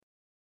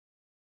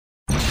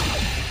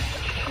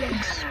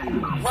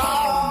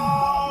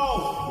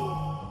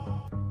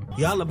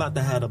Y'all about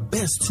to have the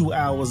best 2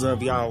 hours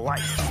of y'all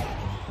life.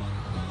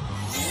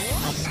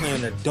 I'm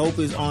playing the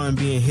dopest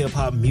R&B and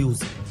hip-hop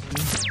music.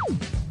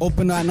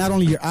 Open not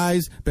only your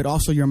eyes, but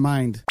also your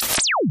mind.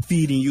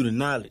 Feeding you the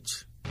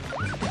knowledge.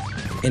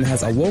 And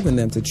has awoken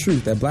them to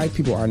truth that black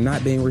people are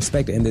not being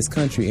respected in this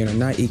country and are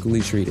not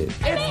equally treated.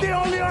 It's the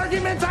only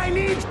argument I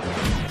need.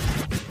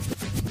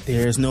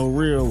 There's no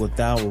real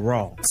without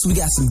raw. So we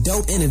got some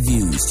dope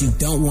interviews you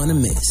don't want to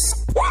miss.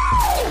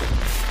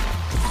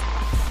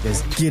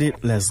 Let's get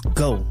it, let's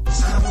go.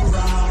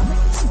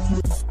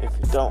 If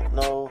you don't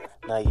know,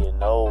 now you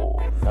know.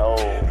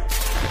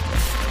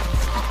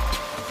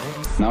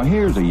 Now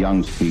here's a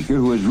young speaker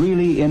who is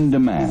really in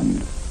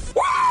demand.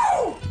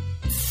 Woo!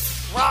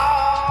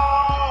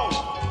 Raw!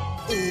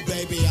 Ooh,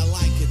 baby, I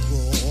like it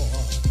raw.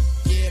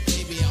 Yeah,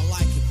 baby, I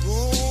like it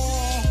raw.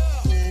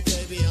 Ooh,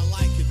 baby, I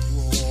like it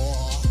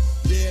raw.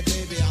 Yeah,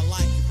 baby, I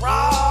like it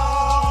raw.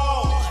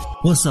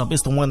 What's up?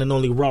 It's the one and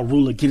only Raw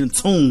Ruler. Get in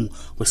tune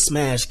with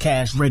Smash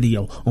Cash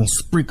Radio on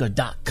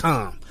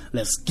Spreaker.com.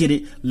 Let's get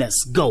it.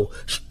 Let's go.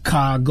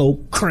 Chicago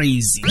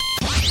crazy.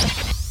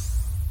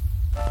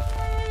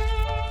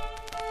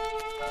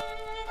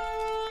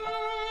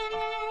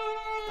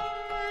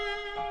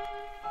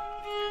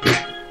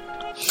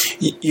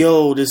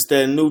 Yo, this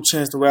that new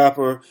Chance the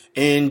Rapper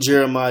and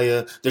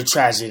Jeremiah the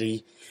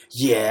Tragedy.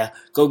 Yeah,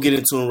 go get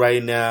into it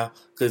right now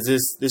because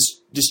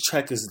this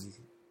track is.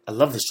 I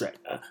love this track.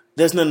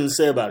 There's nothing to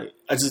say about it.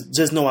 I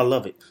just know I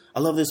love it. I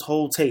love this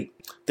whole tape.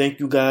 Thank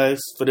you guys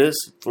for this.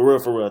 For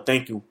real.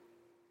 Thank you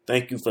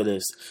for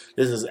this.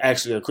 This is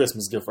actually a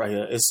Christmas gift right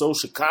here. It's so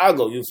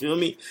Chicago, you feel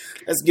me?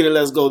 Let's get it,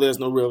 let's go. There's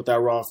no real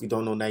without raw. If you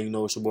don't know now, you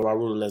know it's your boy Raw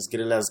Ruler. Let's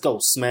get it, let's go.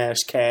 Smash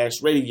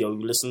Cash Radio.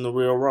 You listen to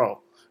Real Raw.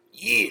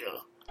 Yeah.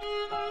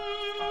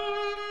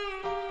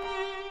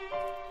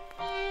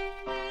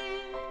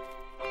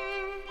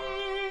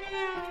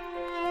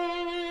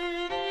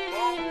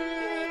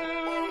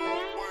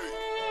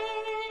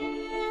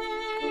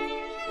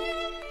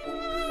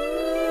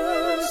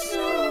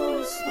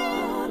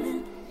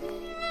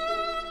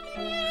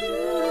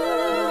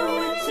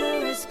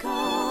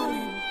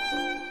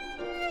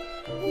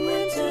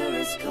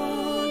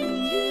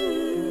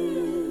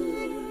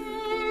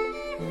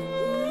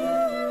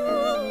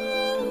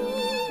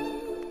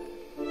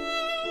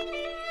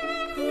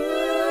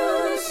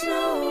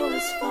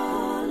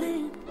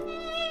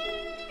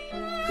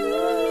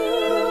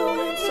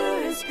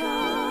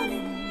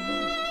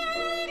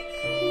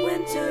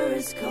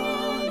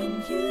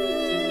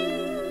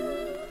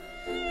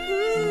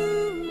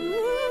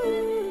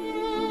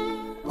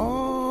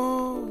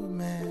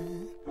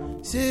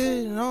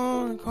 Sitting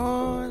on the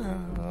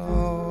corner,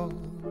 oh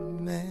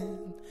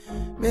man,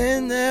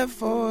 been there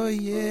for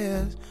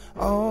years,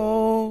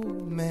 oh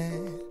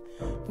man,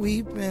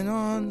 we've been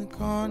on the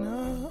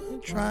corner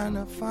trying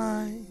to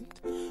find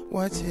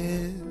what's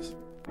his.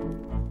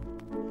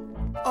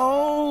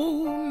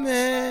 Oh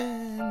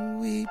man,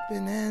 we've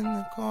been in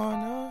the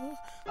corner,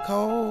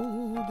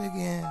 cold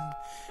again,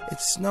 it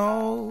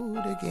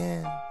snowed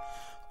again,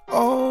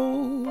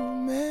 oh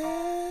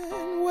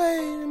man,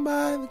 waiting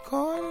by the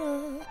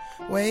corner,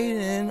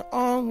 waiting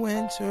on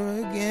winter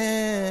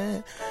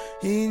again.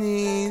 He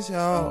needs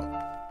help.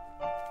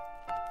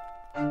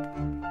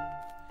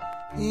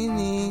 He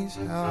needs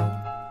help.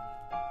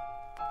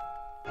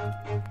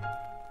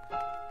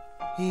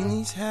 He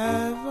needs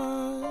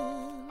heaven.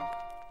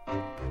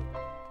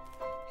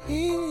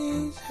 He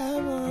needs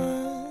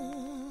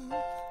heaven.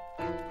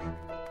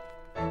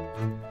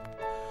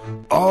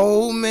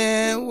 Oh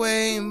man,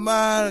 waiting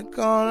by the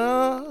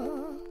corner.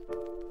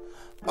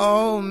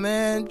 Oh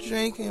man,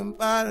 drinking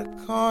by the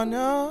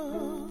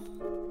corner,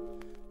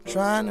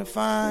 trying to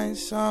find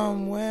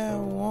somewhere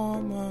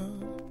warmer,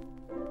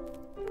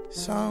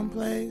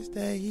 someplace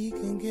that he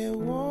can get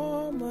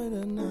warmer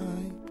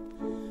tonight.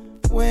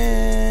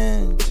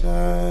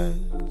 Winter's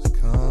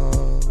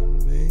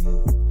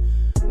coming,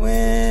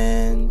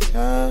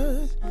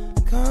 winter's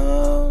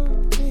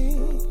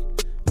coming.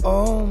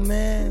 Oh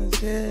man,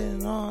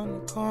 sitting on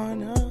the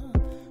corner,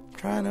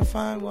 trying to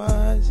find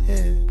what's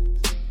his.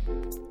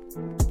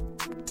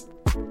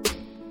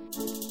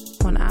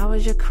 When I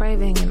was your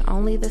craving and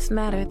only this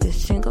mattered,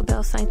 this jingle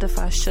bell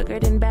sanctified,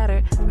 sugared and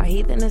battered, our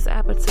heathenist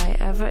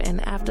appetite ever and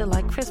after,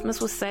 like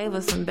Christmas will save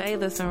us and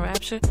bathe us in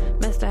rapture.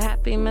 Mr.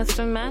 Happy,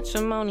 Mr.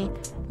 Matrimony,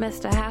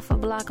 Mr. Half a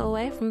block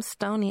away from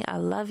Stony, I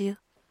love you.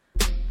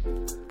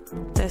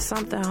 There's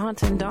something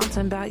haunting,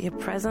 daunting about your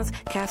presence.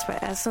 Casper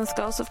essence,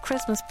 ghost of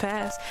Christmas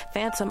past,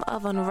 phantom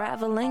of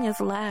unraveling his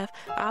laugh.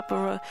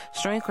 Opera,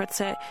 string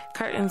quartet,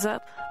 curtains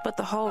up, but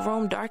the whole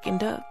room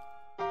darkened up.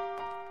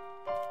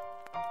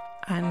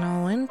 I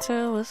know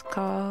winter was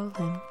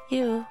calling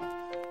you.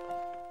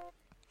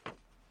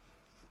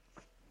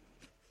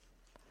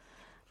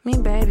 Me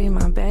baby,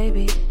 my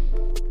baby.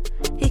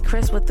 He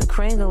crisp with the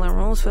kringle and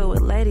rooms filled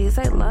with ladies.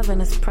 They loving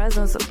his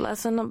presence, a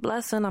blessing, a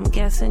blessing. I'm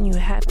guessing you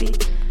happy.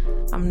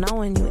 I'm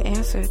knowing you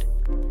answered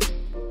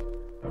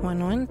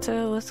when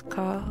winter was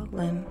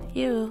calling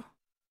you.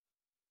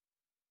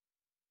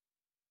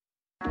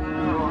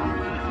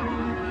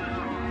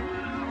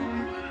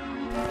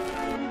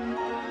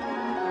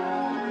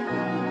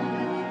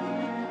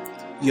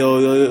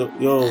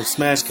 Yo,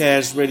 Smash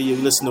Cash Radio,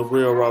 you listen to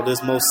Real Raw.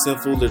 This most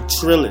sinful, the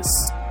Trillist.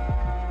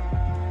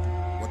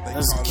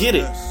 Let's get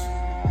it.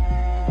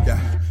 Yeah,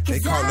 they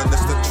calling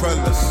this the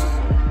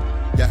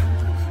Trillist.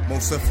 Yeah,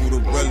 most sinful, the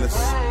realest.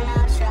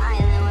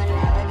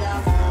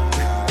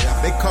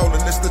 They calling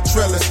this the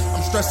Trillist.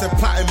 I'm stressing,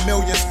 plotting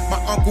millions. My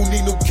uncle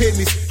need new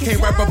kidneys. Can't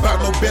rap about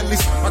no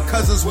Bentleys. My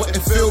cousins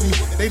wouldn't feel me.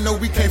 They know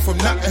we came from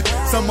nothing.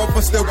 Some of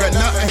us still got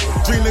nothing.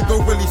 Dream to go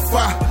really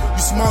far.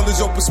 You small as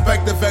your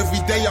perspective. Every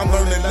day I'm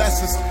learning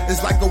lessons.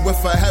 It's like a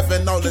whiff of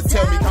heaven. All to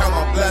tell me count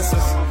my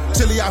blessings.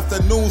 Chilly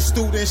afternoon,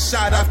 student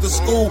shot after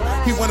school.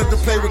 He wanted to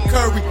play with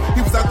Curry.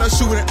 He was out there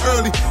shooting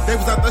early. They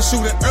was out there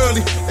shooting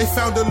early. They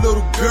found a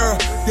little girl.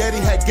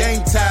 Daddy had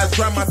gang ties.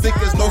 Grandma think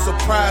it's no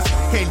surprise.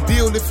 Can't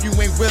deal if you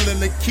ain't willing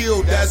to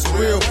kill. That's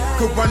real.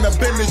 Could run the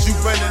business, you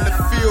run in the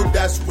field.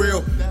 That's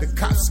real. The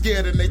cops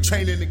scared and they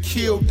training to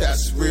kill.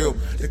 That's real.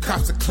 The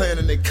cops are clan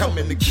and they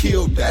coming to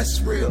kill. That's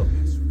real.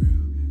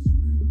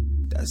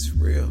 That's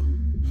real.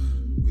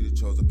 We the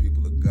chosen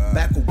people of God.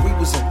 Back when we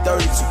was in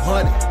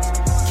 3200,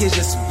 kids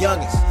just some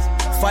youngins,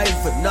 fighting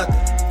for nothing,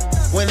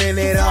 winning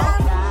it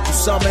all, through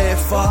summer and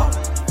fall.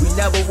 We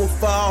never will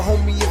fall,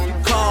 homie, if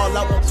you call,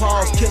 I will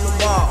pause, kill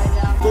them all.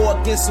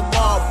 Go against them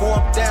all, boy,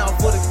 I'm down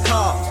for the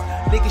cause.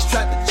 Niggas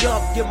try to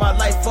jump, give my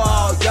life for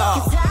all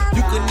y'all.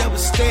 You can never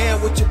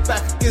stand with your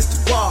back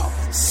against the wall.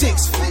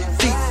 6 feet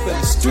deep in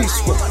the streets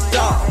with my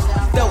dog.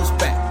 That was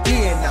back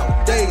then,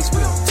 nowadays we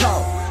don't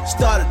talk.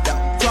 Started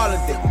out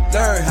crawling, then we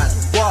learned how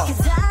to walk.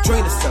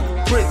 Drain us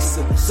selling bricks,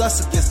 it was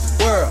us against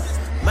the world.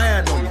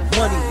 Mind on the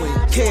money, we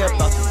didn't care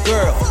about the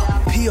girl.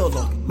 Peel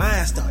on the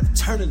mind, started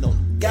turning on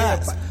the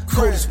guys.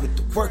 Coldest with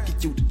the work,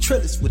 and you the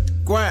Trillist with the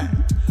grind.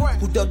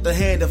 Who dealt the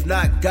hand if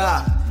not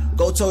God?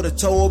 Go toe to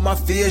toe with my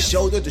fears,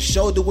 shoulder to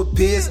shoulder with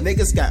peers.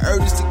 Niggas got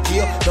urges to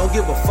kill, don't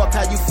give a fuck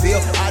how you feel.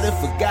 I done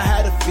forgot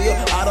how to feel,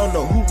 I don't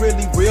know who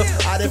really real.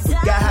 I done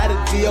forgot how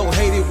to deal,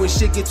 hate it when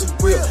shit get too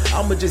real.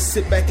 I'ma just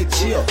sit back and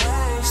chill,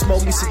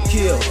 smoke me some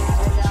kill.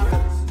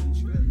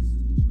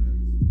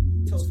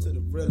 Toast to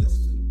the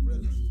realest.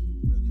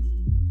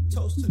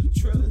 Toast to the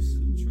Trillist.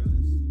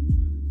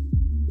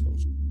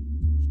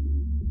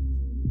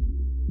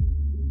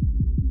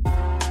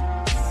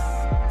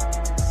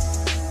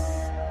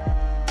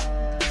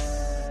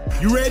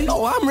 You ready?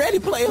 Oh, I'm ready,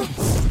 player.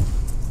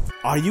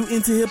 Are you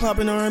into hip hop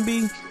and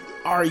R&B?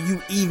 Are you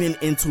even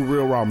into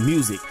Real Raw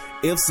music?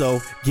 If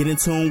so, get in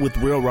tune with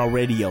Real Raw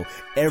Radio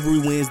every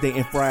Wednesday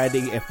and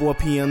Friday at 4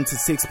 p.m. to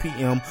 6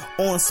 p.m.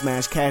 on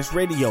Smash Cash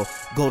Radio.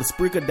 Go to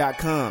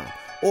Spreaker.com.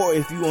 Or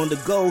if you on the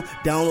go,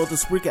 download the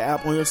Spreaker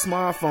app on your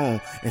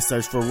smartphone and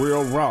search for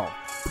Real Raw.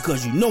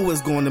 Because you know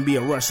it's going to be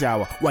a rush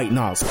hour. Wait,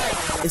 no,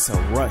 it's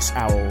a Rush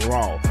Hour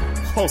Raw.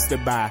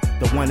 Hosted by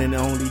the one and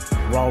only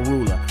Raw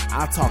Ruler.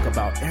 I talk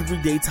about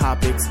everyday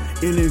topics,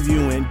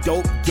 interviewing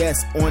dope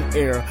guests on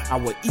air. I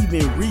will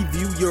even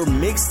review your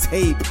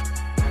mixtape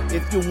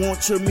if you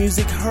want your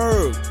music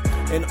heard.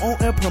 And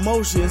on-air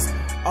promotions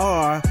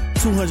are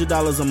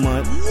 $200 a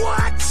month.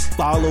 What?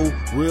 Follow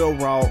Real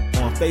Raw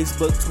on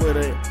Facebook,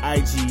 Twitter,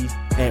 IG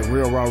at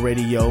Real Raw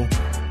Radio.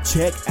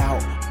 Check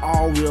out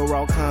all Real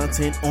Raw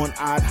content on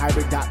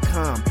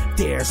oddhybrid.com.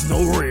 There's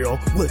no real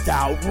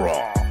without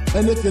Raw.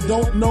 And if you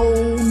don't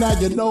know, now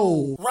you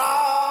know.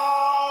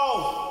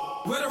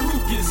 Raw! Where the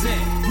rook is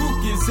at?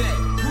 Rook is at?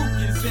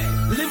 Rook is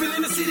at? Living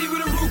in the city where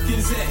the rook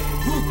is at?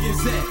 Rook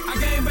is at? I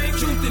game bang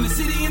truth in the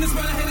city and it's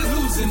where the head is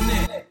losing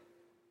that.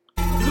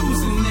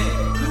 Losing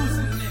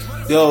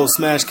that. Yo,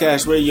 Smash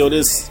Cash Radio,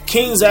 this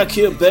King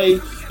Zakir Bey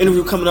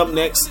interview coming up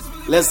next.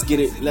 Let's get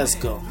it, let's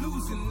go.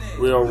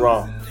 Real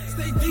Raw.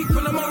 Stay deep,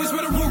 but I'm always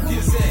where the rook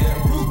is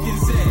at. Rook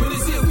is at. But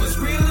it's it was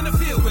real in the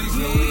field, but he's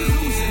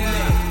losing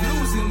that.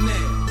 Losing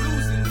that.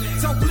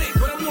 Talk blick,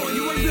 but I'm on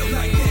you wanna build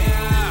like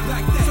that.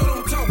 Like that. So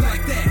don't talk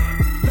like that.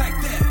 Like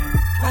that.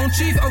 On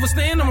chief,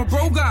 overstand, I'm a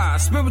bro God.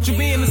 Spiritual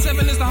being, the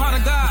 7 is the heart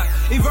of God.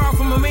 Evolved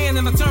from a man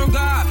and I turned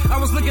God. I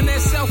was looking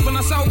at self when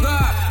I saw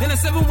God. In the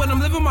 7 when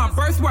I'm living my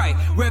birthright.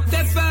 Rep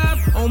that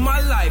 5 on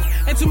my life.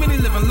 Ain't too many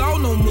living low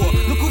no more.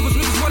 The Coopers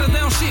niggas water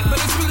down shit, but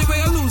it's really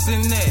way of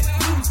losing that.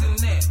 Losing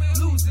that.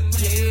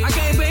 I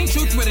can't bang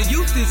truth where the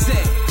youth is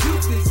at.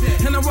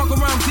 And I walk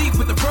around deep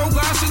with the bro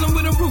God, chillin'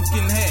 with a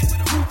rookin' hat.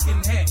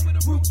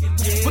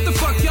 What the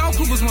fuck y'all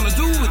Coopers wanna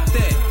do with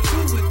that?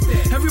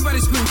 Everybody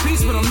scream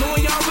peace, but I'm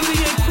knowing y'all really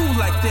ain't cool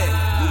like that.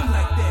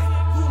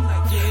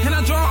 And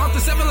I draw off the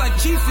 7 like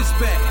Chief is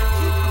back.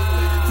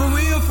 For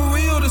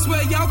real, that's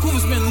where y'all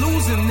Coopers been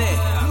losing that.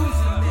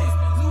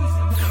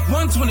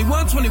 120,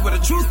 where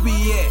the truth be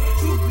at.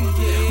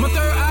 My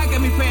third eye got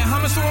me paying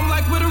homage, so I'm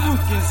like where the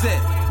rookins at.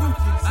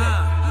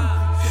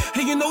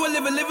 And you know I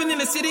living in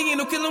the city, ain't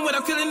no killing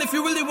without killing. If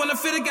you really wanna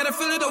fit it, gotta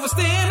feel it,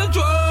 overstand and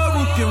draw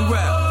rookin'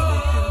 rap.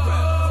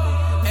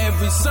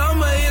 Every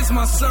summer is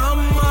my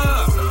summer.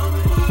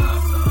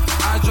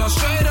 I draw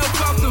straight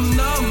up off them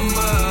numbers.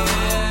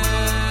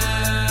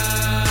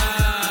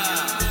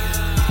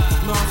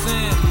 Know what I'm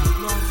saying?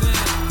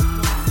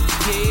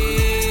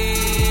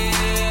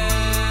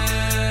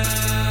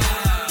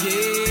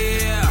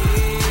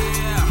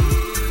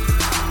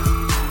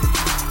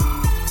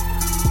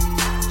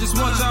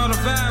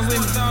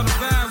 y'all to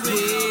vibe with.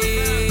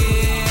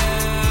 Yeah.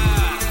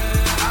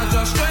 I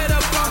draw straight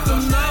up off the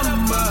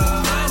number.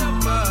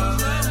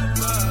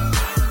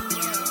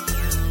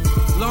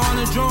 Law on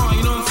the drawing,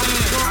 you know what I'm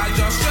saying? I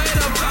draw straight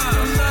up off the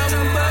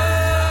number.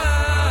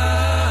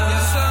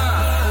 Yes, sir.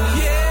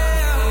 Yeah.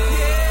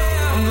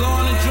 I'm law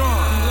on the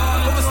drawing.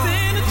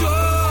 Overstand the draw.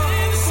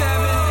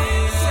 7,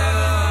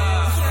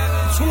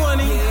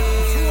 20.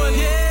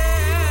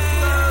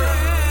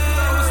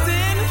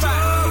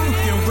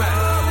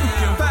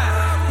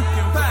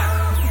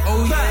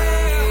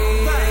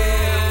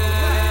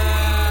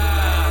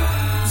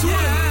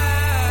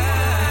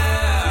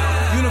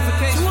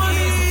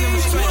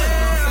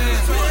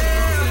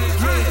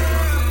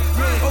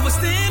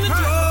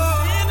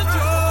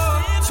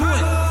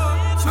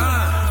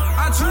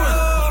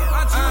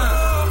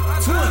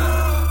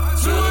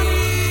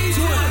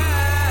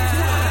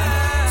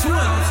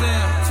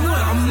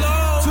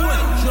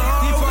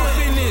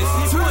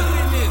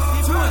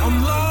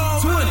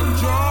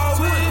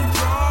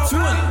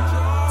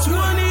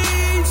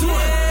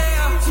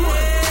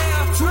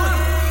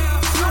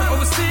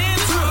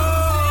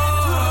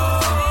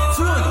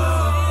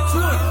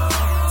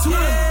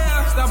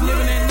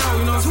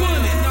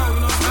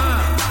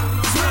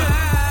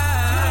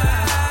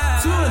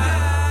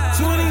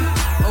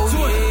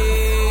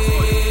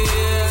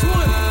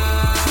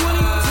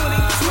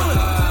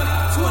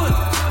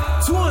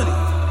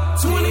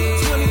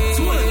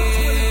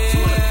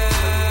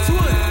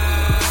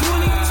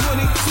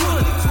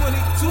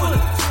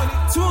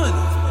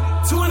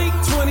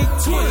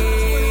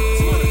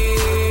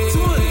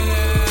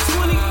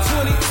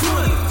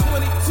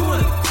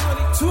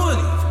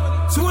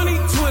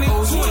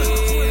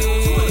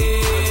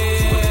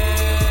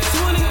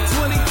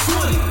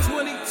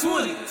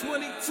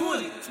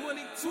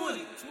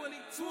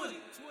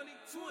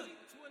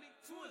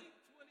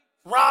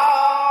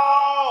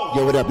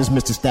 Yo, what up? This is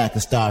Mr.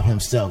 Stacker Star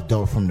himself,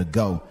 Dope from the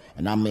Go.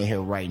 And I'm in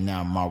here right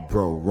now, my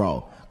bro,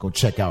 Raw. Go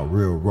check out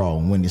Real Raw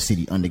on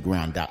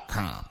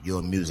WindyCityUnderground.com.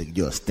 Your music,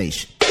 your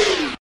station.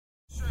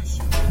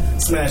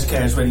 Smash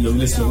Cash Radio,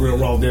 listen to Real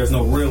Raw. There's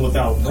no real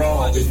without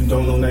Raw. If you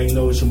don't know now, you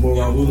know it's your boy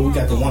Raw Ruler. We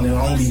got the one and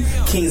only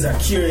Kings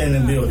Zakir in the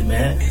building,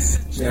 man.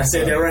 I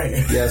said that right.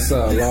 Yes,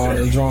 sir. Law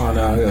and drawn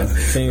out here.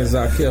 King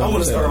Zakir. I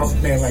want to start off,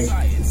 man, like,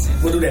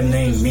 what do that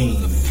name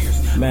mean?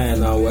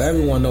 Man, well,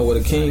 everyone know what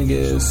a king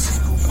is.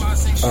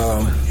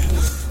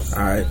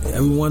 Alright,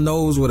 everyone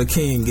knows what a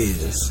king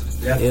is.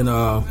 Yeah. And,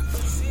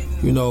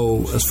 you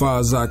know, as far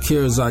as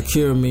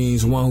Zakir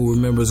means one who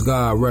remembers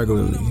God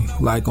regularly.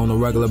 Like on a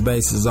regular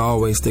basis,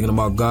 always thinking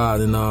about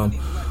God and,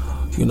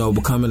 you know,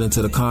 becoming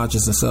into the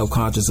conscious and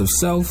self-conscious of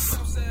self.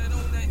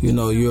 You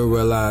know, you'll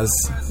realize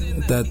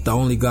that the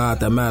only God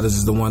that matters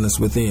is the one that's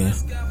within.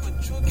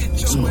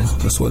 So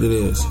that's what it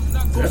is.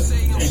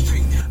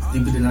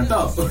 Deeper than I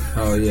thought.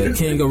 Oh yeah,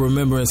 king of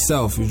remembering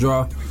self. You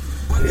draw.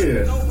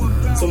 Yeah.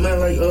 So man,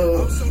 like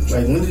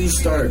when did you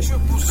start?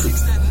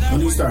 When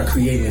did you start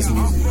creating this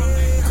music?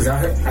 Because I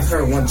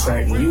heard one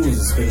track when you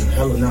was spitting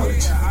hella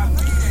knowledge.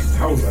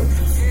 I was like,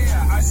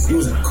 he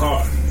was in a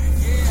car. I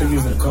think he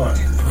was in a car.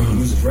 He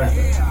was just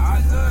rapping.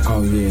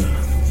 Oh yeah.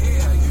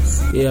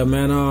 Yeah,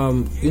 man.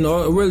 You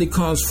know, it really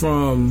comes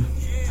from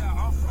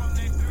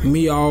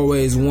me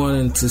always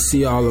wanting to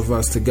see all of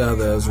us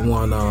together as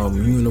one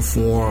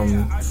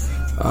uniform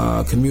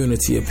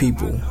community of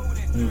people.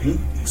 Mm-hmm.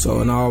 So,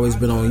 and I've always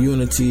been on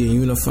unity and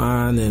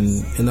unifying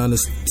and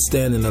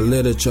understanding the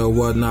literature or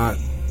whatnot,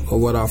 or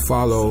what I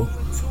follow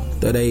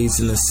that aids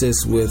and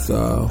assists with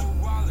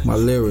my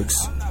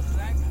lyrics.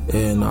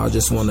 And I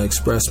just want to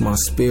express my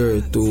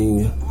spirit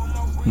through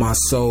my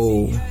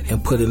soul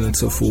and put it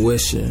into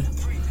fruition,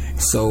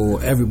 so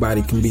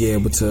everybody can be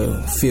able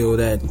to feel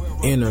that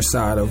inner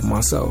side of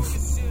myself.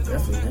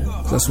 Definitely.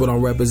 That's what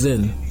I'm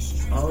representing.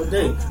 All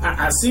day.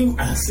 I see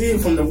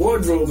it from the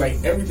wardrobe,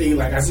 like everything.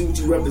 Like I see what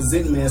you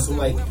represent, man. So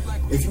like,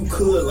 if you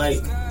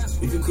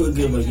could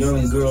give a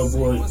young girl,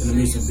 boy in the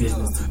music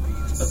business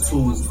a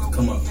tool to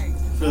come up,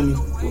 feel me?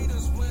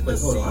 Wait,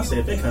 hold on. I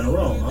said that kind of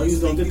wrong. I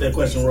usually don't get that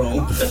question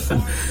wrong.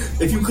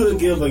 If you could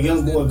give a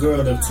young boy or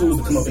girl the tools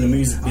to come up in the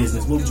music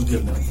business, what would you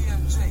give them?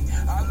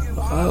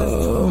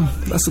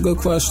 That's a good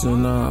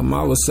question.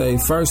 I would say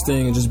first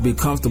thing is just be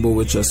comfortable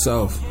with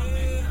yourself.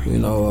 You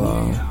know,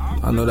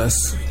 I know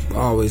that's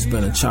always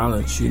been a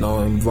challenge, you know,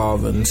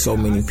 involving so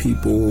many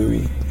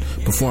people,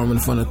 performing in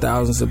front of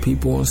thousands of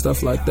people and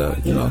stuff like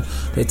that. You know,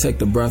 they take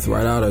the breath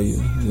right out of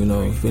you. You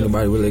know, if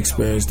anybody really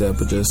experienced that,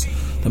 but just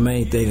the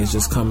main thing is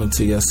just coming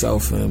to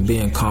yourself and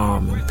being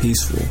calm and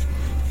peaceful.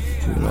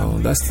 You know,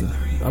 that's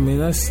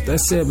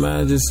it,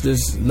 man.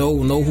 Just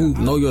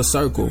know your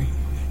circle.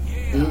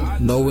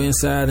 Know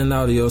inside and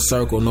out of your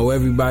circle. Know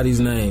everybody's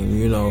name,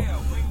 you know,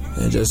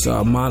 and just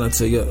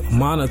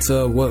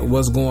monitor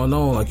what's going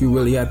on. Like, you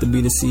really have to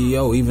be the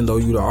CEO, even though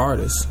you're the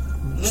artist.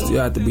 You still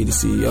have to be the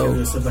CEO.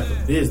 It's like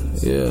a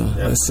business. Yeah,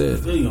 that's it.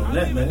 I feel you on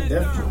that, man.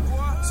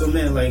 Definitely. So,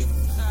 man, like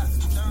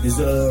this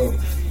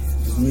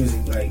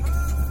music, like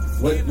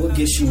what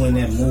gets you in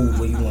that mood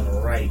where you want to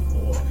write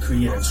or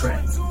create a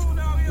track?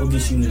 What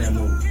gets you in that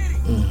mood?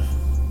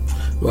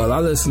 Well, I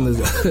listen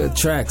to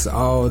tracks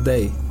all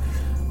day,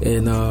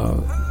 and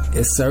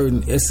it's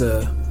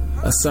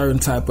a certain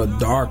type of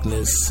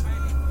darkness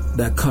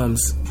that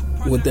comes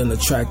within the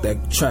track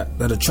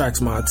that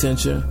attracts my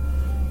attention,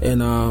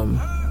 and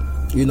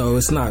you know,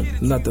 it's not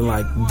nothing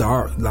like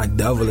dark, like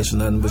devilish or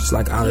nothing, but it's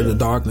like out of the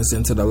darkness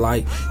into the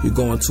light. You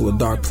go into a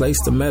dark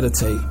place to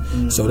meditate,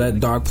 so that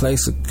dark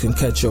place can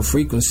catch your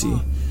frequency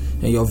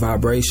and your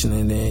vibration,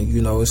 and then,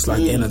 you know, it's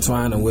like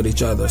intertwining with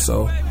each other.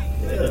 So,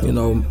 you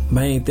know,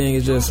 my main thing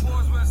is just,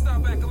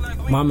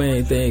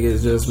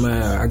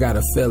 man, I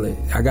gotta feel it.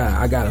 I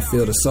gotta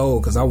feel the soul,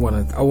 because I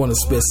wanna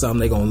spit something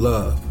they gonna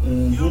love.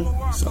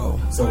 So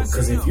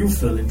because if you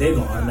feel it, they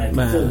gonna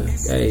automatically feel it.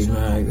 Hey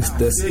man,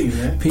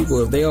 man,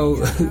 people, if they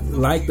don't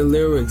like the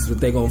lyrics, but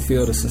they gonna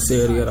feel the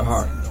sincerity of the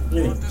heart.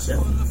 Yeah.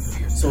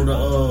 So the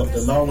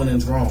Law and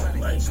Drawn,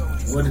 like,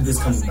 where did this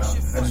come about?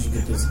 How did you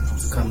get this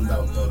to come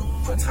about?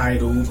 The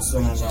title, the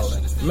songs, all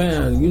that.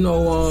 Man, you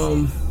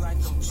know,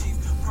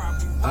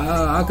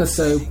 I could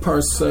say per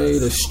se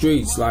the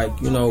streets, like,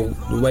 you know,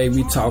 the way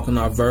we talk in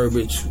our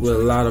verbiage with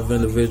a lot of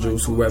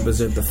individuals who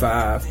represent the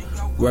five,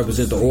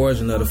 represent the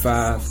origin of the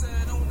five.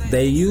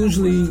 They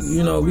usually,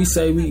 you know, we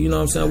say, you know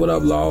what I'm saying, what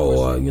up,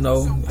 Law, or, you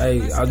know,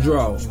 hey, I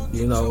draw,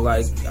 you know,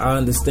 like, I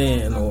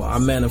understand, or I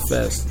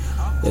manifest.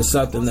 It's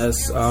something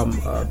that's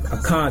a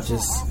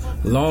conscious.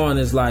 Law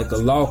is like a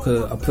law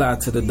could apply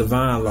to the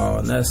divine law,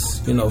 and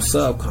that's, you know,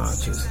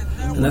 subconscious.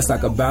 And that's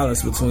like a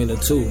balance between the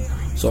two.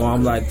 So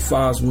I'm like,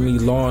 far as me,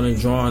 law and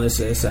drawing, it's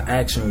an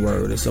action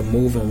word. It's a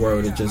moving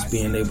word. It's just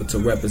being able to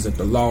represent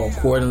the law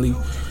accordingly.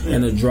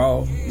 And the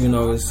draw, you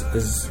know, is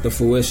the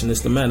fruition.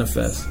 It's the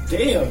manifest.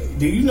 Damn.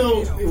 Do you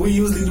know we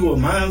usually do a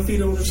mind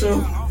feed on the show?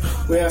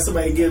 Where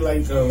somebody get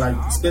like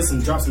spit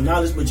some, drop some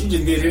knowledge, but you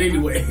just did it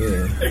anyway.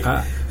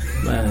 Yeah.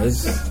 Man,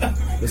 it's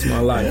my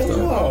life,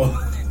 though.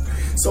 Wow.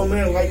 So,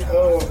 man, like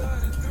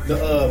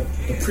the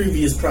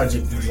previous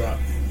project you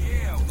dropped,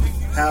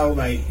 how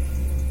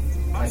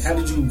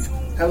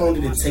long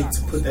did it take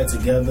to put that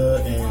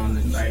together,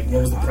 and like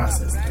what was the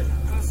process?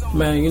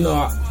 Man, you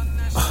know,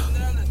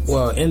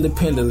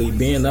 independently,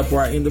 being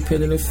upright,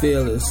 independent, and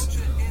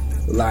fearless,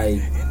 like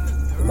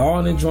Law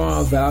and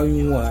Drawn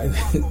Volume 1.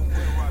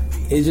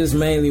 It just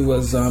mainly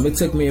was. It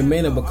took me a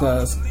minute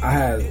because I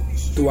had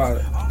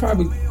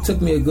probably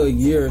took me a good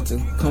year to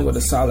come with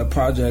a solid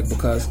project,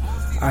 because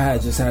I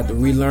had to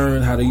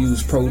relearn how to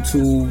use Pro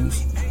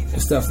Tools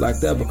and stuff like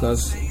that,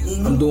 because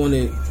I'm doing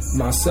it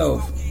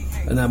myself.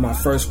 And at my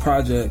first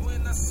project,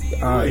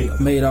 I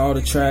made all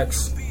the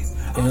tracks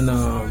and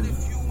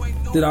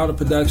did all the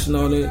production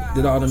on it,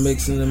 did all the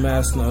mixing and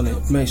mastering on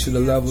it, made sure the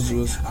levels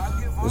was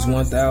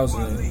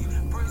 1,000, and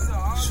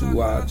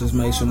just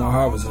made sure my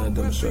heart was in the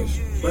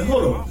demonstration. But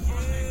hold on.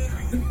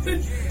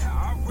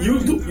 You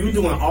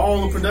doing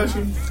all the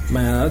production?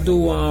 Man, I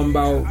do I'm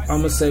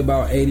gonna say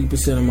about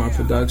 80% of my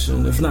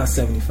production, if not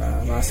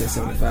 75. I say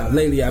 75.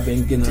 Lately, I've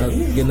been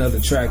getting other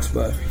tracks,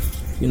 but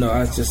you know,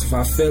 if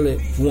I feel it,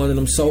 one of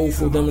them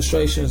soulful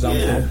demonstrations,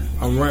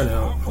 I'm running.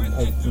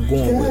 I'm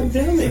going with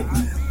it. Damn it!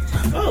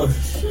 Oh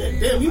shit!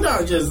 Damn, you're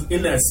not just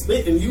in that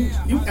spit, and you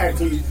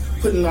actually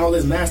putting all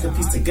this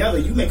masterpiece together.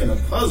 You making a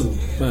puzzle.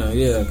 Man,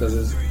 yeah,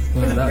 because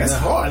that's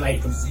hard.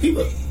 Like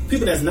people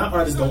that's not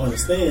artists don't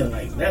understand.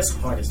 Like that's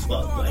hard as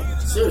fuck.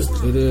 Like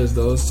seriously, it is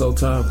though. It's so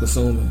time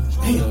consuming.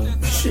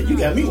 Damn, shit! You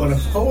got me want to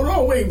hold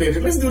on. Wait a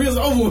minute. Let's do this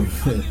over.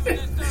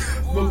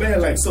 But man,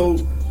 like, so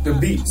the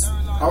beats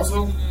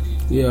also.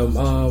 Yeah,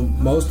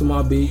 most of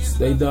my beats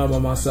they done by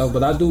myself,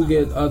 but I do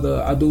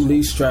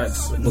lease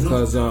tracks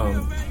because I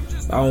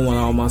don't want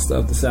all my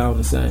stuff to sound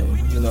the same.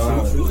 You know,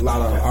 a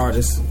lot of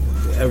artists,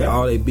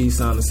 all their beats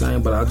sound the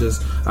same, but I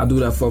do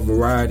that for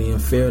variety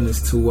and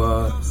fairness to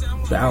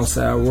the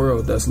outside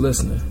world that's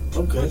listening.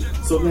 Okay,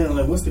 so man,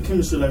 like, what's the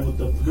chemistry like with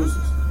the producers?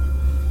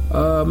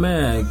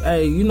 Man,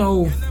 hey, you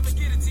know,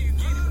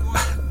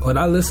 when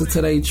I listen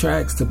to their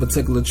tracks, to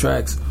particular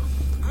tracks,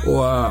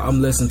 or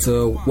I'm listening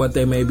to what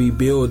they may be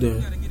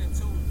building,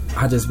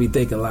 I just be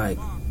thinking like,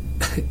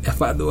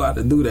 if I knew how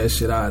to do that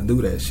shit, I'd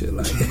do that shit.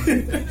 Like,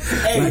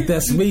 hey, like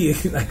that's me.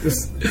 Like,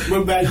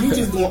 but by you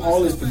just doing all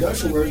this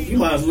production work, you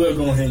might as well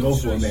go ahead and go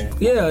for it, man.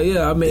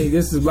 Yeah. I mean,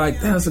 this is like,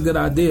 that's a good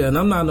idea, and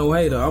I'm not no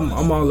hater. I'm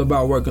all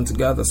about working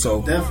together.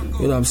 So, definitely.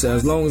 You know what I'm saying?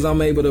 As long as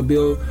I'm able to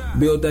build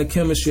that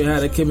chemistry,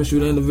 have that chemistry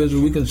with the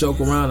individual, we can joke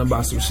around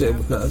about some shit,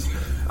 because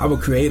I'm a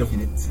creative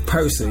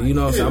person. You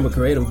know what I'm saying? I'm a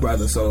creative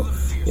brother. So,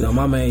 you know,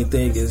 my main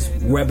thing is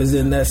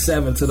representing that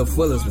 7 to the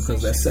fullest,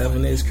 because that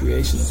 7 is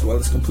creation as well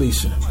as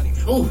completion.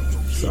 Oh,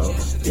 so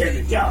damn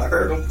it, y'all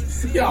heard him.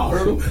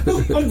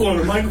 I'm going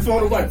to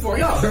microphone.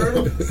 Y'all heard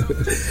him.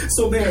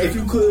 So, man, if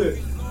you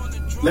could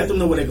let them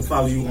know where they can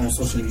follow you on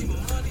social media.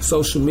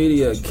 Social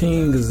media,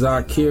 King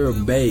Zakir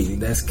Bey.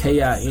 That's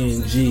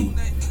KING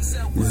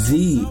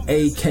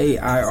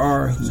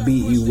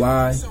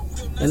ZAKIRBEY.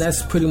 And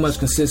that's pretty much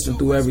consistent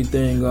through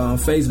everything.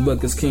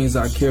 Facebook is King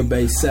Zakir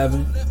Bey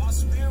 7.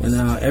 And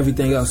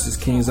everything else is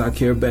King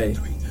Zakir Bey.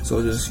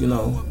 So just,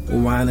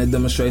 rewind that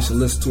demonstration,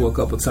 listen to it a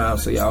couple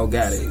times so y'all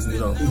got it,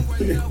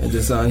 and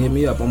just hit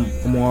me up. I'm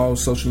on all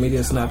social media,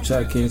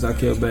 Snapchat, Kings I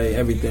Kill Bay,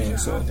 everything.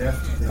 So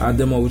Definitely. I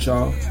demo with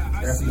y'all.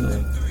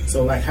 Definitely.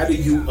 So like, how do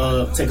you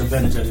take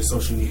advantage of the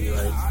social media,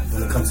 like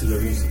when it comes to your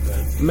music?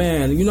 Like?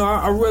 Man,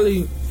 I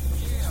really,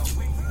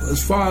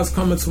 as far as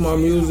coming to my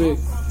music,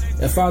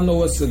 if I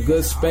know it's a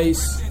good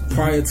space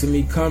prior to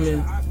me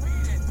coming,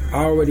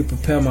 I already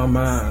prepare my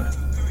mind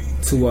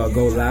to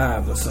go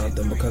live or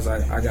something, because I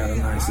got a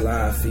nice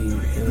live feed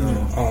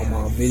and all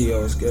my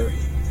videos get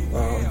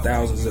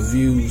thousands of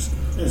views.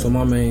 So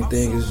my main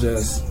thing is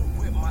just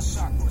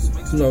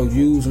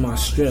use my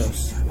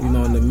strengths in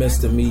the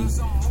midst of me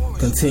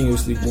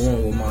continuously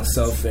growing with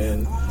myself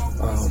and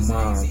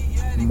my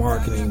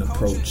marketing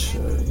approach,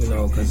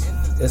 because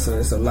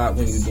it's a lot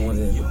when you're doing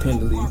it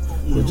independently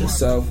with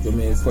yourself. I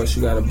mean, of course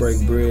you got to break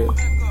bread.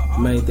 The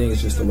main thing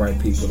is just the right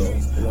people, though.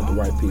 You want the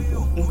right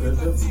people. Okay,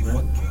 definitely,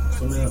 man.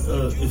 So now,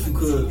 if you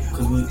could,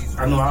 because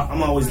I know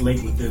I'm always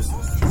late with this,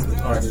 with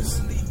artists.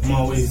 I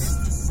always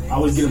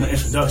give them an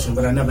introduction,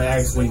 but I never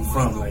ask where you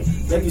from. Like,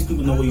 let these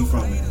people know where you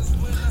from, man.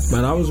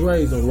 Man, I was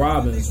raised in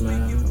Robbins,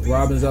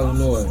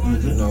 Illinois.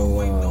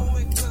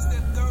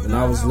 When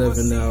I was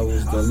living there, it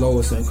was the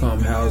lowest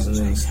income housing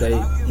in the state.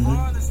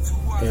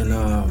 And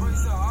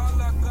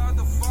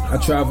I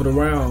traveled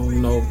around,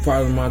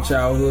 part of my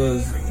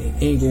childhood in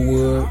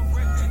Inglewood.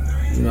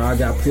 I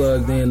got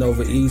plugged in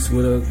over east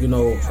with a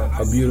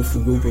beautiful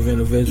group of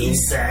individuals.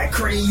 East side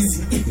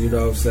crazy. You know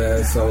what I'm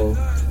saying? So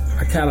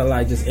I kind of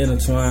like just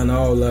intertwine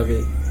all of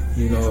it.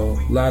 A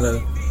lot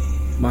of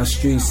my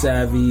street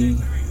savvy,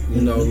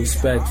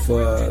 respect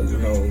for,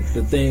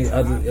 the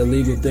other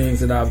illegal things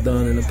that I've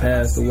done in the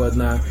past or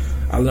whatnot.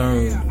 I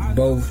learned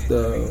both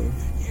the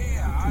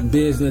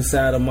business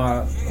side of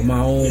my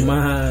own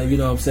mind,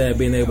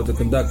 being able to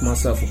conduct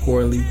myself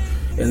accordingly,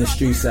 and the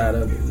street side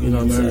of it,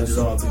 what I'm saying?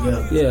 So, all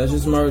together. Yeah, it's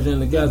just merging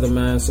together,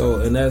 man. So,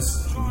 and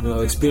that's,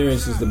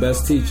 experience is the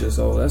best teacher.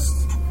 So that's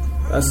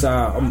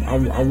how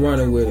I'm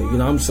running with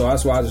it. So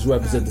that's why I just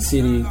represent the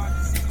city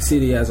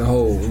as a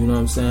whole. You know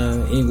what I'm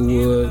saying?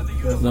 Inglewood.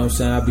 You know what I'm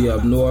saying? I be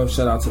up north.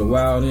 Shout out to the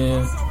Wild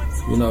End.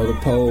 The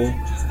Pole.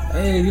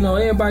 And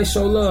everybody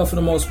show love for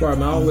the most part,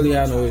 man. I don't really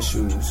have no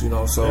issues.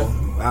 So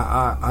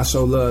I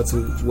show love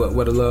to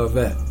where the love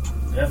at.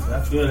 Definitely,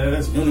 I feel that.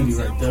 That's unity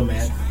right there,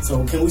 man.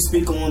 So can we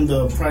speak on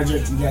the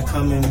project you got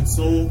coming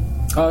soon?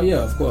 Oh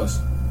yeah, of course.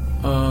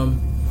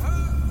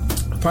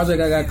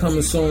 Project I got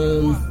coming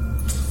soon,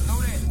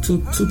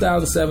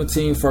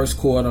 2017 first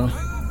quarter.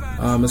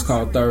 It's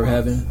called Third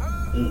Heaven.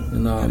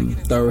 And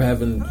Third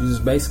Heaven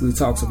just basically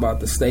talks about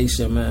the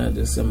station, man.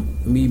 Just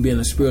me being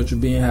a spiritual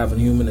being, having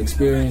human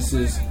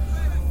experiences.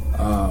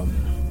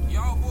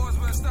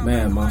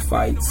 Man, my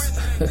fights.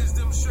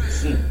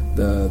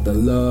 the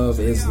love,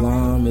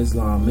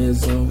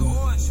 Islamism,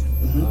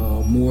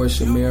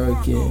 Moorish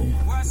American,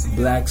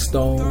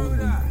 Blackstone,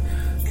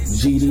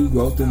 GD,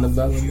 Growth and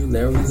Development,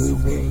 Larry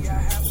Hoover,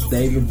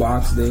 David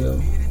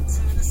Boxdale,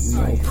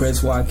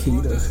 Prince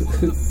Wakita,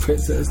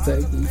 Princess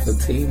Takey,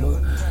 Fatima.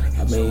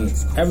 I mean,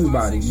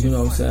 everybody, what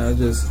I'm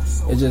saying?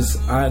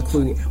 I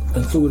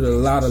included a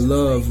lot of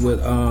love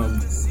with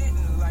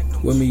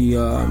me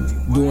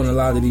doing a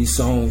lot of these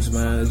songs,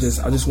 man. I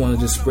just want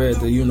to just spread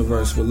the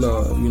universe with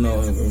love, and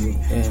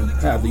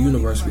have the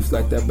universe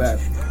reflect that back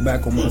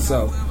on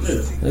myself.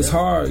 Yeah. It's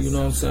hard, what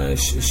I'm saying?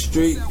 It's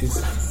street.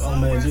 Oh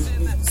man, just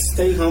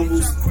stay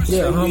humble.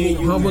 Yeah,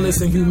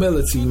 humbleness and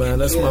humility, man.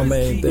 That's my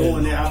main thing.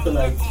 Doing that. I feel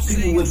like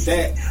people with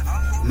that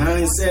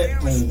mindset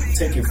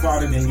take it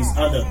farther than these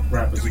other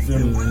rappers. You feel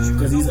me?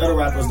 Because these other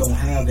rappers don't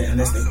have that, and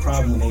that's their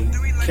problem. When they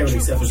carry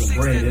themselves as a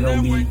brand, they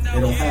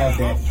don't have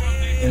that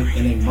in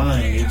their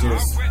mind. They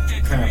just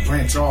kind of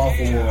branch off,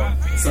 or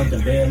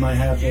something bad might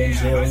happen,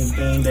 jail,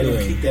 anything. They don't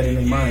keep that in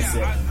their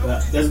mindset.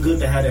 But that's good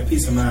to have that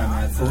peace of mind,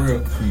 man, for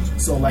real.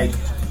 So like,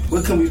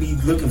 what can we be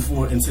looking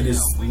for into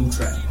this new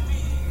track?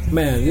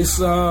 Man, this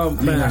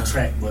not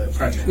track, but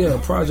project. Yeah,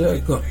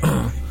 project.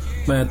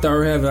 Man,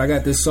 Third Heaven. I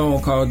got this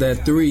song called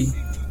That 3,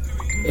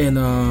 and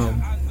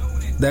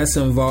that's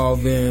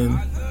involving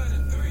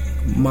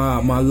my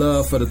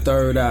love for the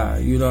third eye.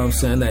 You know what I'm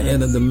saying? That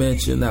inner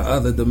dimension, that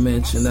other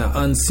dimension, that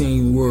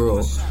unseen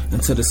world,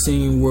 and to the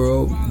seen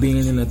world,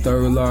 being in the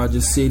third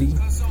largest city.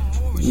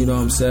 You know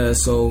what I'm saying?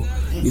 So,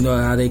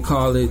 how they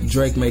call it,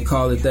 Drake may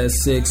call it that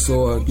 6,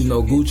 or,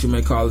 Gucci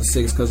may call it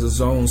 6 because it's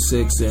zone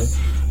 6, and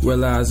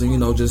realizing,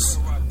 just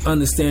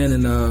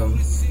understanding the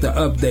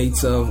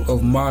updates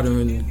of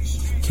modern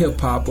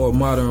hip-hop or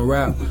modern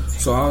rap.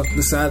 So I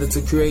decided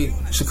to create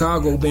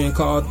Chicago being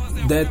called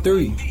That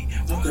 3.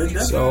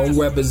 So I'm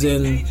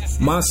representing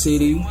my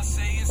city,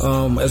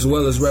 as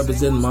well as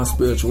representing my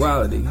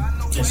spirituality.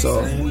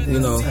 So,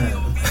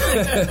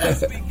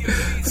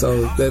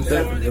 so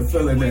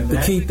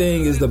the key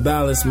thing is the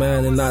balance,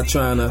 man, and not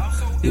trying to,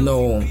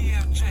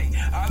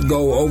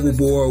 go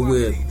overboard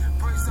with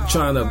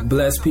trying to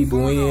bless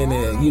people in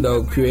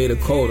and, create a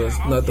cult or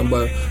nothing,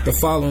 but the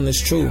following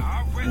is true.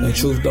 And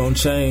truth don't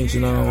change,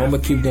 I'm going to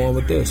keep going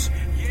with this.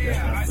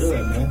 Yeah, I feel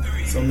it, man.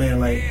 So, man,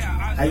 like,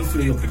 How you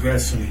feel your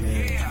progression,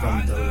 man,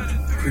 from the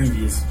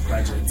previous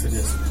project to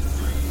this one?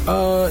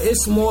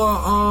 It's more,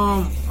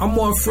 I'm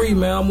more free,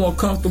 man. I'm more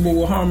comfortable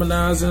with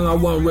harmonizing. I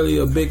wasn't really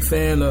a big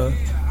fan of,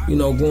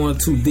 going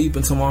too deep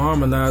into my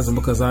harmonizing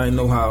because I didn't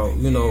know how,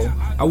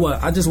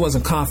 I just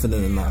wasn't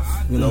confident enough,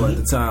 at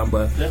the time.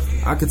 But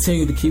I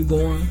continue to keep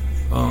going,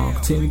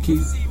 continue to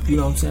keep,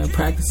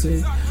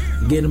 practicing,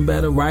 getting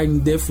better,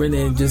 writing different,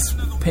 and just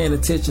paying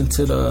attention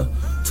to the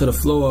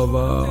flow of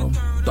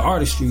the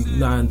artistry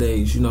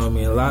nowadays. You know what I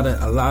mean? A lot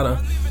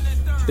of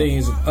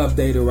things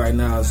updated right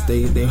now is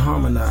they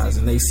harmonize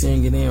and they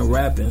sing it in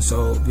rapping,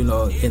 so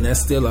and that's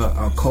still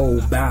a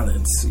cold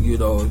balance,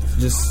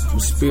 just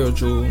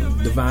spiritual,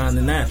 divine,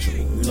 and natural.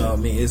 You know what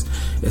I mean? It's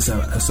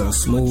a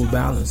smooth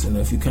balance, and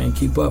if you can't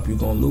keep up, you're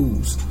gonna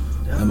lose.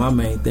 And my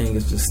main thing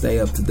is just stay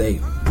up to date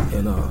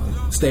and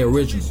stay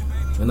original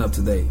and up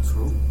to date.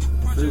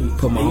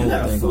 Put my own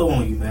got thing a flow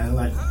on you, man.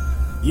 Like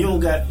you don't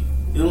got,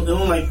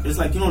 it's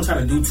like you don't try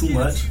to do too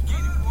much.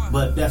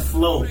 But that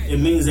flow,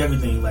 it means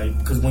everything. Like,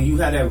 because when you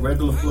have that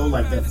regular flow,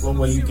 like that flow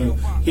where you can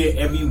hear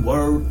every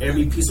word,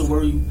 every piece of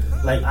word,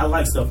 I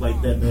like stuff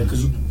like that, man.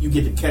 Because you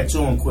get to catch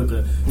on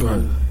quicker.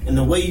 Right. And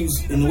the way you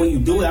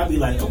do it, I'll be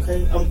like,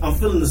 okay, I'm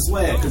feeling the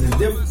swag because it's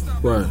different.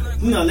 Right.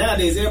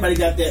 Nowadays everybody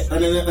got that,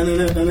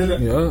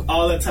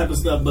 all that type of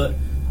stuff. But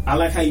I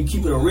like how you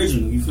keep it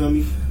original. You feel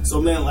me? So,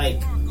 man, like,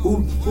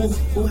 who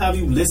have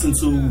you listened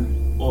to?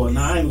 Or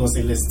I ain't gonna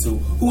say listen to.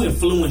 Who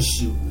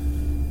influenced you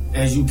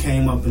as you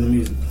came up in the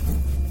music?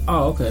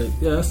 Oh, okay.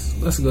 Yeah,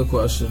 that's a good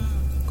question.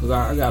 Because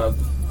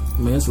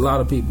it's a lot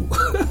of people.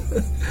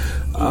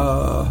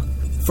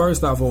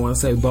 First off, I want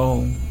to say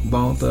Bone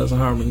Thugs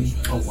and Harmony.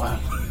 Oh, wow.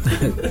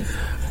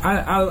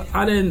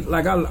 I didn't,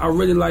 I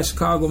really like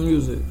Chicago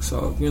music.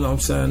 So, you know what I'm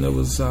saying? There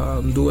was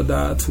Do or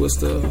Die,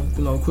 Twister,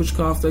 Christian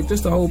Conflict,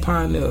 just the whole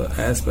pioneer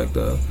aspect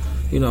of,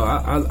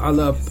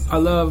 I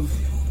love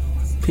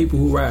people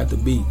who ride the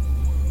beat.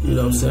 You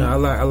know what I'm saying?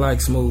 I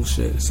like smooth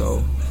shit.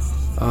 So,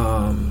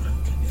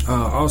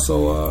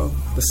 also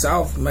the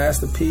South,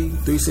 Master P,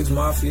 3-6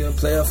 Mafia,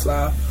 Player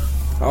Fly,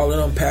 all of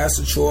them,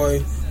 Pastor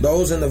Troy.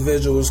 Those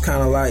individuals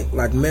kind of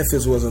like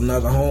Memphis was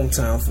another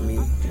hometown for me,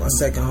 my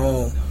second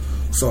home.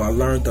 So I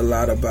learned a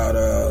lot about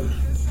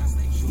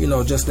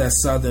just that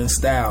Southern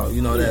style,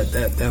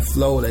 that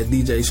flow, that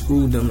DJ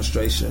Screw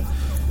demonstration.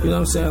 You know what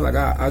I'm saying? Like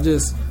I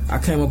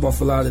came up off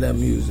a lot of that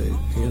music,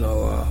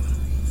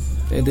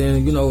 And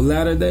then,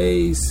 latter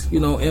days,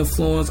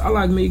 influence. I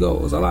like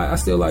Migos. I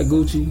still like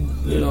Gucci.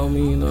 You know what I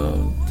mean?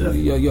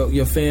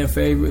 Your fan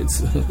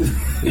favorites. I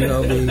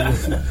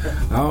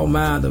don't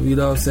mind them. You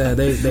know what I'm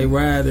saying? They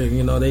ride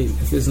and,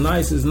 if it's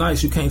nice, it's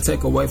nice. You can't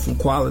take away from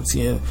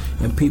quality and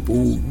people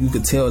who you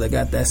could tell they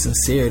got that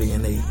sincerity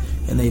in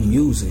they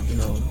music.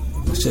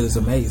 The shit is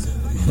amazing.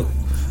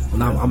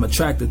 And I'm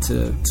attracted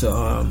to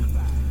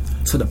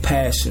the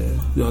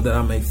passion, that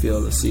I may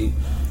feel to see,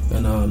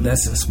 and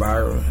that's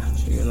inspiring.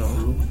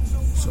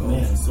 So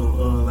man, so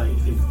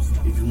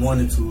if you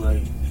wanted to,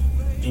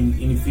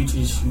 any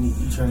features you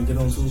trying to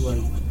get onto,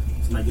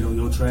 somebody get on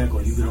your track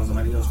or you get on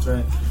somebody else's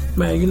track?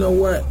 Man, you know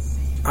what?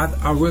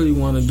 I really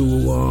want to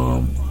do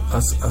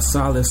a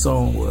solid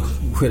song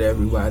with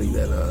everybody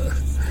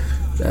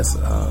that's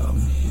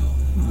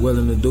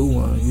willing to do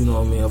one. You know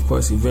what I mean? Of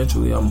course,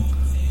 eventually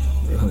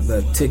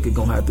that ticket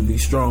gonna have to be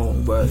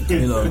strong, but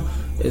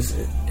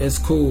it's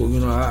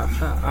cool.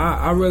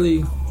 I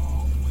really,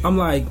 I'm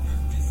like,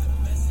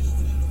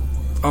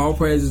 all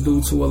praises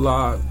due to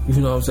Allah. You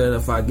know what I'm saying?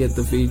 If I get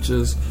the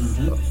features,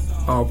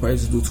 all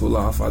praises due to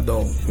Allah if I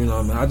don't. You know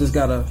what I mean? I just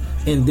got a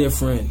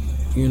indifferent,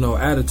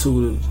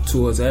 attitude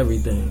towards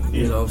everything.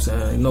 You know what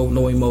I'm saying?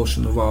 No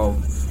emotion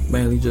involved.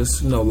 Mainly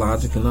just,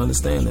 logic and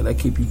understanding that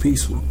keep you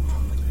peaceful.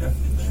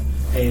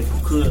 Hey, if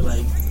you could,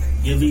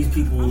 give these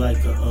people a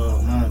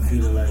mind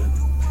feeder,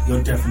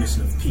 your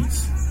definition of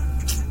peace.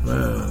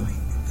 Man,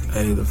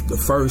 hey, the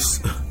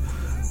first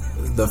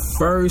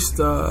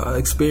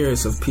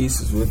experience of peace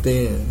is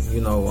within.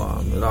 It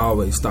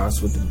always starts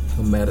with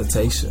the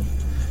meditation,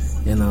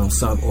 and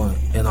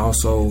and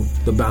also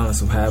the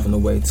balance of having a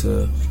way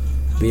to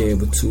be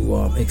able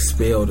to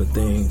expel the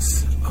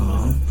things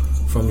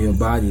from your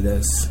body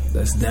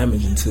that's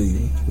damaging to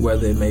you,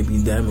 whether it may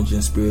be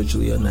damaging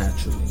spiritually or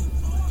naturally.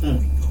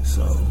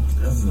 So,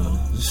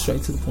 just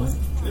straight to the point.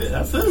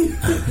 Yeah, I feel you.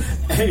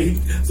 Hey,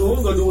 so what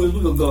we're gonna do is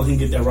we're gonna go ahead and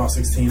get that Raw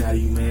 16 out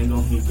of you, man. Go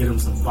ahead and get him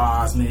some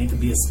bars, man. It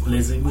could be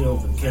explicit. We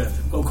don't care.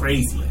 Go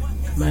crazy, man.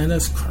 Man,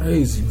 that's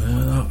crazy,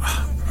 man.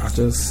 I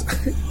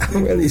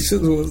really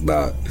should was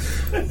not.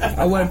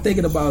 I wasn't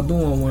thinking about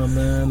doing one,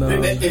 man.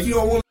 If you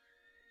don't want.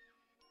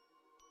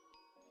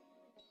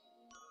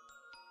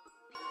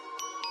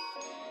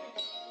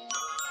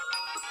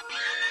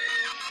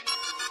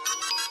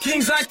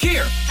 Kings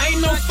Akir,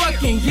 ain't no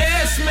fucking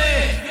yes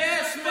man.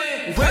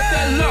 Rep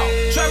that law,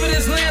 travel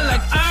this land like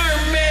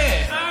Iron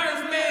Man.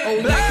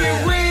 Black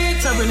and red,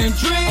 turban and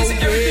dreads,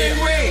 everything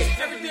red.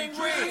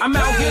 I'm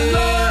out here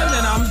loyal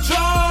and I'm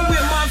drawn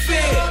with my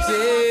feds.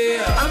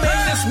 I'm in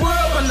this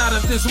world, but not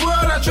of this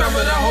world. I travel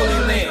the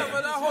Holy Land.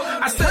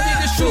 I study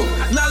the truth,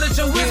 knowledge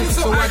and wisdom,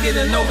 so I get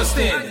an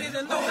understanding.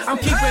 I'm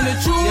keeping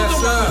it true, the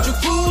rock with your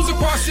crews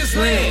across this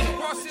land.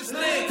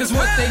 Cause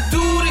what they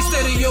do, they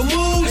study your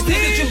moves,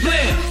 think that you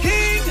blend.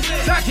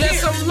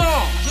 Yes, I'm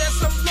long,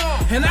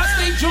 and I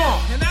stay drawn.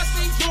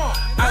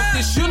 Out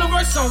this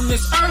universe, on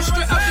this earth,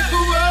 straight out the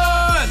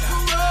Quran.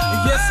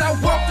 Yes, I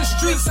walk the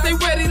streets, stay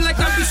ready like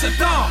I'm B.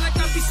 Saddam.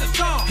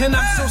 And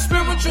I'm so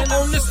spiritual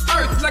on this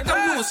earth, like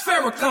I'm Louis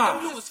Farrakhan.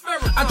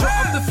 I draw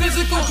up the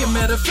physical, get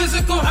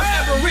metaphysical,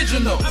 I'm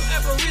aboriginal.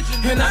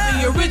 And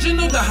I'm the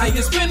original, the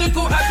highest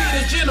pinnacle, I be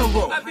the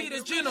general.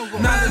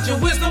 Knowledge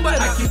and wisdom, but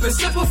I keep it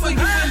simple for you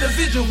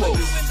individuals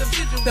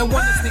that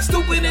wanna stay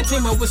stupid and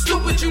team up with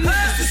stupid, you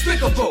niggas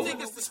despicable.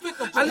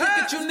 I look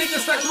at you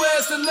niggas like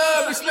where's the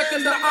love, respect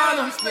and the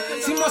honor.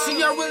 See most of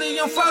y'all really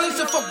young follies,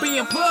 so fuck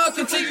being plugged,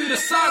 continue the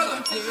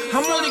saga.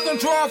 I'm only gonna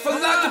draw for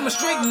luck,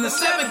 demonstrating the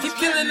 7, keep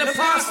killing the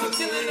imposters.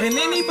 And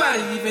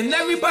anybody, even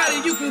everybody,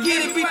 you can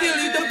get it, be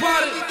dearly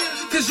departed.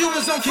 Cause you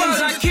was on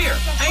Kings I Care,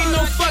 ain't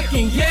no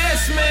fucking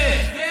yes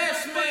man.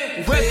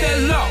 Rep that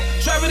law,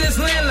 travel this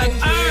land like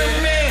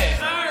Iron Man.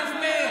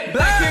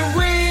 Black and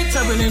red,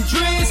 turban and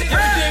dreads,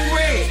 everything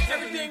red.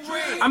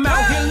 I'm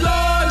out here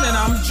Lord, and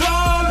I'm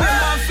drawn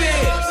with my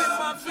feds.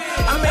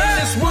 I'm in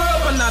this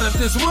world, but not of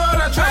this world,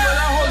 I travel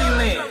the Holy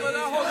Land.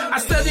 I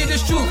study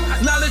this truth,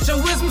 knowledge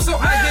and wisdom, so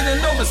I get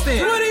an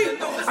overstand.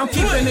 I'm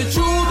keeping it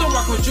true, don't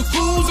rock with your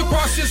crews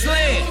across this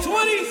land.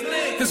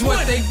 Cause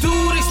what they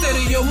do, they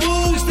study your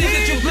moves, think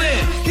that you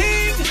blend.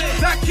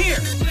 Back here,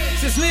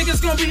 since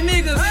niggas gon' be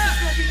niggas,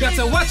 got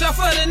to watch out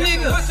for the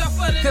nigga.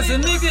 Cause a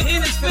nigga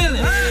in his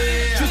feelings,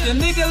 treat the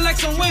nigga like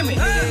some women,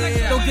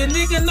 don't get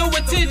nigga no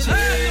attention.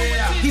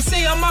 He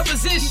say I'm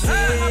opposition,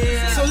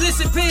 so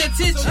listen, pay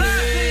attention.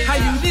 How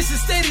you listen,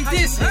 steady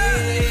dissing,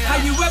 how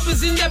you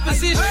represent that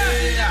position.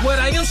 What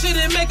I am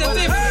shouldn't make a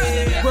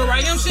difference, where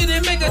I am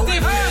shouldn't make a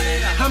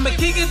difference. I'm a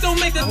kick it, don't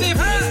make a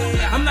difference.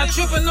 I'm not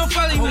tripping, no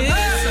folliness.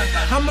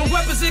 I'ma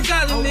represent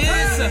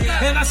godliness,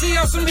 and I see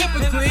y'all some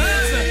hypocrites,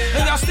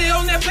 and y'all stay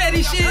on that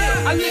petty shit.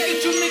 I look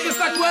at you niggas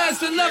like where's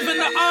the love and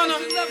the honor.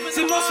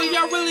 See most of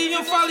y'all really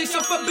young folly, so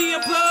for being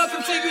plugged,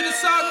 I'm taking the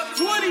saga.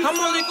 I'm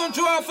only gonna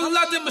draw for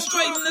love,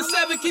 demonstrating the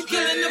 7, keep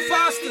killing the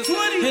fosters.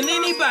 And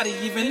anybody,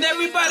 even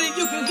everybody,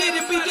 you can get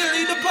it, be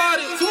dearly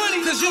departed.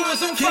 Cause you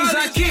was on Kings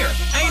I Care,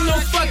 ain't no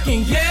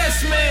fucking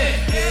yes man.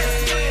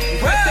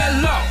 Rep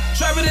that law,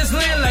 travel this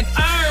land like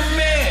Iron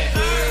Man.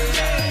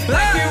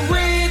 Black and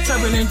red,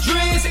 turban and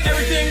dreads,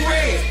 everything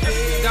red.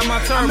 Got my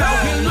turban, you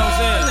know what I'm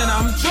saying? And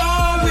I'm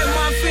drawn with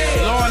my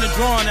feds. Law and the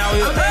drawing out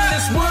here. I'm in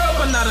this world,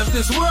 but not of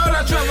this world,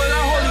 I travel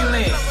the Holy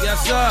Land.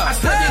 Yes, sir. I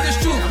study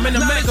this truth, I'm in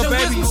the Mecca,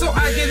 baby. So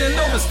I get an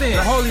overstand.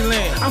 The Holy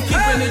Land. I'm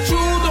keeping it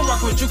true, don't rock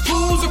with your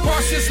crews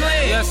across this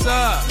land. Yes,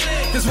 sir.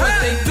 Cause what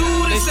they do,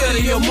 they study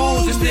your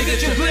moves, this nigga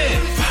you blend.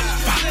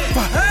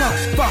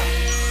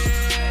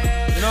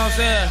 You know what I'm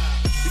saying?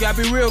 You gotta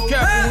be real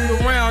careful when you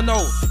around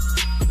though.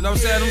 You know what I'm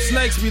saying? Them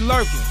snakes be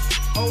lurking.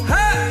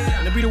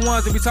 And they be the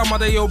ones that be talking about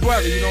they your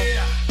brother, you know?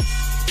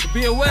 To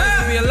be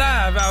aware, to be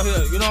alive out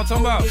here, you know what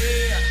I'm talking about?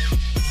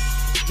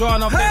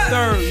 Drawing off that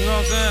third, you know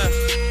what I'm saying?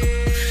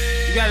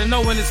 You gotta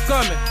know when it's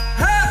coming,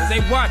 cause they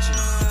watching.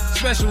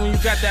 Especially when you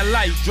got that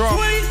light draw.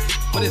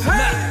 But it's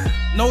not.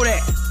 Know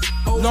that.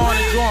 Law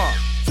and drawing.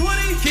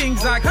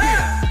 Kings I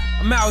Care.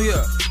 I'm out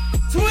here.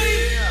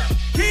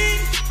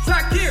 Kings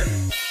I Care.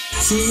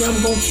 See, I'm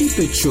gon' keep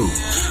it true,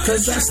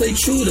 cause I stay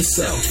true to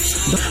self.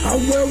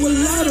 I wear a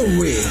lot of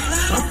red,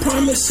 I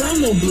promise I'm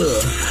no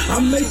blood.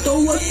 I may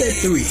throw up that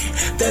 3,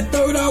 that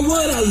third I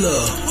what I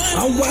love.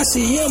 I'm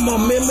YCM,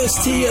 I'm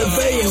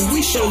MSTFA, and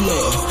we show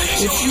love.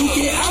 If you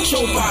get out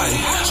your body,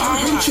 I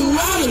hurt you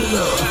out of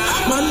love.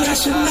 My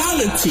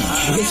nationality,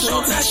 it's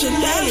your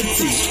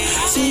nationality.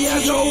 See,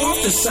 I drove off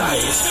the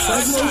science,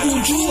 like no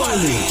Buju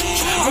Ali.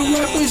 I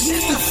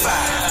represent the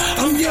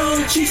 5, I'm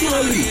young Chief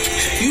Malik.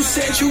 You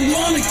said you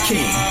want a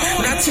king,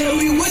 now tell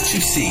me what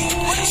you see.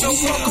 So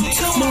welcome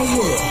to my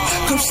world,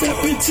 come step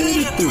into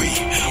the 3,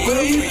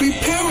 where we be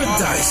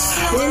paradise,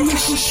 where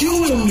it's just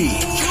you and me,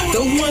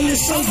 the one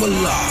that's over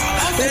law,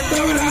 that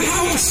third eye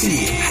how I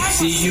see it.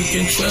 See, you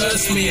can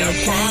trust me, I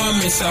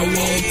promise I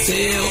won't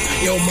tell.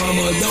 Your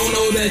mama don't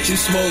know that you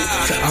smoke,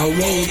 I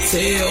won't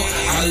tell.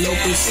 I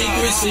local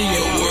secrets in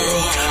your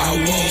world, I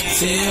won't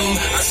tell.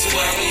 I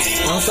swear.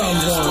 That's something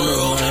going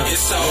on, man.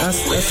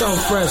 That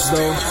sounds fresh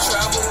though.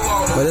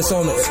 But it's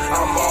on the,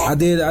 I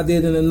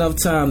did in enough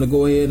time to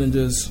go ahead and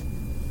just,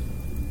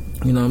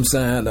 you know what I'm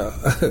saying,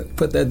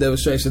 put that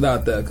demonstration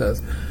out there,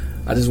 because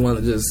I just want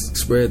to just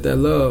spread that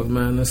love,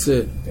 man. That's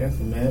it.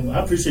 Definitely, man.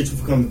 I appreciate you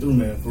for coming through,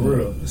 man, for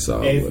real. It's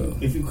all hey, well.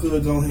 If you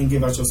could go ahead and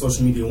give out your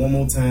social media one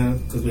more time,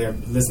 because we have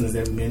listeners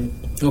every minute.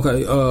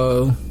 Okay,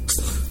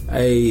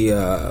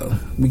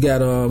 we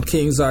got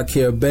Kings I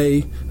Care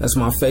Bay. That's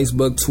my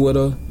Facebook,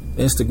 Twitter,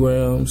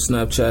 Instagram,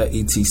 Snapchat,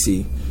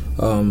 etc.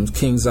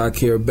 Kings I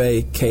Care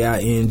Bay,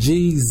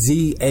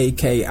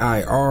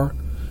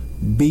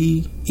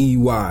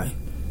 KINGZAKIRBEY.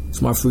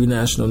 It's my free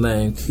national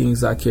name,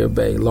 Kings I Care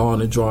Bay, Law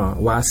and the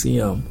Drawing,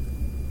 YCM.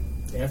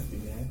 Definitely,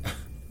 man.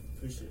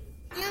 Appreciate it.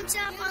 Young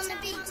Chop on the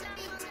beat.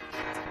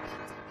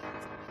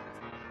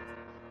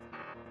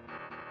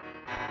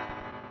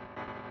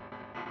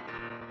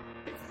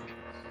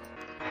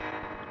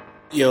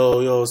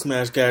 Yo,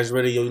 Smash Cash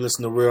Radio. You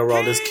listen to Real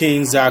Raw. This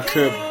King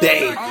Zakir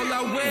Bey.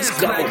 Let's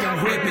go.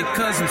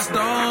 Because I'm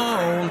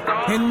stoned.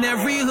 In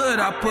every hood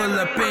I pull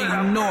up in,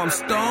 you know I'm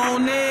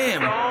stoning.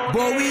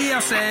 Boy, we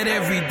outside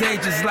every day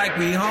just like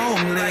we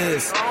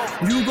homeless.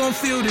 You gon'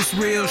 feel this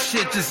real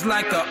shit just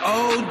like a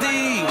OD.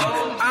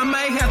 I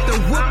might have to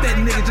whoop that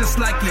nigga just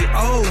like he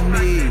owe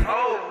me.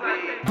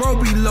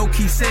 Bro be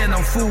low-key saying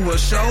I'm fool, well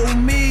show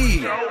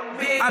me.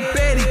 I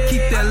bet he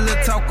keep that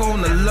little talk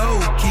on the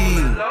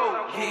low-key.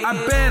 I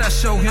bet I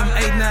show him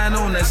 8-9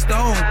 on that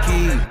stone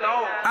key.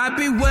 I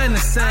be wearing the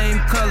same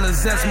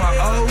colors as my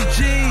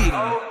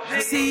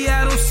OG. See,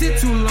 I don't sit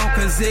too long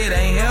cause it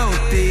ain't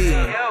healthy.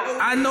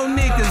 I know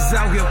niggas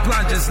out here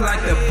blind just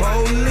like the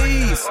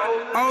police.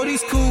 All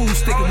these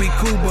coons thinking we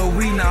cool but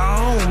we not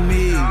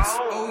homies.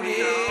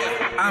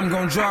 I'm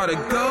gon' draw the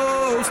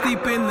ghost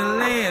deep in the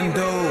land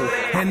though,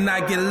 and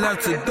I get love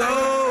to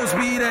those,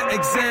 be the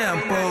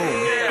example.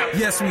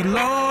 Yes, we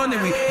lawn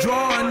and we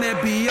drawing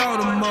that be all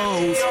the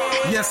modes.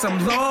 Yes, I'm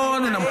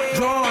lawn and I'm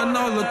drawing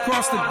all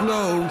across the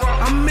globe.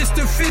 I'm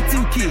Mr.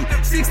 15 key,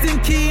 16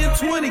 key and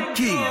 20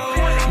 key.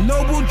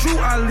 Noble Drew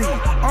Ali,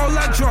 all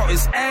I draw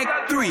is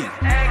Act 3.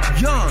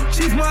 Young,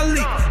 Chief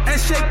Malik,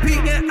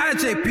 SJP and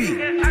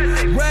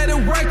IJP. Where the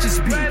righteous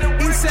be,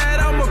 inside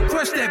I'ma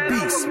crush that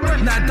beast.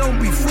 Now don't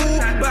be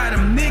fooled by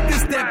them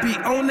niggas that be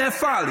on that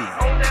folly.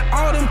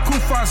 All them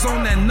kufas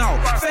on that no,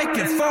 fake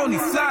and phony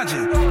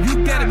flogging.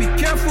 You gotta be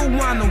careful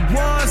on the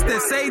ones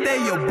that say they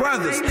your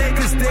brothers,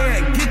 cause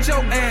they'll get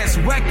your ass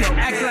whacked and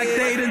act like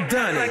they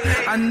done it.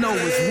 I know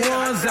it's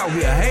ones out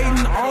here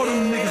hating all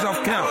them niggas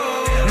off count,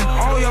 and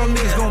all y'all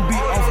niggas gonna be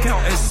off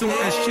count as soon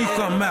as she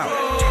come out.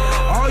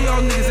 All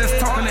y'all niggas that's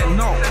talking that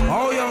no,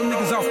 all y'all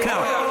niggas off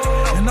count,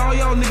 and all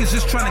y'all niggas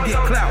just trying to get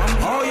clout.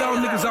 All y'all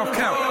niggas off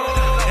count,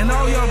 and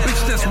all y'all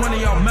bitches that's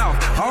running your mouth.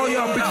 All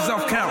y'all bitches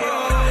off count,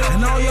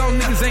 and all y'all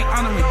niggas ain't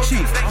honoring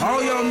chief.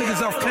 All y'all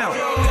niggas off count,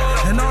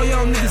 and all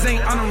y'all niggas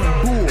ain't honoring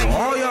bull.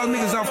 All y'all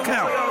niggas off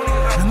count,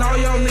 and all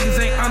y'all niggas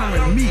ain't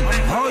honoring me.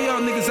 All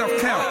y'all niggas off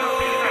count.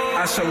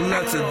 I show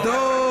love to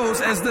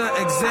those as the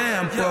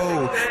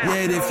example.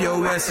 Yet if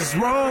your ass is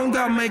wrong,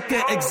 I'll make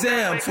an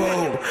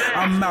example.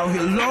 I'm out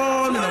here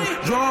long and I'm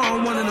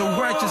drawing one of the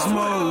righteous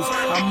modes.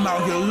 I'm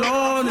out here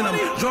long and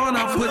I'm drawing,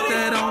 I'll put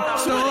that on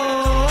stone.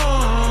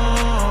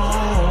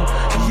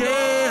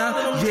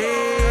 Yeah,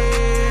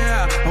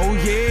 yeah, oh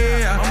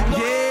yeah,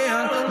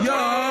 yeah,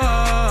 yeah.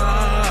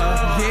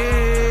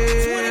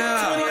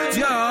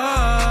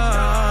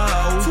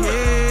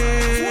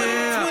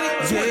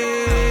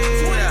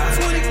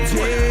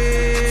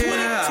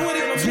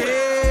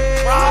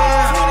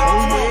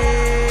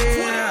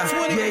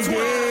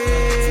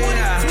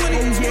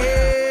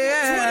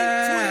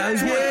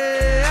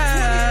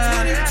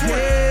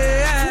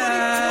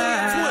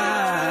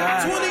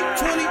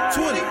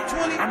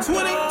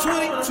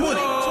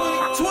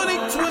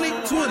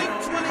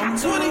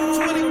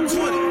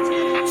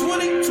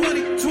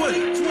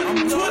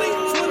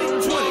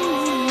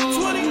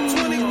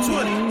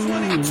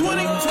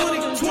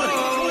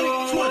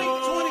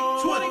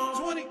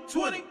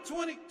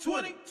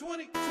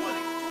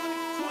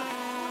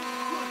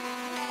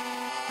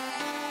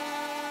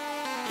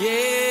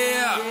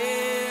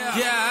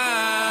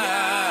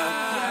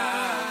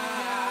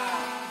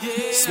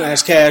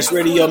 Smash Cash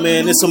Radio,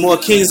 man. There's some more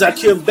King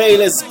Zakir Bey.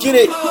 Let's get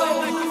it.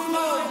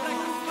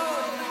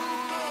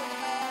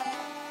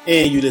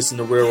 And you listen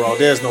to Real Raw.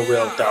 There's no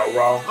real without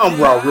Raw. I'm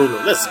Raw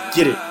Ruler. Let's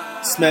get it.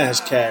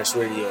 Smash Cash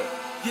Radio.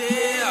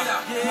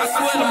 I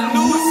swear them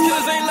new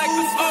skills ain't like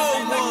the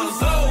old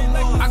ones.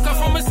 I come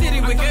from a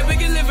city where get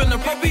bigger living,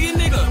 appropriate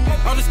nigga.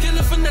 All this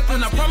killing for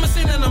nothing. I promise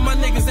ain't none of my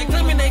niggas. They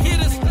claiming they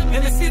hitters.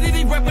 In the city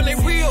they rapping they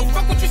real.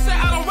 Fuck what you say,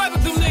 I don't rap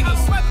with them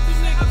niggas.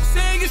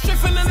 Say you straight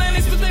from the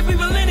 90s, but they be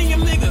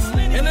millennium niggas.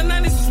 In the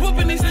 90s is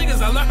whooping these niggas.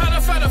 I learned how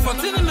to fight for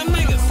 10 of them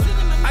niggas.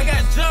 I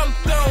got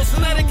jumped on, so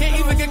now they can't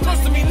even get close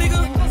to me,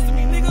 nigga.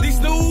 These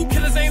new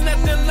killers ain't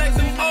nothing like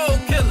them old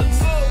killers.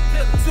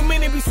 Too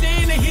many be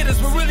saying they hitters,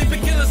 but really be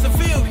killing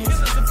civilians.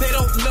 They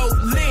don't know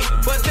link,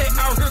 but they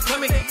out here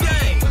coming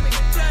gang.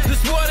 This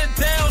watered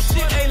down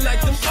shit ain't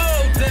like them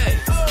old days.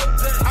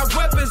 Our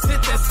weapons hit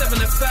that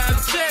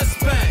 7-5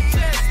 chest bang.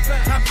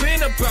 I've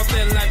been about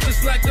that life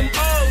just like them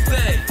old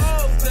days.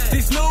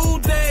 These new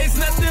days,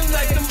 nothing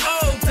like them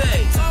old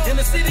days. In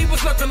the city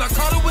was looking, I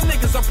caught it with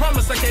niggas. I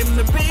promise I gave them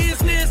the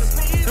business.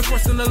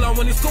 Enforcing the law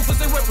when these goofers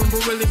they weapon,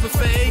 but really for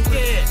fake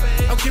it.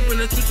 I'm keeping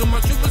the truth to my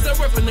troopers that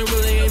weapon, they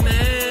really ain't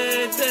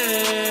mad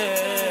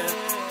there.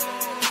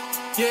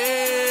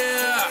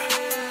 Yeah,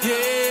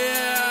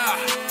 yeah,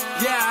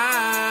 yeah,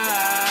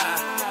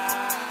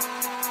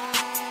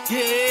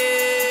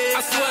 yeah. I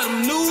swear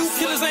them new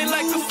killers ain't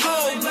like them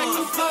old, like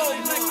them old,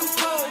 like them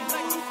old,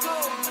 like them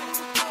old.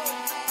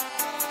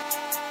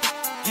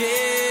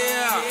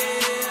 Yeah,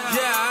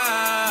 yeah,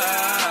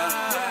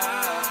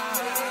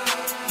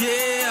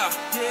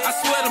 yeah, I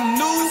swear them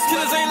new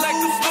killers ain't like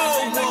them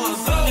old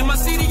ones. In my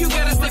city, you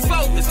gotta stay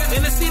focused.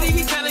 In the city,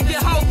 he tryna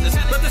get hopeless.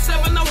 Rep the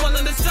 7, I'm one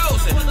of the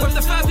chosen. Rep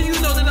the 5, you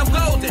know that I'm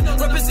golden.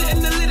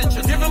 Representing the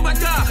literature, driven by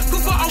God.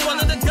 Kufa, I'm one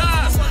of the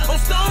gods. On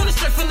stone, it's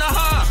straight from the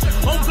heart.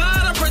 On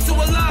God, I pray to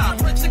Allah.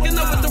 Sticking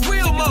up with the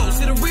real modes.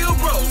 See the real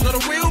bros, know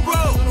the real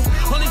bros.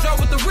 Only draw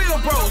with the real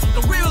bros, with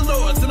the real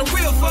lords and the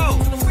real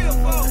foes.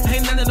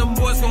 Ain't none of them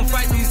boys gon'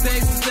 fight these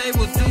days since they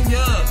was too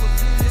young.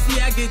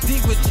 See, I get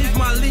deep with Chief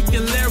Malik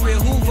and Larry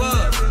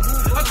Hoover.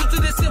 I'm true to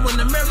this shit when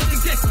American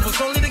gangsters was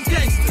only the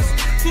gangsters.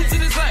 True to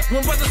this life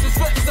when brothers was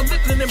focused on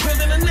lifting and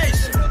building a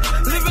nation.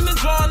 Living and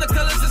drawing the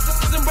colors and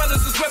sisters and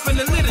brothers was repping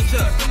the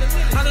literature.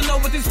 I don't know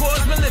what these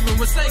boys been living,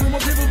 reciting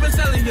what people been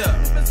telling ya.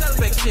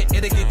 Fake shit,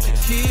 it'll get you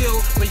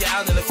killed when you're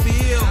out in the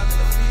field.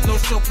 No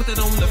show, put it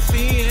on the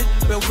fin.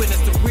 Bear witness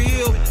the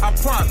real, I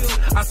promise.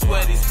 I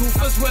swear these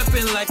goofers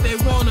repping like they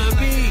wanna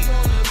be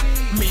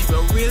me,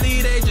 but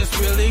really they just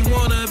really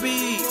wanna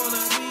be.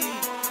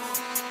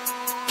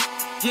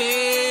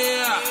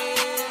 Yeah,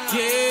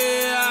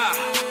 yeah,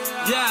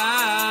 yeah,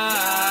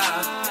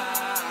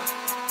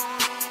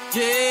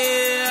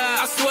 yeah.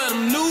 I swear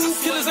them new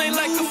killers ain't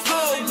like them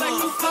old, like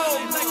them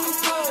old, like them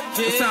old.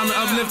 It's time to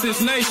uplift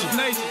this nation.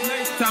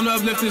 Time to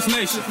uplift this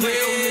nation.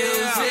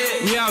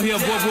 We out here,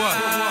 boy.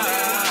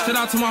 Shout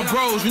out to my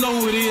bros. You know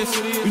who it is.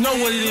 You know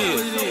what it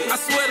is. I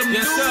swear them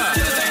yes, new sir.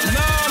 killers ain't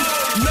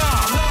No.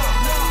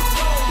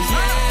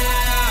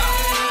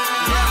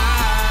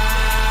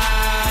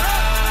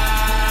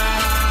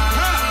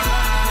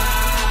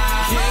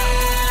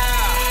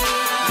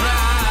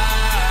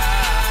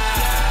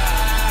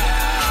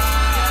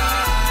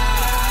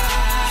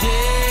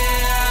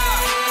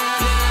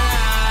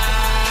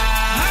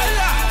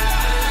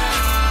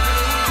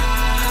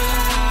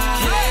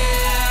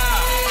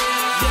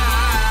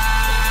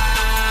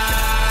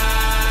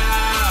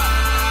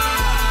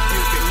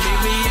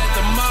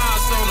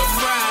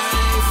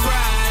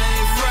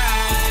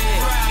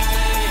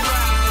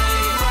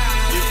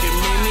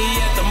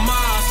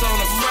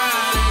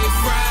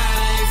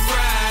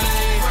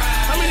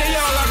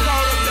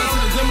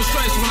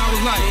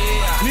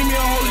 Meet me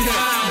on Holy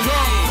Day.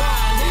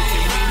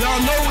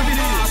 Y'all know what it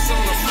is.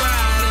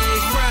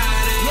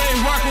 You ain't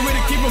rockin' with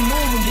it, keep it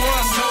moving,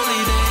 boy.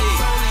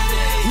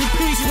 We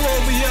peaceful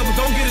over here, but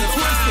don't get it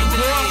twisted,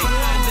 boy.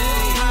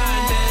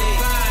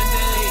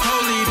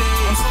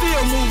 I'm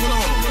still moving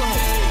on.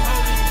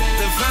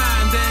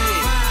 Divine Day.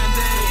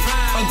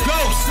 A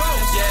ghost.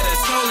 Yeah,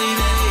 that's Holy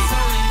Day.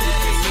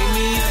 You can meet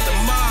me at the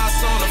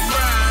mosque on a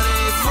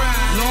Friday.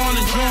 Lawn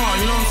and John,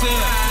 you know what I'm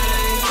saying?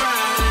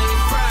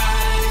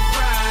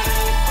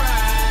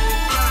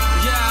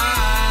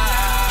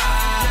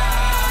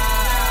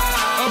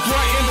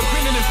 Upright,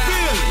 independent, and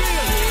fearless.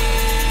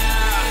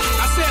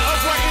 I said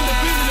upright,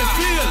 independent, and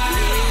fearless.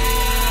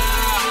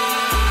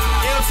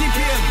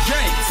 LTPFJ,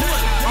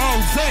 all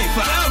day,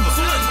 forever.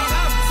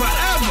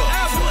 Forever.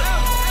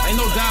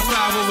 Ain't no die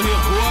five over here,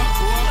 boy.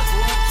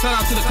 Shout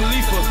out to the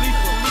Khalifa.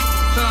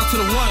 Shout out to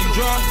the one, you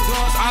draw.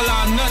 It's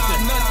Allah or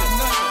nothing.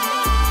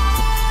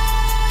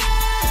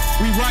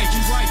 We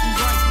righteous.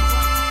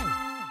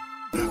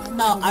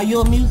 Now, are you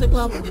a music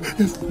lover?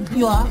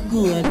 You are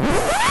good.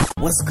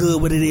 What's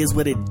good? What it is?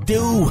 What it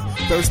do?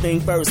 First thing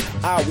first,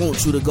 I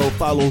want you to go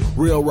follow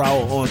Real Raw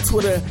on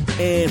Twitter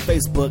and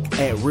Facebook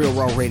at Real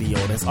Raw Radio.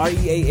 That's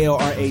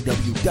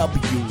RealRawW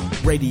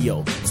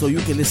Radio. So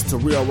you can listen to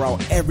Real Raw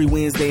every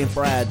Wednesday and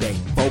Friday,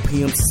 4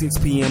 p.m. to 6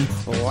 p.m.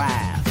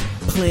 live,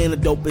 playing the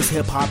dopest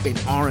hip hop and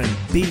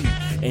R&B.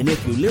 And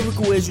if you're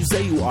lyrical as you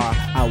say you are,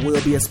 I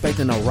will be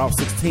expecting a Raw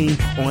 16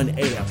 on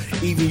air.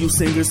 Even you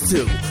singers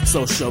too.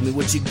 So show me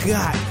what you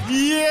got.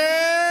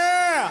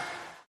 Yeah!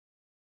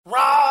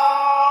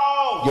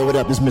 Raw! Yo, what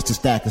up? This is Mr.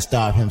 Stack and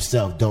Star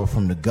himself, Dope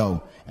from the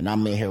Go. And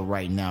I'm in here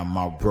right now,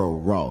 my bro,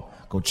 Raw.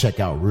 Go check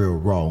out Real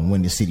Raw on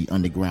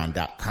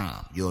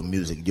WindyCityUnderground.com. Your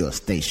music, your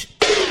station.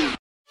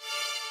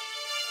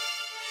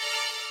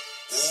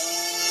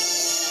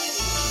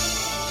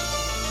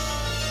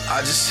 I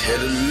just hit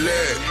a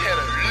lick.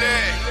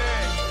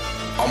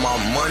 All my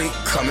money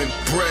coming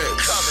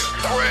bricks.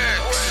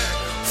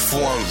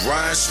 Foreign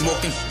rhyme,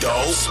 smoking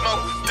dope.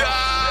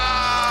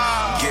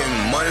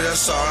 Getting money,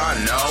 that's all I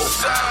know.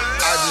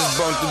 I just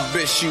bumped the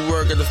bitch, she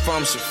work at the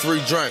pharmacy,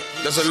 free drink,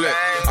 that's a lick.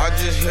 I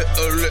just hit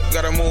a lick,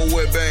 gotta move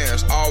with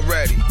bands,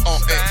 already on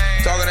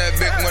it. Talking that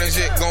big money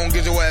shit, gon'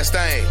 get your ass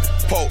stained.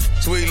 Poke,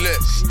 sweet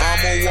lips,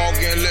 I'ma walk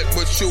in lit,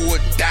 but you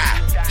would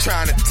die.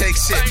 Trying to take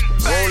shit,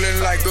 rolling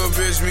like a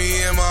bitch,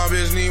 me and my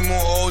bitch need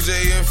more OJ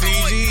and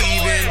Fiji.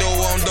 Even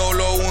though I'm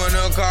dolo when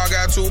the car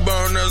got 2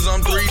 burners,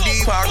 I'm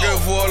 3D. Pocket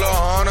full of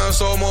Honda,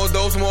 so more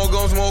dope, more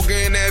gon' smoke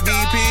in that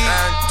BP.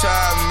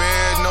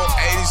 Anti-med, no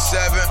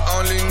 87,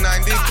 only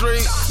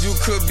 93. You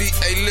could be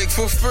a lick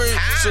for free.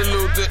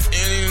 Salute to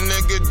any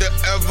nigga that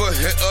ever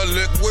hit a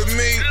lick with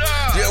me.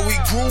 Yeah, we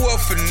grew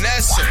up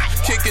finessing,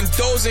 kicking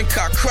doors and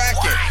cock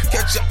cracking.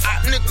 Catch your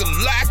eye nigga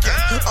lacking.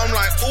 I'm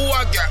like, ooh,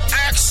 I got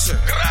action.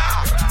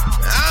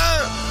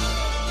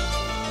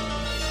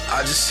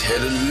 I just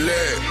hit a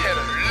lick.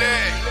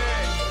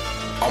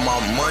 All my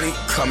money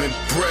coming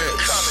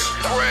bricks.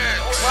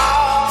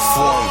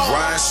 Foreign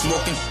rhyme,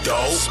 smoking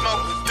dope.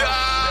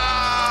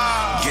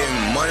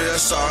 Getting money,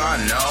 that's all I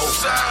know.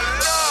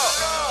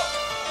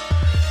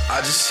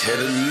 I just hit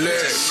a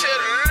lick.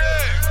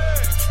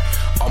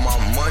 All my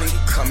money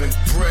coming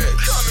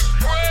bricks.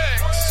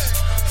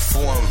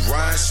 Foreign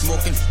rhyme,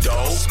 smoking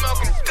dope.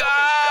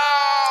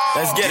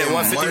 Let's get it,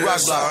 150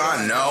 rock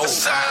block. I know.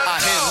 I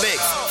hit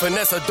licks.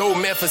 Finesse a dope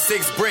man for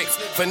 6 bricks.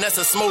 Finesse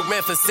a smoke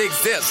man for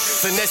 6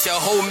 zips. Finesse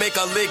your hoe, make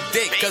a lick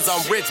dick. Cause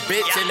I'm rich,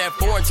 bitch. And that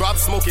foreign drop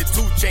smoking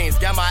 2 chains.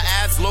 Got my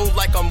ass low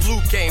like I'm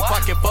Luke Kane.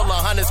 Pocket full of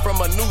hundreds from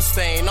a new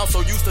stain. I'm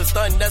so used to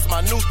stunting, that's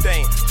my new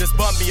thing. Just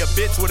bump me a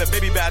bitch with a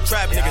baby bad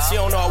trap nigga. She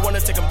don't know I wanna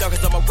take him down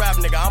cause I'm a rap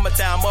nigga. I'ma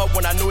tie him up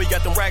when I knew he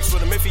got them racks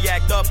with him. If he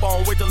act up, I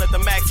don't wait to let the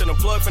max in him.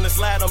 Plug from the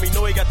slide on me,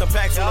 know he got them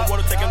packs in him.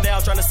 Wanna take him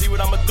down, tryna see what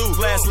I'ma do.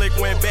 Last lick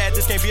went bad,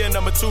 this can't be a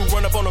number 2.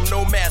 Run up on him,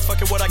 no mask,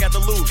 fucking what I got to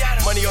lose.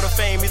 Money or the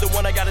fame, either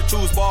one I gotta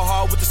choose. Ball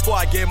hard with the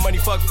squad, get money,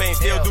 fuck fame.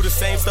 Still do the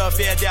same stuff,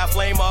 yeah, die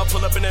flame up.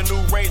 Pull up in a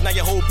new range, now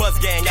your whole bus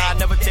gang. I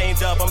never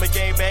change up, I'm a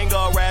gang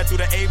banger. Ride through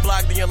the A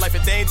block, then your life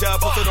in danger.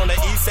 Posted on the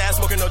east side,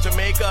 smoking on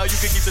Jamaica. You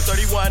can keep the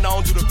 31, I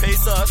don't do the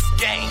pesos.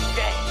 Gang.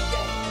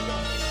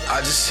 I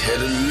just hit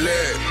a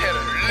lick.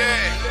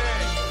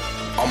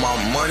 All my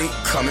money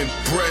coming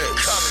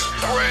bricks.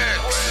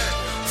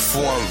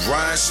 Foreign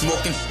rhyme,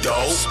 smoking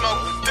dope.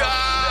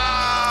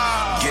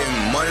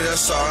 Getting money,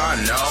 that's all I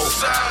know.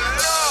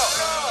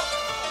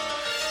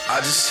 I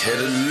just hit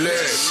a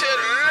lick.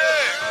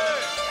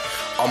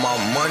 All my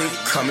money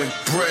coming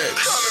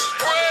bricks.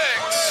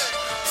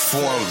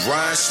 Foreign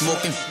rhyme,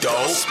 smoking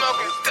dope.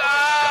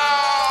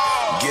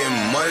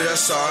 Getting money,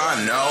 that's all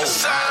I know.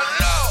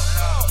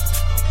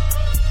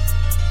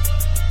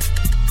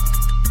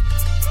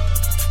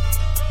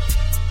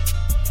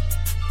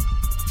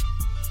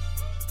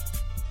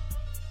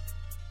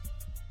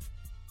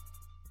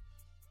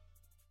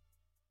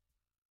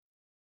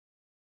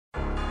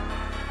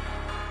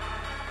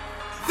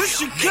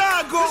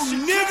 Chicago,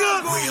 nigga.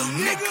 Real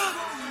nigga.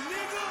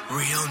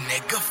 Real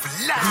nigga for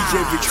life.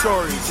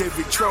 DJ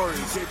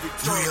Victorious.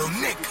 Real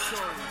nigga.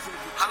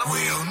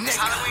 Real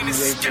nigga.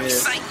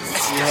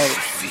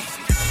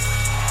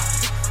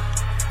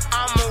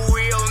 I'm a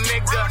real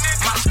nigga.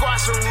 My squad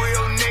some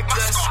real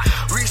niggas.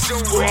 We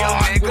some real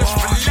niggas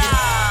for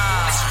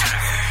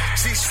life.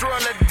 See,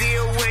 strong to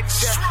deal with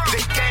ya. The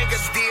gang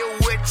will deal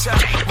with ya.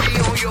 We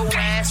on your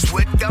ass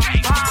with them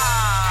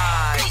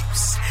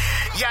pipes.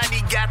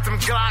 Yanni got them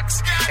Glocks,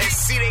 and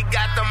see they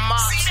got the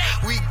mops.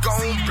 We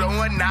gon'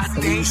 blow and not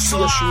think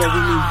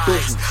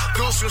twice.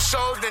 Do some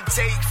shows and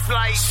take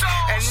flight,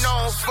 and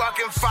no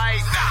fucking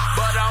fight.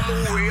 But I'm a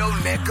real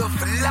nigga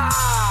for life.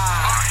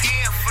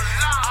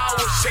 I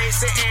was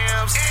chasing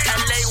M's,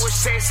 LA was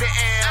chasing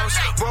M's,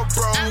 but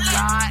bro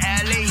got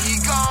LA, he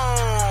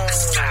gone.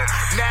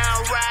 Now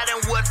I'm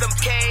riding with them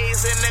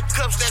K's and the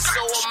cups that's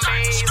so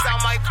amazed. I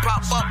might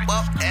pop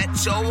up at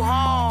your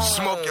home.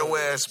 Smoke your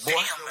ass,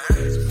 boy.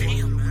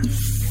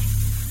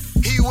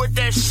 He with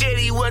that shit,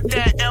 he with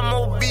that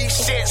MOB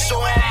shit, so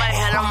I'ma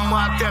hit him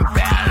up and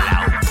battle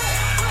out.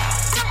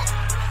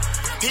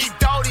 He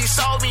thought he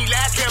saw me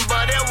lacking,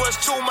 but it was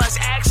too much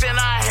action.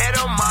 I hit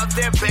him up,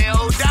 then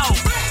bailed out.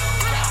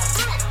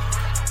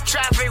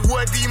 Traffic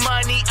with the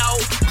money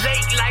out,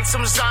 late like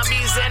some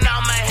zombies, and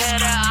I'm a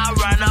header. I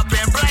run up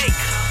and break.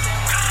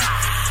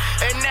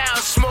 And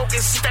now smoking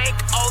stank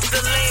off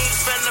the lean,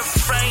 finna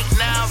faint.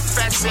 Now I'm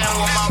flexing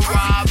with my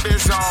rob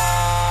is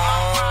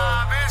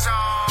on.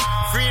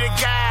 Free the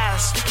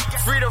guys,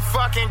 free the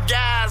fucking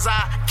guys.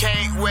 I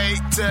can't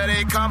wait till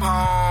they come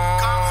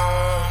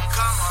home.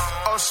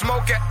 Oh,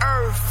 smoking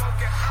earth,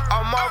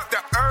 I'm off the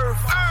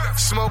earth.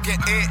 Smoking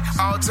it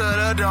all to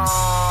the dawn.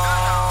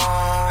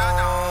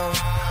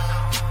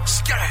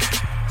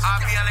 I'll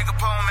be a nigga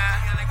pole, man.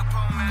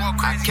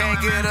 I can't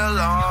get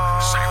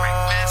along.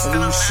 And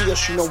when you see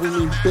us, you know we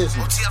mean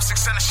business. OTF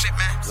 600 shit,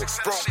 man.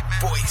 Bro,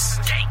 boys.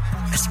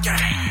 Let's get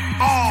it.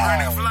 Oh,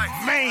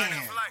 man.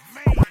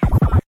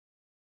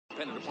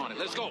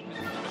 Let's go.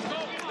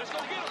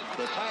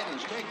 The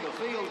Titans take the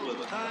field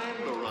with time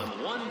to run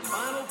one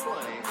final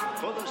play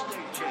for the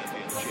state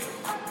championship.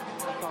 I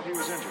thought he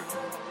was injured.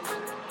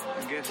 I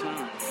guess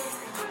not.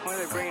 Why are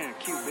they bringing a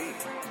QB?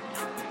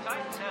 The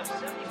Titans have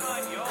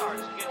 75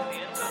 yards to get to the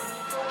end zone.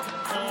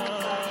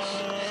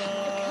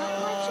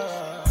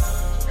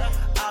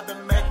 I've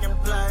been making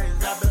plays.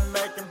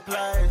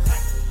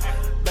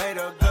 Made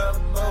a good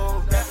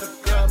move, that's a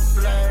good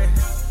play.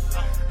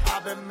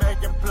 I've been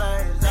making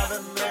plays.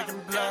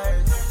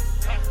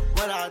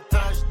 When I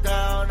touch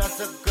down, that's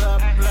a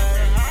good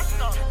play.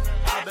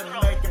 I've been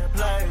making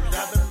plays.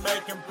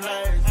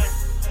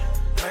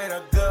 Made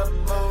a good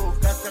move,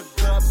 that's a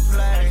good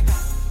play.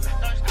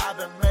 I've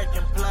been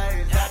making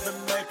plays.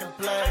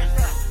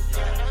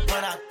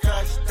 When I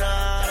touch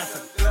down, that's a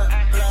good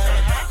play.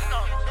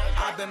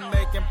 I've been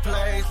making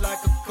plays like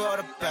a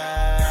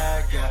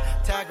quarterback,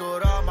 yeah.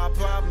 Tackled all my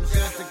problems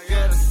just to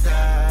get a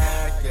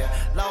sack,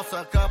 yeah. Lost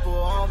a couple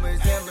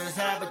homies in this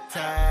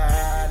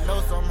habitat.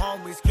 Know some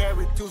homies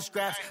carry 2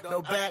 scraps,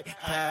 no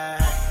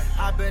backpack.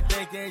 I've been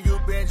thinking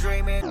you've been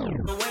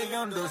dreaming, but when you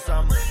gonna do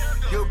something?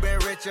 You've been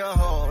rich your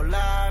whole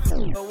life,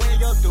 but when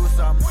you do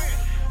something?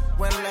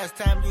 When the last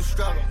time you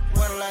struggled?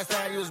 When the last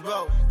time you was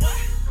broke?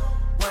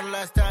 When the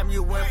last time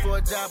you went for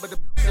a job but the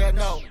said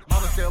no?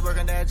 Mama still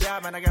working that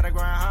job, man, I gotta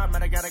grind hard,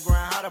 man, I gotta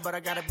grind harder, but I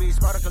gotta be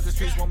smarter, cause the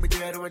streets want me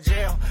dead or in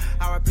jail.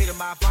 I repeated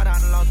my father, I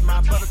done lost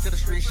my brother to the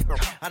street shit.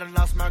 I done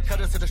lost my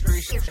cutters to the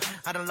street shit.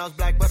 I done lost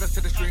black brothers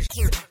to the street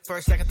shit.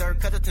 First, second, third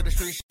cutter to the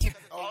street shit.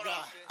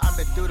 I've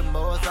been through the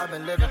most, I've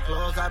been living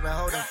close, I've been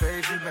holding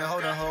faith, you've been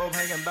holding hope,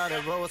 hanging by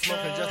the road,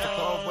 smoking just a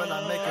cold, when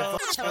I make it for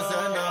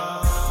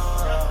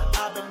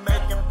I've been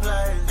making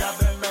plays, I've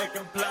been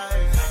making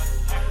plays.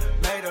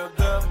 Made a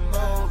good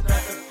move,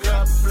 that's a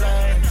good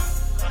play.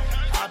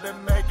 I've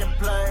been making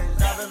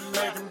plays, I've been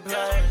making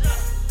plays.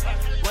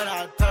 When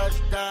I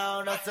touch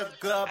down, that's a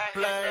good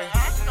play.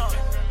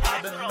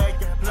 I've been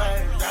making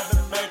plays, I've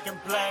been making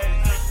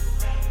plays.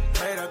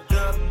 Made a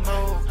good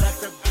move,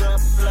 that's a good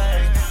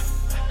play.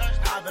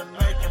 I've been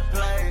making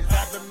plays,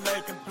 I've been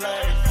making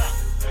plays.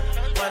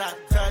 When I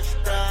touch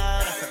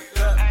down, that's a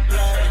good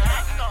play.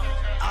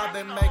 I've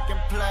been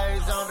making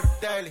plays on the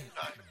daily.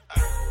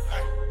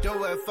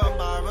 Do it for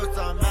my roots,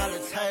 I'm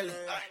Alex Haley.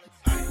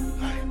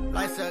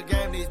 Life's a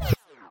game, these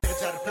niggas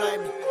try to play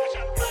me.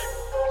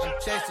 I'm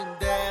chasing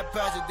dead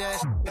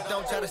presidents,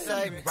 don't try to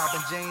save me.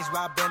 Robbing jeans,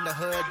 robbing the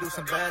hood, do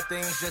some bad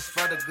things just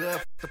for the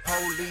good. The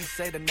police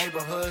say the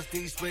neighborhoods,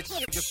 these rich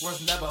niggas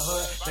was never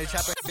hood. They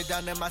chopping me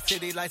down in my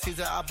city like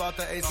Caesar. I bought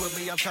the ace with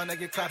me. I'm trying to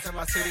get clapped in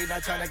my city,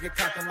 not trying to get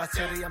clapped in my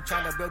city. I'm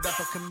trying to build up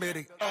a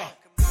committee.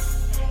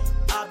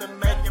 I've been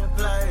making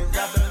plays,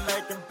 I've been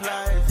making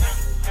plays.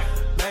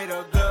 Made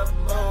a good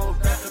move,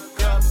 that's a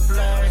good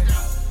play.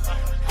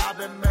 I've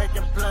been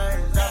making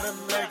plays, I've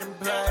been making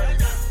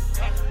plays.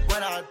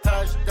 When I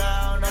touch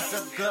down, that's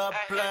a good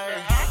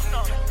play.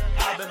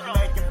 I've been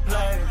making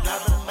plays,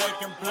 I've been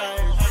making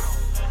plays.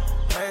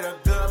 Made a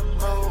good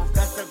move,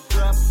 that's a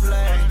good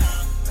play.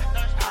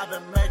 I've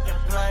been making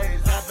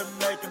plays, I've been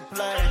making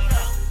plays.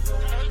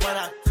 When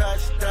I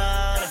touch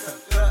down, that's a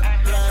good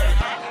play.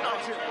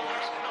 That's it,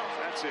 boys.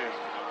 That's it.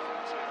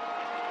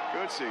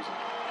 Good season.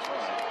 All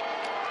right.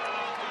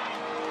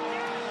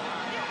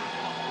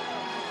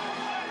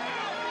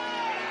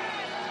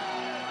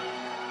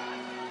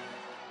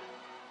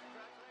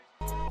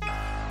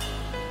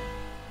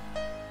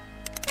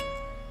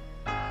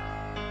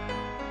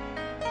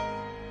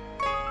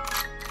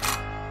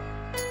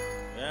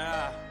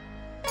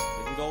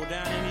 Go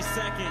down any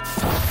second.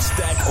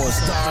 Stack or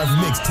Starve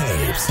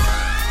mixtapes.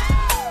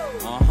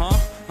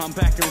 I'm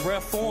back in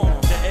rare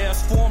form. The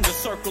air's formed to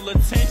circle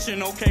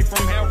attention. Okay,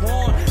 from here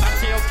on, I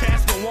tell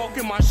cats to walk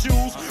in my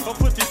shoes or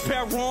put this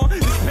pair on.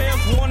 This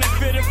pair's worn and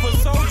fitted for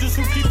soldiers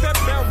who keep that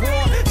pair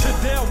on till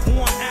they're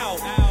worn out.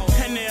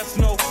 And there's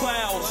no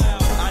clouds.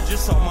 I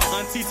just saw my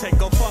auntie take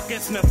a fucking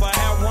sniff of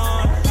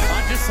heroin.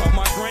 I just saw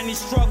my granny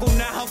struggle.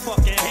 Now her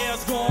fucking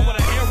hair's gone with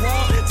her hair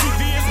on.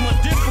 TV is more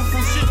different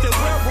from shit that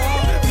we're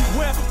on.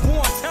 Beware,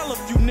 warn, tell a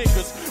few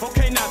niggas.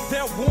 Okay, now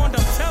they're warned.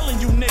 I'm telling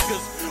you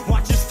niggas.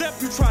 Watch your step,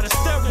 you try to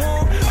step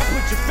wrong. I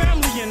put your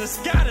family in the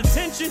sky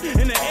detention,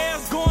 and the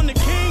air's gone to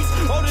kings.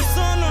 Oh, the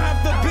sun don't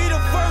have to be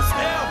the first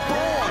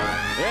airborne.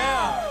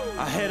 Yeah,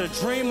 I had a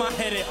dream, I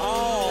had it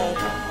all.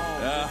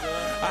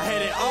 I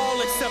had it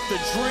all except a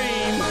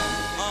dream.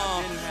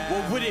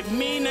 What would it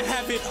mean to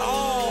have it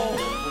all?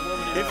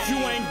 If you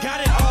ain't got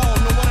it all,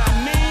 know what I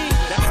mean?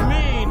 That's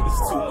mean. It's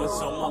too much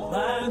on my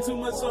mind, too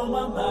much on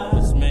my mind.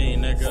 That's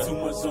mean, nigga. It's too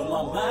much on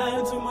my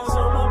mind, too much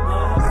on my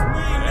mind. It's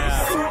mean.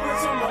 Yeah. It's too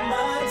much on my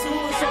mind, too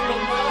much on my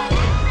mind.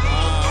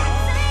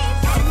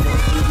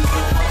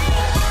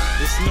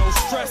 It's no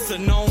stress, a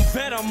known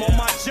vet. I'm on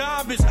my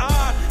job, it's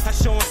odd. I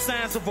showing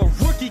signs of a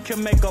rookie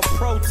can make a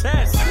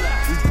protest.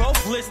 We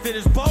both listed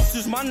as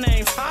bosses, my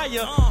name's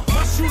higher.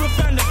 My shooter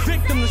found the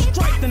victim, the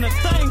strike, then the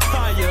thing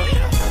fire.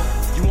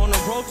 You on the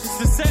road to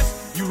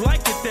success, you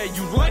like it there,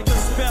 you like to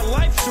spare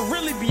life. Should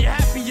really be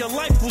happy your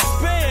life was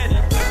spared.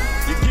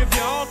 You give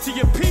your all to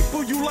your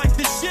people, you like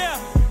to share.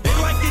 They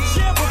like it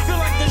share, but feel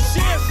like the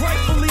share's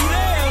rightfully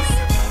theirs.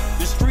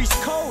 The street's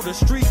cold, a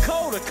street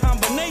code, a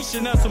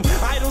combination of some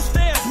idle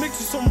stares mixed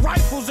with some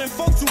rifles and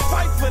folks who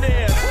fight for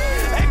theirs.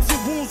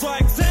 Exit wounds are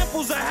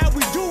examples of how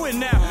we do it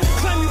now.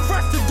 Claim you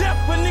fresh to death,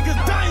 but niggas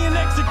dying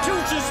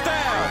execution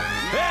style.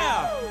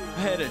 Yeah, I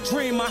had a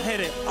dream, I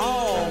had it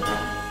all.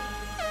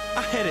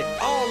 I had it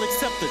all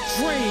except a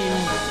dream.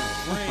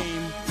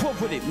 What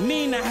would it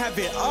mean to have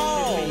it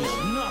all?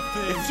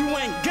 If you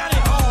ain't got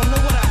it all,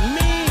 know what I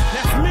mean?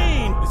 That's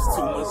mean. It's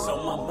too much on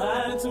my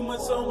mind, too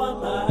much on my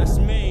mind. That's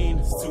mean.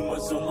 It's too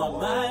much on my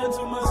mind,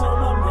 too much on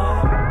my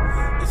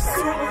mind. It's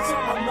too much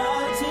on my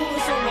mind, too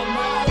much on my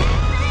mind.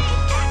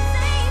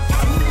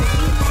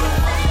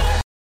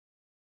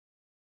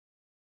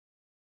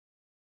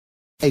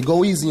 Hey,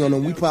 go easy on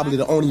him. We probably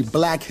the only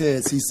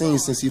blackheads he's seen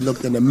since he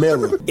looked in the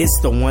mirror. It's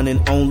the one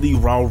and only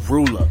Raw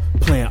Ruler,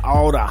 playing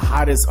all the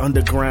hottest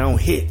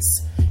underground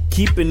hits,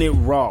 keeping it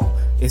raw.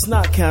 It's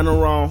not kinda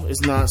raw,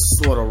 it's not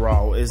sorta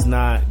raw, it's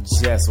not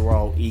just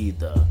raw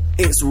either.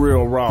 It's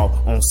real raw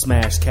on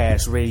Smash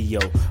Cash Radio,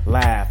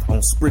 live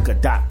on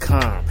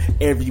Spreaker.com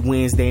every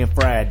Wednesday and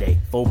Friday,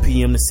 4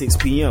 p.m. to 6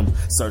 p.m.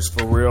 Search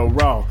for Real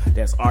Raw.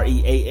 That's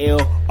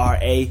RealRawWW.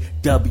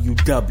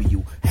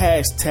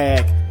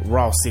 Hashtag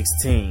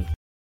Raw16.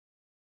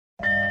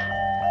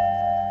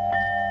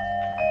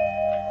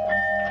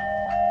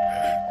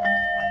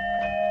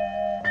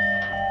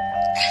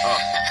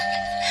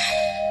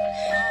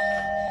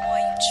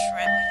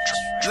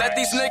 Let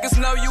these niggas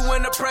know you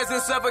in the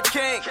presence of a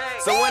king.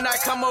 So when I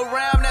come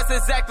around, that's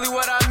exactly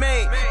what I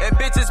mean. And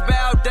bitches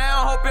bow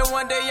down, hoping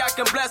one day I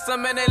can bless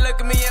them. And they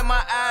look at me in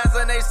my eyes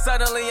and they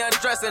suddenly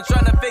undressing,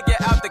 trying to figure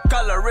out the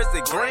color. Is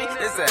it green?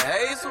 Is it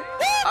hazel?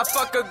 I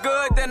fuck her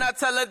good, then I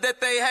tell her that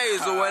they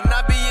hazel. And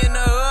I be in the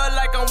hood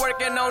like I'm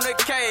working on the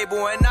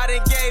cable. And I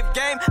done gave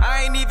game,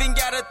 I ain't even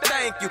gotta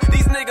thank you.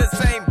 These niggas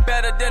ain't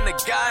better than the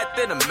God,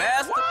 than the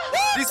master.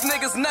 These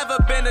niggas never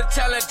been a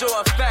challenge or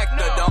a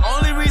factor. The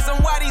only reason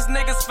why these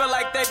niggas feel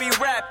like they be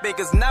rapping,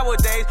 cause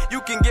nowadays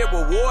you can get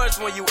rewards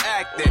when you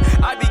acting.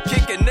 I be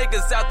kicking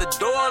niggas out the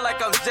door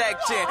like I'm Jack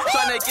Chan,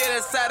 trying to get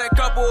inside a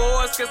couple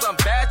whores cause I'm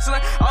bachelor.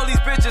 All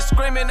these bitches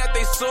screaming that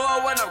they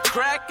saw when I'm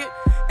cracking.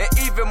 And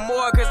even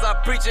more cause I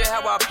preach it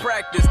how I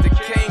practice. The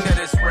king of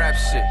this rap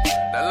shit.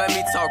 Now let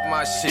me talk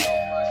my shit.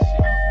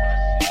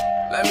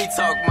 Let me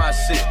talk my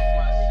shit.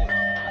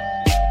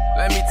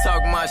 Let me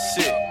talk my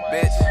shit,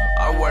 bitch.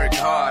 I work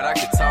hard, I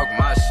can talk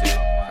my shit.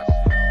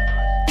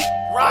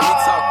 Let me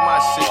talk my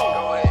shit.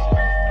 Go ahead.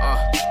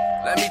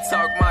 Let me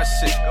talk my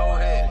shit. Go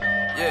ahead.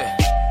 Yeah.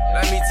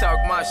 Let me talk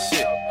my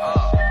shit.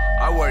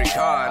 I work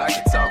hard, I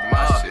can talk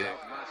my shit.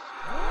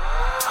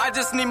 I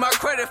just need my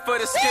credit for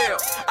the skill.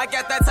 I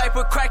got that type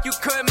of crack you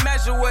couldn't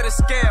measure with a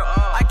scale.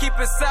 I keep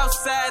it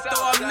Southside,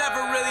 though I'm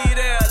never really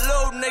there.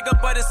 Little nigga,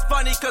 but it's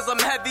funny cause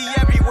I'm heavy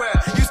everywhere.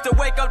 Used to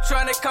wake up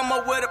trying to come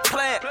up with a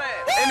plan.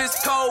 In this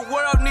cold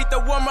world, need to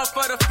warm up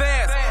for the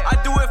fans. I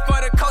do it for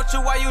the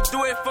culture while you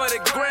do it for the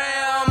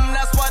gram.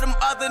 That's why them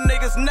other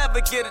niggas never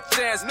get a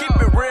chance. Keep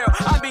it real,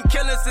 I've been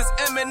killing since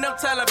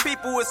Eminem telling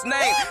people his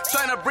name.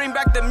 Trying to bring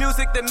back the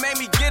music that made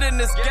me get in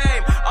this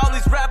game. All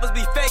these rappers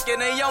be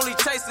faking, they only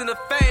chasing the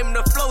fame.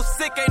 The flow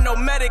sick, ain't no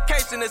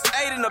medication, it's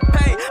aiding the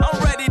pain.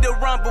 I'm ready to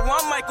rumble,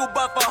 I'm Michael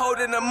Buffer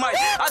holding the mic.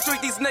 I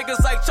treat these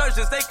niggas like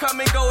churches, they come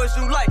and go as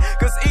you like.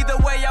 Cause either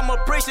way, I'ma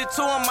preach it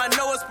to them, I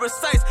know it's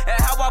precise. And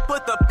how I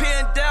put the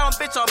pen down,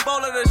 bitch, I'm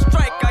bowling a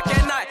strike. I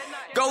cannot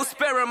go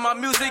sparing, my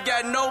music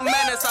got no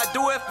manners. I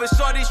do it for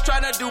shorties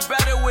trying to do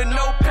better with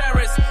no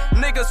parents.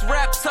 Niggas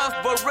rap tough,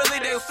 but really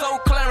they so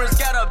Clarence.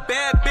 Got a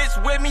bad bitch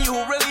with me who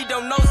really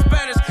don't know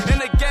Spanish. In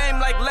the game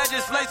like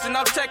legislation,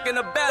 I'm checking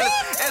the balance.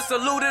 And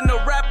saluting the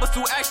rappers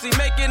who actually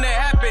making it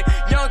happen.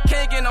 Young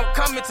king and I'm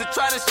coming to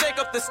try to shake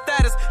up the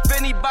status. If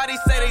anybody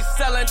say they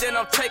selling, then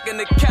I'm taking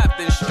the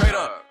captain straight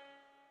up.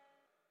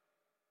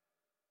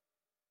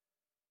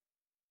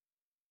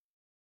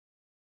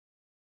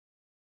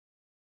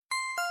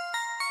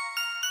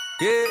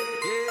 Yeah, yeah,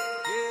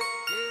 yeah,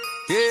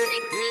 yeah,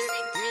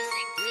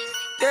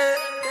 yeah, yeah,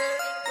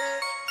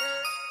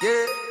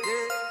 yeah,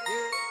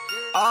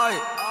 yeah, aye,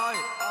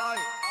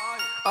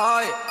 aye,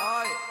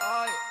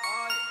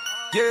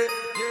 yeah,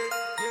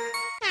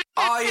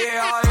 oh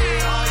yeah,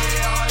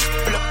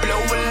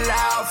 blow it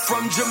loud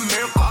from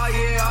Jamaica, oh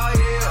yeah,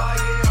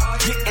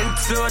 get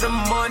into the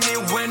money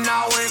when I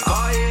wake,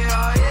 oh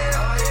yeah,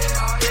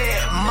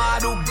 bad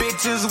model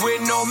bitches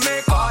with no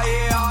makeup, oh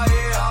yeah,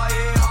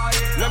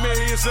 let me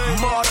hear you say,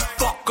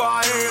 motherfucker,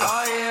 oh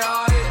yeah,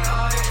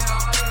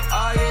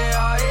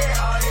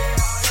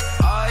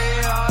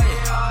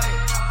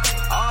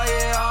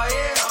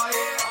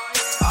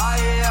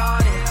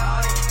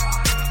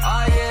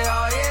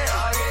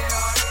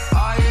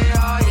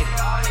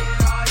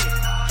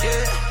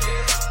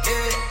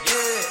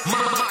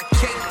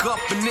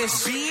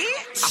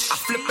 I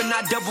flip and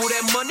I double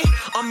that money.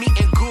 I'm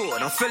eating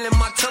good, I'm feeling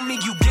my tummy.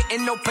 You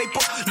getting no paper,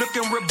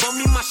 looking real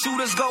bummy. My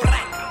shooters go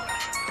rack.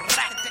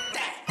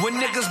 When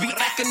niggas be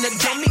acting the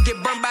dummy,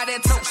 get burned by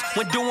that toast.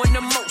 When doing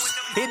the most,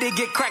 it did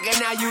get crackin',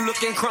 now you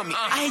looking crummy.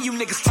 I hear you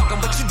niggas talking,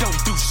 but you don't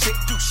do shit.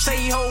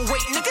 Say hold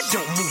weight, nigga,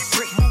 don't move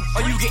brick.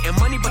 Or you getting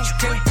money, but you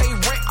can't pay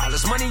rent. All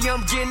this money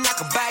I'm getting, I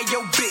can buy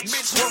your bitch.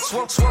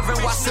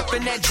 Swerving while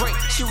sipping that drink.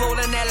 She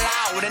rolling that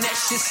loud and that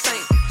shit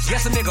stink.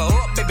 Gas a nigga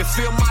up, baby,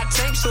 fill my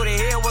tank. So the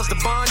hair was the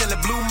bond and it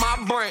blew my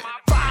brain.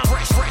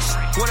 Fresh,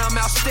 when I'm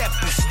out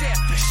stepping.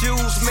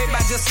 Shoes made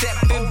by just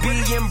stepping.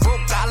 Being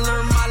broke, I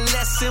learned my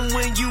lesson.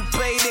 When you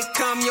pay to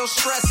come, your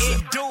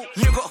stressing.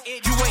 Nigga,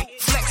 you ain't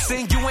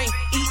flexing, you ain't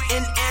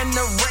eating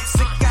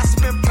anorexic. I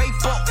spend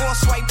paper or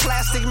swipe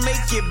plastic,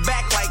 make it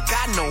back like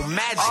I know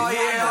magic. Oh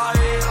yeah,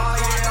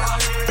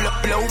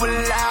 blow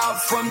it loud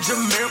from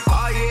Jamaica.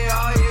 Oh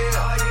yeah,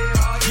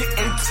 get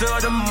into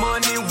the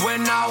money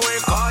when I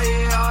wake. Oh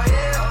yeah,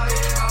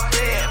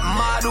 bad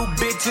model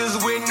bitches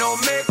with no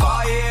makeup.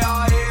 Oh yeah.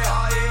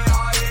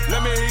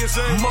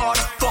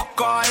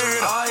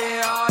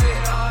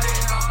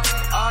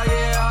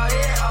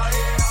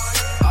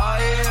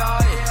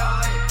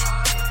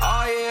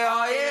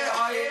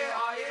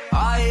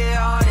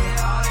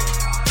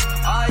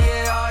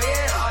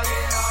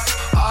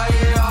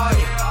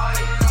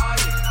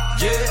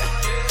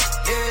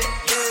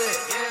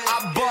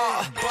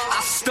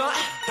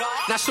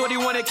 shorty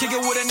wanna kick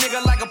it with a nigga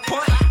like a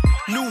punt.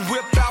 New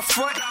whip out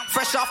front,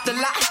 fresh off the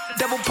lot.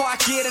 Double park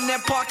it in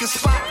that parking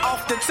spot.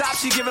 Off the top,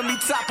 she giving me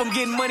top. I'm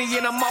getting money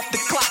and I'm off the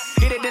clock.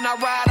 Hit it, then I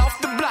ride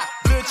off the block.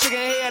 Little chicken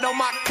head on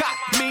my cock.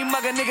 Me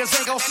mugger niggas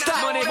ain't gon'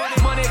 stop.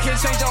 Money can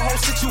change the whole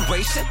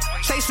situation.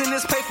 Chasing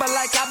this paper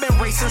like I've been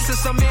racing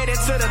since I made it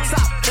to the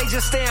top. They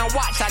just stay and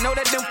watch. I know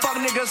that them fuck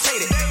niggas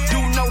hate it. Do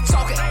no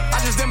talking, I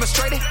just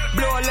demonstrate it.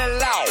 Blow a little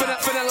loud,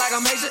 feeling like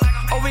I'm Asian.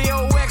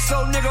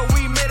 OVOXO, nigga,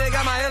 we made it.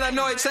 Got my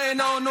Illinois chain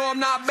on, no, I'm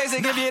not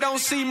basic. If you don't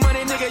see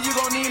money, nigga, you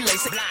gon' need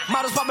LASIK.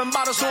 Models popping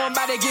bottles, so I'm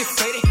about to get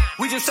faded.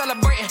 We just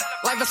celebrating,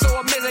 life is so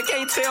amazing,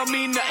 can't tell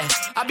me nothing.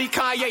 I be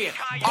Kanyeing.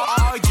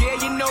 Oh, yeah,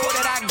 you know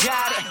that I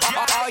got it.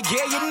 Oh,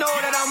 yeah, you know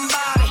that I'm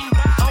about it.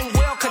 I'm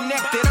well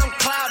connected, I'm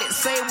clouded.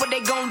 Say what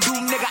they gon' do,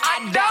 nigga,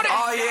 I doubt it.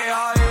 Oh, yeah,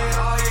 oh, yeah,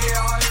 oh,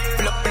 yeah, oh,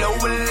 yeah. Blow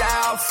it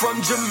loud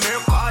from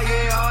Jamaica. Oh,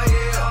 yeah, oh,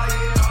 yeah, oh,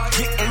 yeah.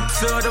 Get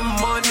into the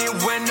money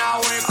when I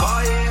wake.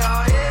 Oh, yeah,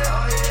 oh, yeah,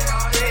 oh,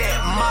 yeah.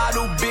 Bad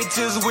model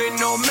bitches with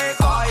no makeup.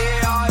 Oh,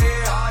 yeah, oh,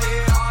 yeah, oh,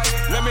 yeah, oh,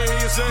 yeah. Let me hear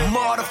you say,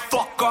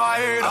 motherfucker, I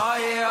hate. Oh,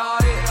 yeah, oh,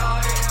 yeah.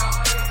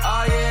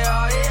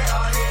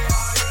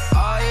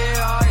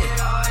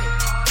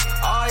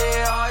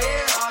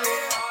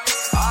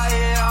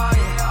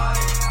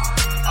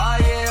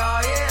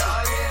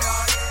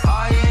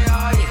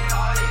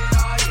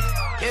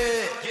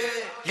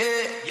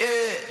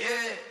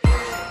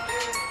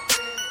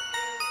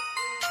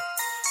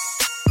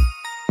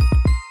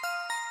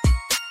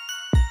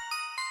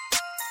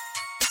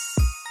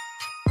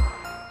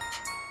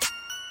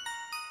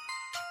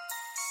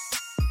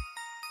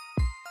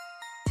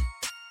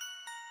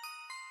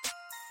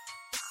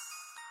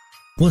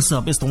 What's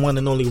up? It's the one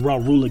and only Raw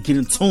Ruler. Get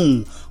in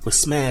tune with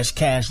Smash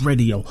Cash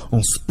Radio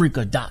on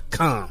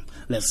Spreaker.com.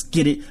 Let's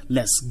get it.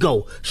 Let's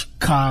go.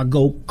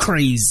 Chicago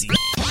crazy.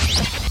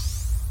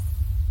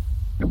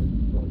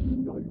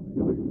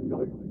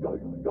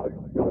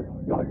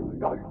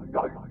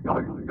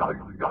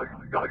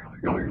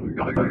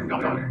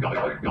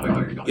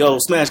 Yo,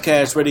 Smash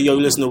Cash Radio. You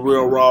listen to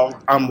Real Raw.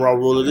 I'm Raw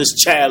Ruler. This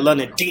Chad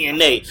London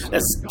DNA.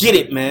 Let's get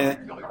it, man.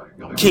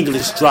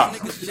 Kinglish drop.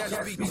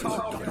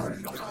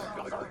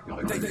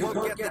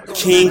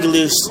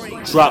 Kinglish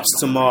drops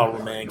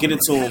tomorrow, man. Get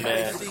into him,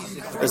 man.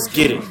 Let's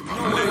get it.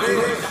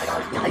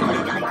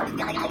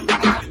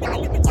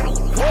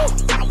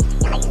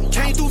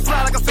 Came through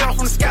fly like I fell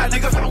from the sky,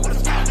 nigga.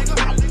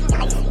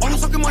 Only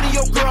fucking money,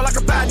 yo, girl, like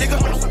a bad nigga.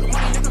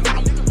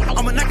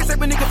 I'm a naked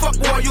type of nigga, fuck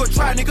boy, you a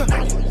try, nigga.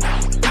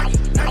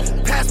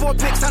 Passport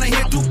pics, I done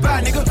hit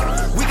Dubai, nigga.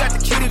 We got the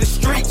key to the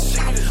streets.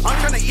 I'm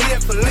tryna eat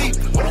at Philippe,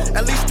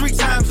 at least 3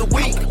 times a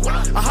week.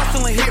 I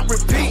hustle and hit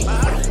repeat,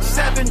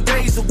 7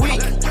 days a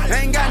week.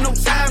 I ain't got no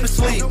time to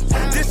sleep.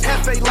 This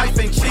FA life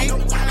ain't cheap.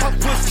 Her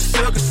pussy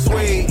sugar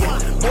sweet.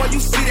 Boy, you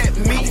see that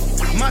meat?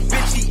 My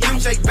bitch, he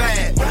MJ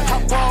bad.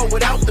 I ball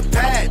without the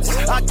pads.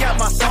 I got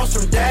my sauce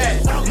from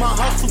dad. My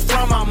hustle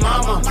from my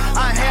mama.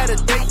 I had a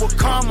date with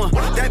Karma.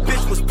 That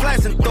bitch was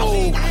pleasant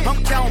though.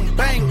 I'm counting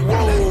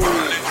bankroll.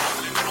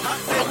 I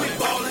said we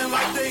ballin'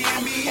 like the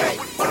NBA.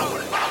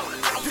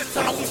 This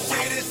hustle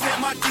shit is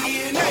in my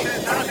DNA.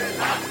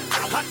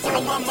 I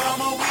told my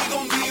mama we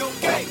gon' be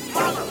okay.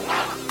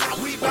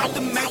 We bout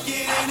to make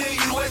it in the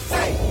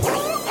USA.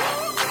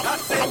 I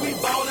said we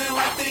ballin'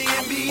 like the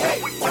NBA.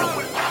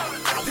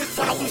 This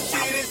hustle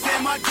shit is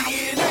in my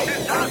DNA.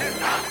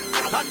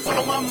 I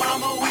told my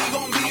mama we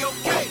gon' be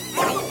okay.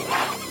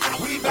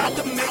 We bout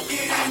to make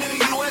it in the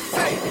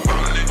USA.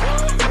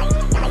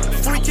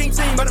 Free King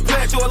team better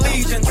pledge your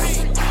allegiance.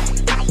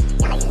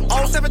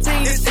 All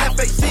 17 is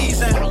FA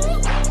season.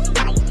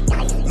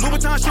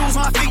 Louboutin shoes,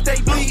 my feet they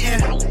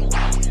bleeding.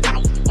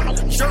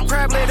 Shirt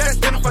crab leg, that's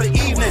dinner for the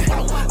evening.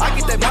 I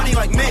get that money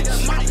like Mitch.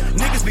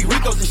 Niggas be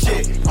Ricos and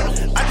shit.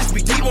 I just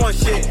be Debo and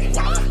shit.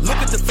 Look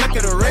at the flick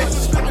of the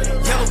wrist.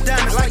 Yellow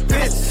diamonds like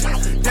this.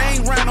 They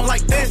ain't rhyming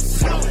like this.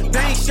 They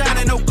ain't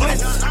shining no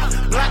glitz.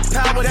 Black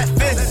power that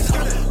fist.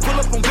 Pull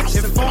up on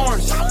bitches and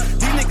foreigns.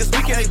 These niggas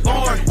weak ain't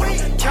born.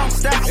 Count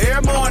stacks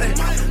every morning.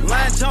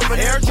 Line jumping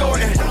Air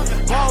Jordan.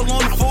 Ball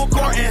on the full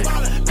court and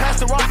pass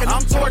the rock and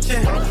I'm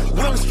torching.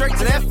 Wheeling straight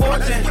to that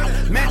fortune.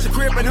 Mansion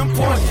crib and them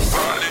Porsches.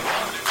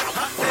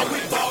 I said we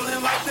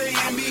ballin' like the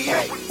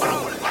NBA.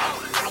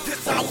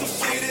 This hustle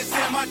shit is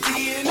in my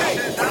DNA.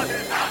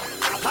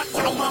 I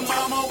told my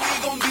mama we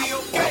gon' be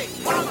okay.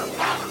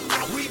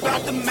 We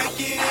bout to make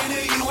it in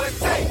the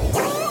USA.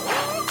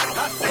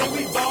 I said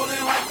we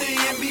ballin' like the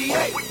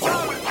NBA.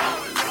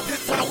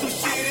 This hustle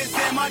shit is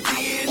in my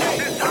DNA.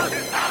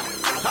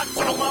 I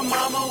told my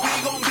mama we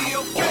gon' be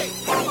okay.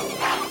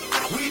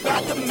 We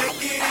bout to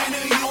make it in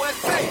the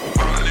USA.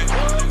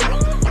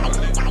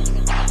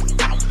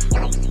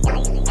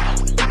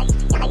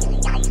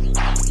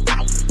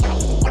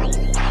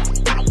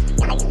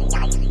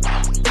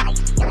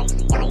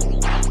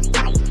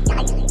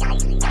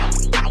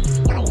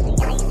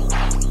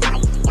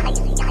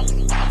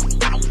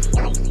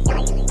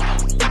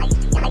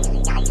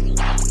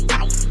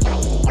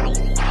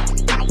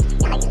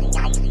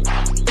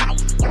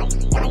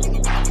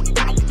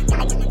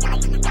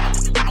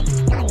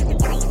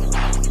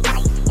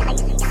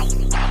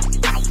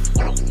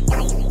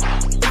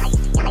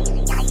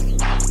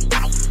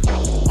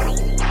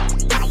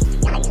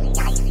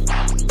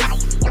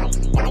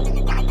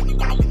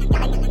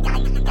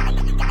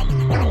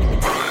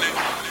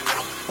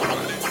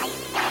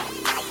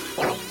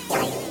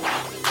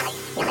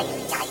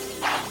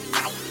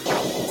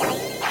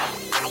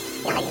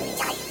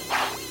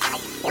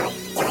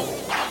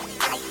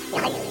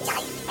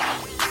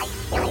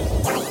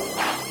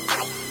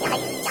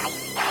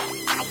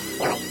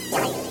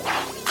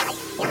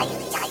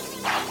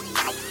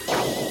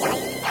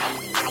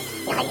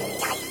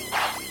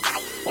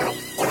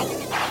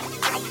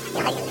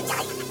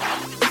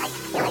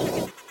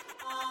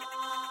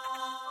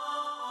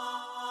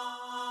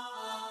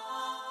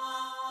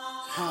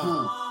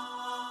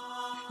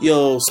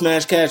 Yo,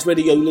 Smash Cash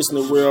Radio, you listen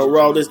to Real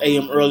Raw, this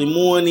AM early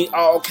morning,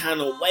 all kind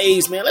of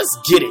ways, man. Let's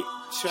get it.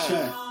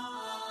 Check.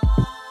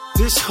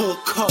 This hook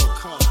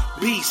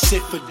coke, beat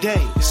sick for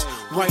days.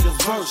 Write a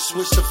verse,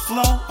 switch the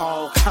flow,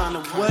 all kind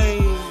of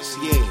ways,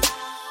 yeah.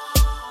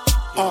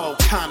 All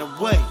kind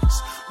of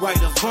ways.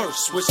 Write a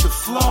verse, switch the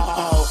flow,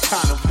 all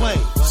kind of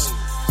ways.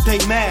 They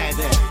mad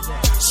at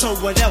it, so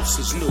what else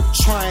is new?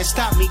 Try and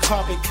stop me,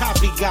 carbon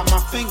copy, got my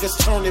fingers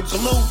turning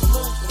blue.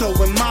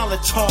 Throwing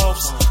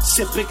Molotovs,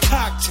 sipping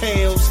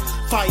cocktails.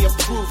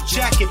 Fireproof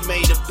jacket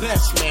made the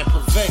best man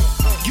prevail.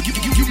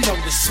 You know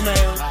the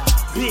smell,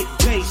 big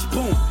bass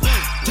boom.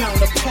 Down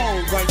the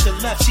pole, right to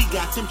left, she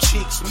got them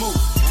cheeks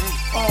move.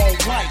 All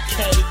white,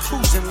 caddy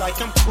cruising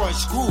like I'm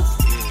Crush Groove.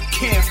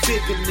 Can't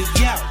figure me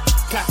out,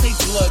 got they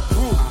blood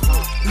brew.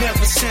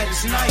 Never said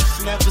it's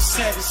nice, never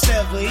said it's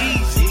ever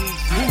easy.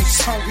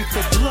 Roots hungry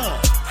for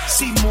blood,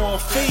 see more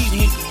feed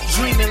me.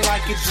 Dreaming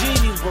like a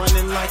genie,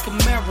 running like a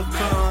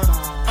marathon.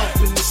 Up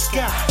in the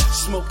sky,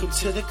 smoking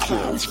to the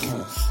clouds.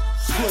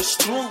 Push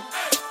through,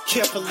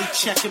 carefully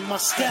checking my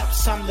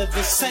steps. I'm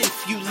living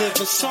safe, you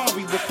living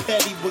sorry with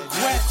petty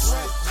regrets.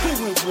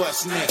 Who and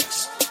what's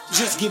next?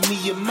 Just give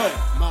me a mo.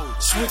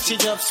 Switch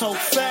it up so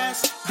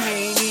fast,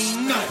 they ain't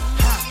even know.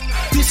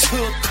 This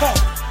hood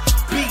cold,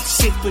 beat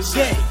sick for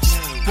days.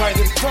 Write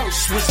a verse,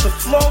 switch the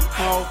flow,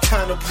 all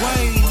kind of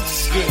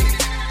ways, yeah.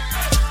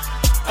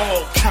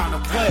 All kind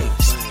of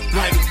ways.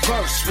 Write a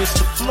verse, switch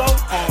the flow,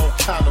 all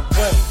kind of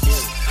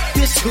ways.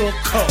 This hood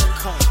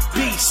cold,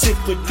 beat sick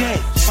for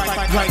days.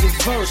 Write a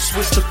verse,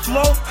 switch the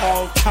flow,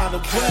 all kind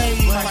of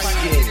ways,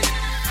 yeah.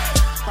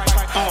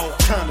 All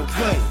kind of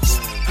ways.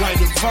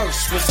 Write a verse,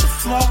 switch the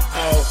flow,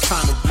 all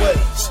kind of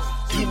ways.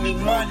 Give me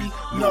money,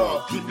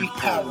 no, give me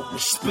power,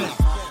 respect.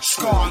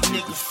 Scar a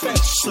nigga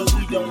face so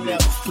we don't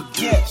ever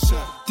forget.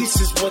 This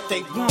is what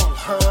they want,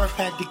 her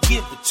had to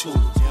give it to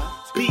her.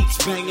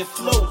 Beats banging,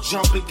 flow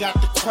jumping, got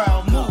the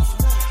crowd moving.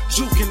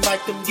 Juking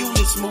like them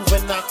units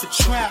moving out the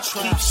trap.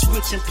 Keep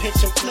switching,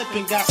 pitching,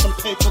 flipping, got some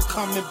paper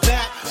coming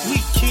back.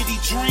 Weak kitty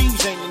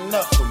dreams ain't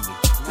enough for me.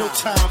 No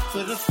time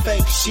for the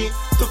fake shit,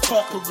 the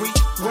fuckery.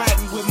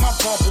 Riding with my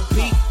bubble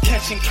beat,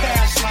 catching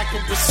cash like a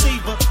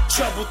receiver.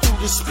 Trouble through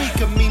the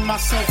speaker, me,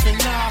 myself,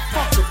 and I.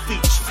 Fuck a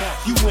feature,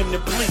 you in the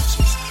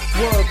bleachers.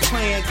 Word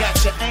playing,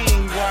 got your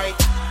aim right.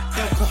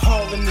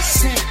 Alcohol in the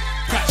sink,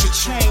 got your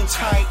chain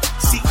tight.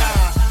 See,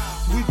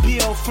 I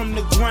rebuild from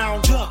the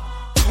ground up.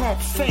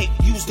 Pump fake,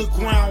 use the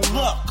ground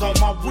luck. All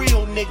my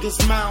real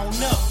niggas mount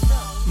up.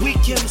 Weak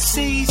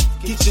MCs,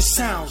 get your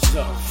sounds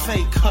up.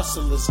 Fake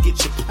hustlers, get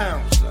your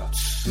pounds up.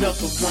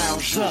 Knuckle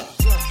rounds up.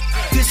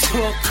 This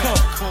hook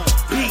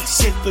coke, beat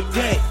sick for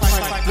days.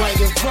 Write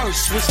a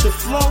verse, switch the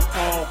flow,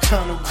 all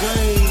kind of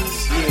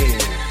ways, yeah.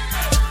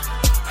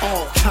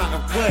 All kind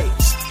of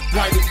ways.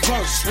 Write a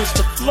verse, switch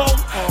the flow,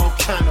 all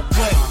kind of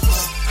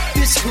ways.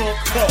 This hook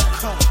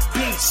coke,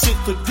 beat sick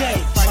for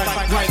days.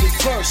 Write a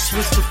verse,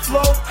 switch the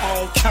flow,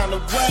 all kind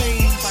of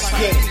ways,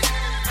 yeah.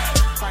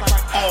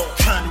 All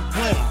kind of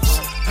ways.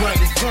 Write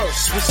a verse,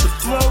 switch the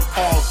flow,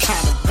 all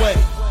kind of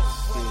ways.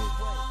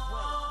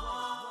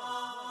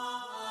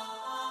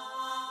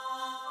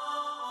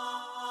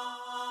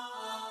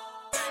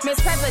 Miss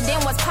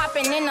President was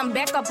popping and I'm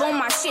back up on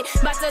my shit.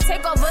 About to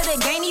take over the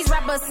game, these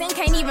rappers sing,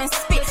 can't even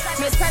spit.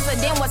 Miss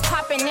President was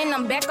popping and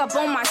I'm back up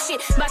on my shit.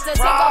 About to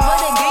take over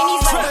the game,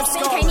 these rappers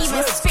sing, can't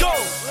even spit.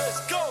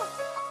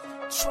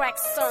 Track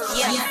sir,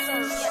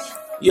 yeah.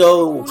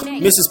 Yo,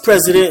 Mrs.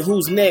 President,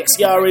 who's next?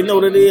 Y'all already know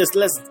what it is.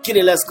 Let's get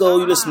it, let's go.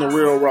 You listen to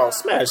Real Raw,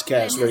 Smash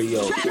Cash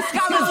Radio.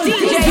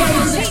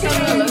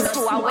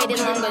 I waited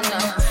long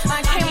enough.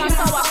 I came, I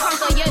saw, I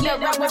conquered, yeah, the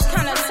rap was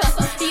kinda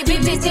tough. These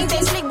bitches think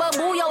they slick, but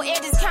boo, your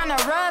edge is kinda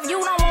rough. You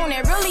don't want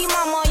it, really,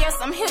 mama, yes,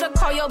 I'm here to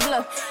call your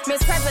bluff.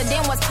 Miss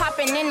President was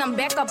popping and I'm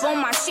back up on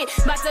my shit.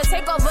 About to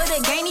take over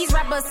the game, these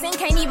rappers sing,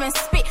 can't even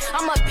spit.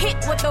 I'm a pit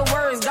with the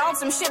words, dog,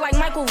 some shit like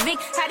Michael Vick.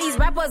 How these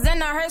rappers in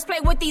the hearse play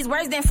with these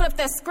words, then flip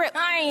the script.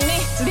 I ain't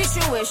it, bitch,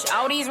 you wish.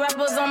 All these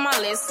rappers on my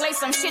list, slay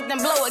some shit, then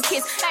blow a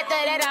kiss. After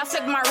that, I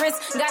flick my wrist,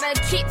 got a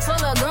kit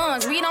full of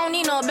guns. We don't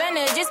need no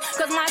bandages,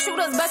 cause my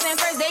shooters bustin'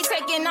 first, they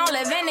taking all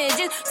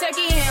advantages.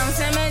 Turkey ham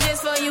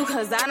sandwiches for you,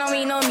 cause I don't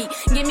eat no meat.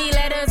 Give me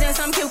letters and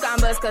some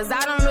cucumbers, cause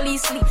I don't really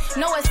sleep.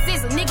 No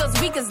assist,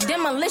 niggas weak as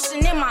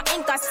demolition in my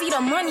ink. I see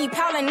the money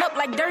piling up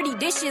like dirty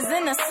dishes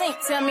in the sink.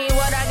 Tell me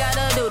what I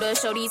gotta do to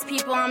show these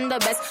people I'm the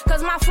best,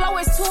 cause my flow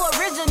is too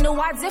original,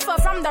 I differ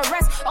from the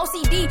rest.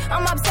 OCD,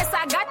 I'm obsessed,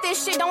 I got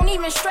this shit, don't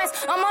even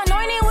stress. I'm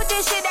anointed with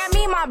this shit, that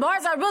mean my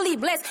bars are really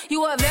blessed.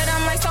 You a vet,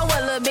 I'm like, so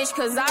what, little bitch,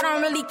 cause I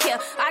don't really care.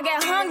 I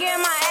get hung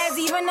in my ass,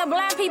 even the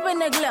blind people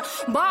neglect.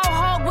 Ball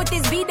hog with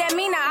this beat, that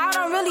mean that I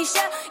don't really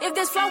share. If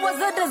this flow was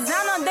a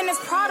designer, then it's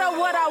proud of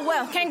what I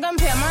wear. Can't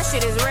compare, my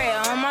shit is rare.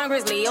 I'm on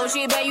Grizzly, oh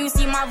shit, bet you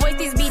see my voice.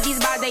 These beats, these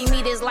bars, they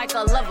meet is like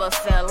a love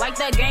affair. Like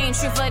the game,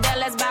 true for that,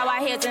 let's bow our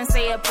heads and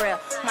say a prayer.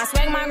 My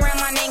swag, my gram,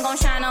 my name gon'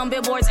 shine on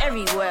billboards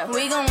everywhere.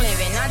 We gon' live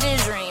it, not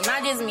just dream,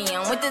 not just me,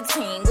 I'm with the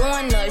team.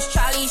 Going nuts,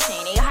 Charlie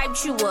Sheen, they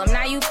hyped you up,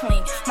 now you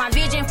clean. My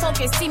vision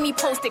focus, see me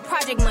posted,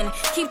 project money.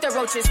 Keep the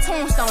roaches,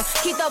 tombstone.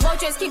 Keep the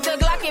vultures, keep the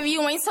Glock if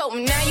you ain't told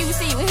me. Now you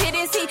see, we hit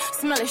this heat,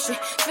 smell this shit.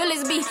 Feel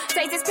this beat,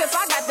 taste this piff,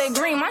 I got the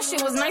green. My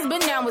shit was nice,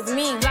 but now it's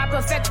mean. La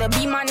Perfecta,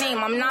 be my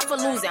name, I'm not for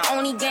losing.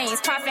 Only gains,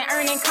 profit,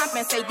 earning,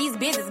 compensate. These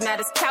business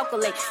matters,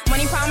 calculate.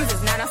 Money problems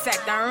is not a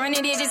fact. I'm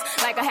running digits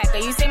like a hacker.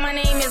 You say my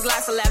name is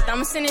lots of left.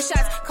 I'm sending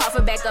shots, call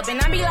for backup.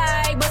 And I be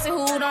like, bustin'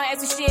 who, don't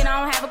ask for shit, I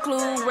don't have a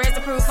clue. Where's the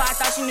proof? I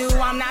thought you knew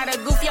I'm not a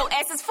goof, your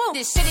ass is fool.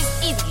 This shit is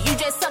easy, you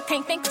just suck,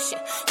 can't think of shit.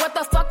 What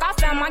the fuck, I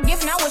found my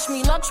gift, now wish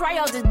me luck.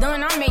 Tryouts is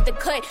done, I made the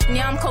cut.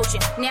 Now I'm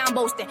coaching, now I'm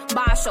boasting.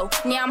 Bar show,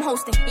 now I'm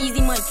hosting. Easy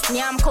money,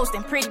 now I'm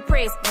coasting. Pretty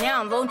praise, now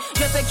I'm voting.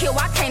 Just a kill,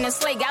 I came to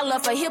slay. Got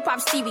love for hip hop,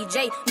 Stevie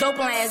J. Dope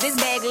lines, this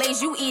bag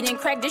lays, you eating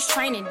crack, this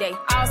training day.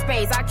 All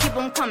spades, I keep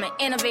them coming.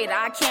 Innovator,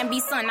 I can't be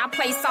son. I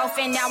play soft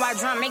and now I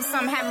drum. Make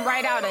something happen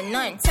right out of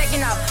none.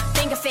 Taking off,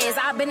 thinking fast.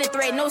 I've been a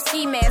thread, no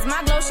ski mask.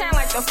 My glow shine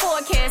like the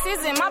forecast.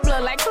 It's in my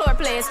blood like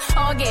chloroplast.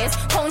 All gas,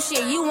 potent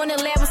shit. You in the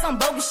lab with some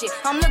bogus shit.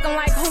 I'm looking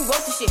like who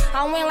wrote the shit.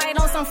 I went light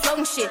on some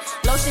floating shit.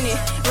 Lotion it,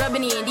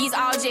 rubbing in. These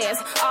all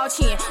jazz, all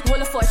chin.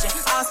 Wheel of fortune,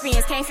 all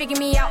spins. Can't figure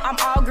me out, I'm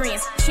all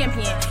grins.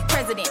 Champion,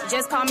 president.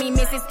 Just call me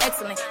Mrs.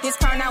 Excellent. This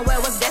crown I wear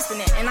was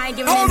destined. And I ain't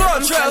giving Hold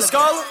on, Travis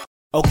Scholar.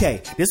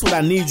 Okay, this is what I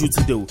need you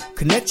to do.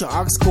 Connect your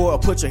aux cord or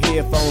put your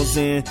headphones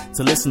in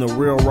to listen to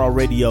Real Raw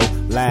Radio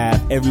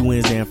live every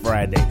Wednesday and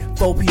Friday,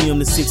 4 p.m.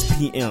 to 6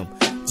 p.m.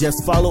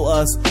 Just follow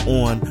us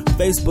on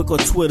Facebook or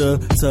Twitter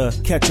to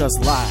catch us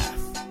live.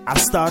 I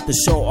start the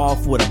show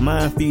off with a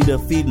mind feeder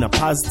feeding a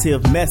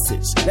positive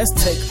message. Let's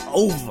take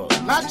over.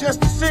 Not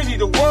just the city,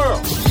 the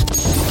world.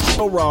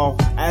 Real Raw,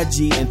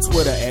 IG and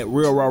Twitter at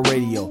Real Raw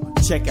Radio.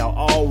 Check out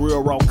all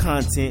Real Raw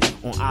content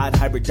on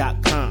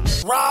oddhybrid.com.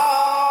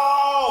 Raw!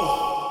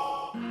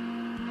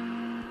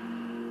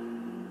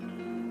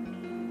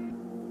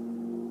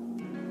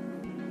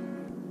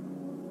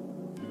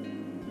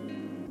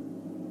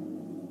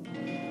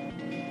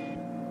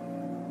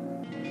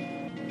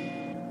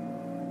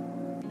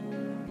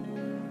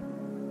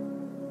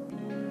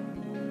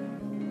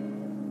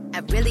 I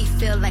really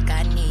feel like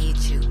I need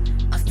you.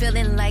 I'm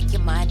feeling like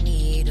you're my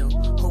needle.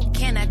 Who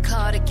can I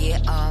call to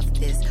get off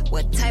this?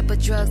 What type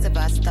of drugs have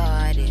I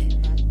started?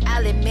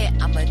 I'll admit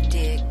I'm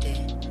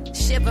addicted.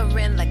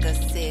 Shivering like a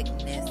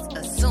sickness.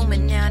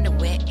 Assuming now that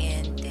we're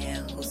ending.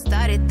 Who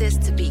started this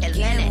to be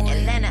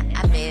Atlanta,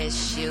 I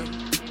miss you.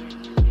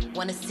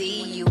 Wanna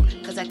see you,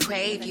 cause I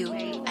crave you.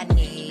 I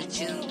need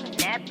you.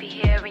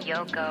 Nappy hair and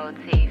your gold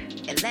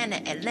teeth.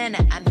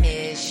 Atlanta, I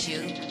miss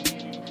you.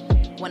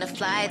 Wanna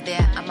fly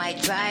there, I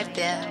might drive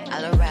there,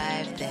 I'll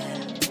arrive there.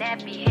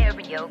 Nappy hair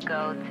and your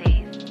gold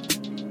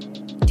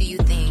teeth. Do you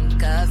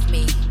think of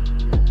me?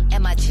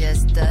 Am I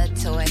just a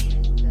toy?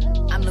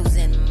 I'm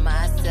losing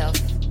myself.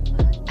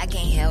 I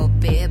can't help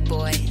it,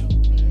 boy.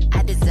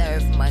 I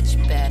deserve much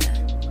better.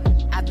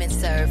 I've been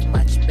served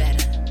much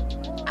better.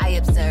 I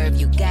observe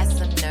you got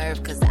some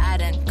nerve, cause I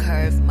done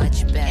curve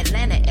much better.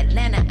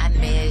 Atlanta, I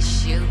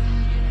miss you.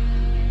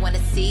 Wanna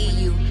see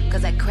you,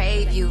 cause I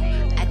crave you.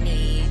 I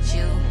need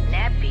you.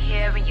 Nappy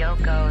hair and your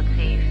gold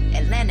teeth.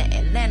 Atlanta,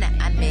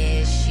 I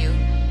miss you.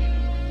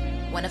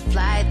 Wanna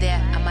fly there,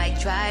 I might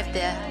drive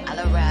there, I'll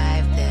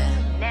arrive there.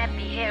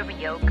 Nappy hair and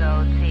your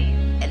gold teeth.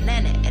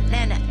 Atlanta,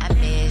 I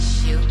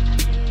miss you.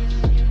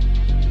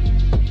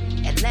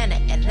 Atlanta,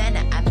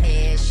 I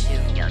miss you.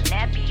 Your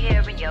nappy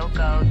hair and your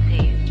gold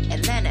teeth.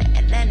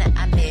 Atlanta,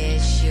 I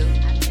miss you.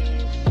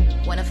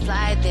 Wanna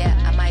fly there,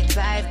 I might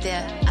drive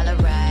there, I'll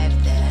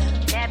arrive there.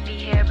 Nappy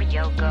hair and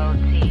your gold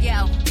teeth.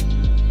 Yo,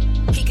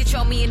 he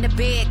control me in the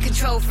bed,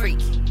 control freak.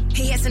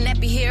 He has some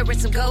nappy hair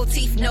and some gold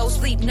teeth. No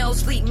sleep,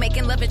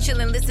 making love and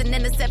chillin',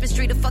 listening to 7th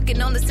Street, or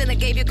fucking on the center,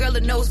 gave your girl a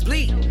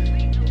nosebleed.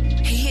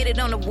 He hit it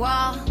on the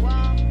wall,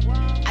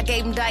 I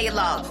gave him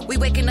dialogue. We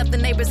waking up the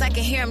neighbors, I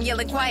can hear him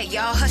yelling quiet,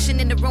 y'all. Hushing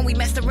in the room, we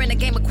mastering a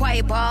game of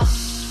quiet ball.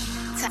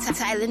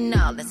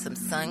 Tylenol and some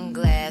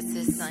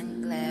sunglasses.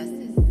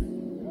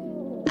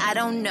 I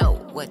don't know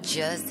what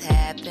just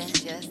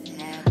happened.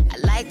 I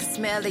like the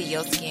smell of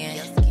your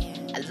skin.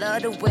 I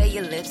love the way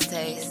your lips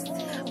taste.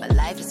 My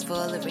life is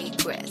full of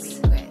regrets.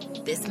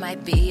 This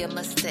might be a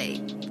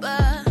mistake,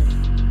 but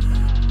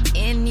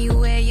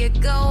anywhere you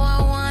go,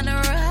 I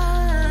wanna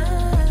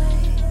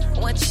ride.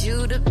 Want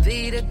you to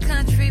be the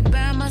country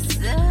by my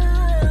side.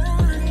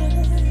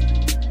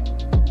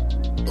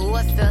 Ooh,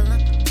 I feel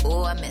him.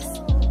 Ooh, I miss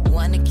him.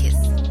 Wanna kiss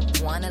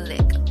him. Wanna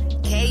lick him.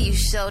 Hey, you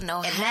sure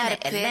know how to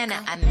pick him.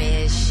 I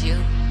miss you.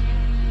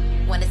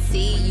 Wanna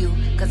see you,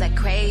 cause I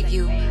crave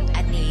you.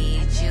 I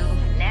need you.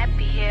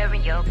 Nappy hair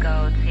and your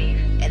gold teeth.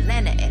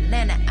 Atlanta,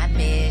 I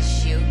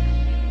miss you.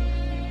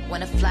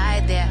 Wanna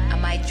fly there, I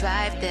might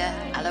drive there,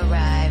 I'll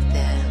arrive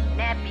there.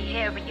 Nappy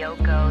hair and your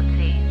gold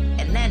teeth.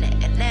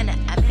 Atlanta,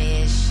 I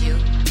miss you.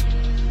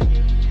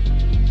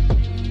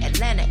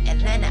 Atlanta,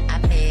 I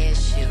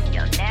miss you.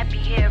 Your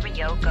nappy hair and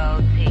your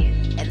gold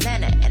teeth.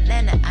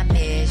 Atlanta, I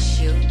miss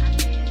you.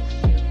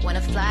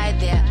 Wanna fly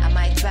there, I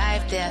might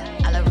drive there,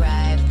 I'll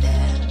arrive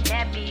there.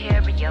 Nappy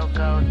hair and your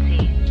gold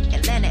teeth.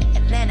 Atlanta,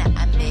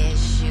 I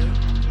miss you.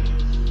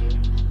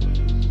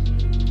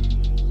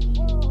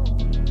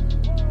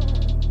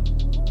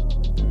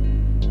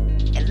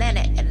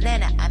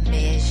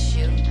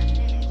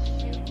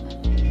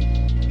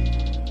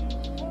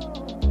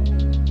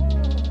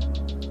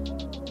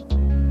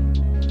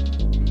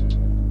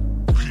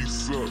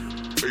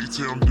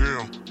 A-Town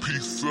down,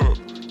 peace up,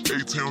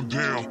 A-Town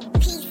down.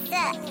 Peace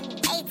up,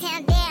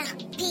 A-Town down,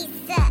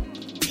 peace up,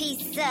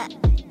 peace up.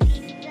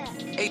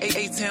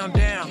 A-Town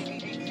down,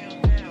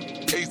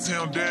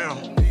 A-Town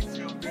down.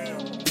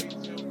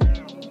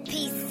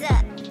 Peace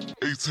up.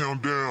 A-Town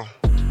down.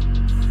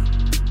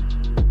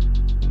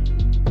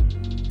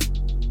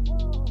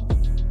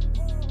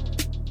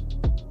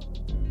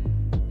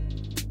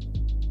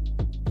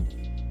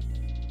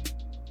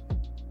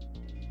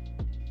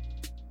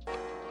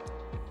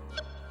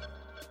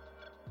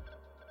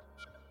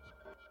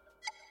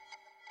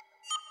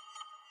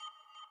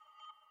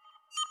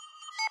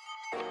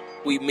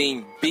 We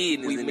mean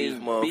business in these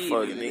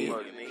motherfuckers.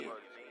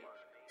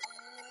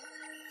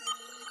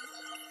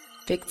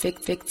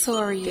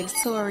 Victorious.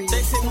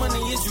 They say money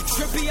is you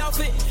trippy off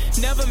it.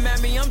 Never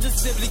mad me, I'm just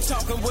simply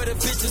talking where the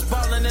bitches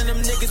ballin' and them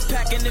niggas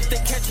packing. If they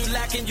catch you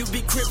lacking, you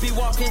be crippy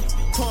walking.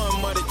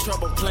 Pouring muddy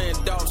trouble, playing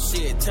dog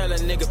shit. Tell a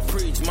nigga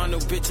preach, my new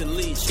bitch a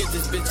leash. Get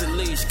this bitch a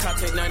leash,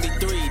 Contact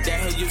 93. That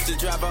hoe used to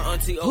drive her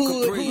auntie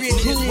Oka Breeze.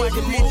 Niggas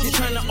whacking moves,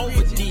 trying to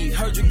over-D.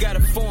 Heard you got a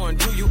foreign,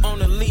 do you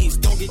own a lease?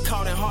 Don't get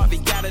caught in Harvey,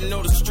 gotta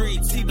know the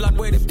streets. T-block,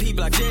 way to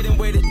P-block, dead and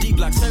way to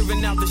D-block.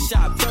 Serving out the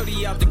shop,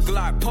 30 out the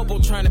Glock. Popo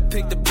trying to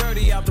pick the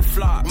birdie out the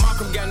flock.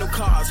 Malcolm got no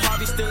cars,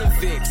 Harvey still in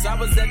fix. I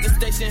was at the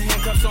station,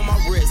 handcuffs on my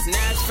wrist.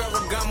 Nash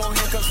Ferragamo,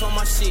 handcuffs on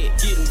my shit.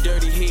 Getting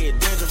dirty head,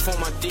 danger for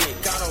my dick.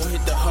 I don't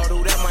hit the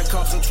huddle, that might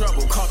cause some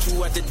trouble. Caught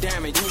you at the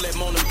damage, you let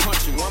Mona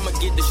punch you. I'ma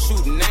get the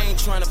shooting, I ain't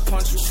trying to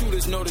punch you.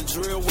 Shooters know the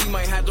drill, we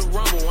might have to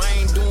rumble. I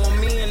ain't doing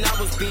me and I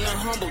was being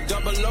humble.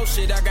 Double O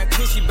shit, I got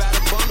cushy by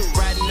the bundle.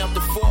 Riding up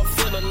the 4th,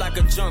 feeling like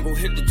a jungle.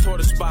 Hit the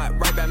tortoise spot,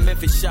 right by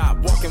Memphis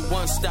shop. Walking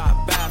one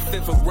stop, buy a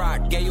 5th of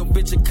rock. Gave your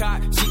bitch a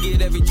cock, she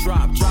get every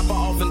drop. Drop her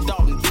off in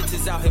Dalton,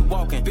 bitches out here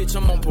walking. Bitch,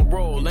 I'm on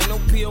parole. Ain't no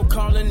PO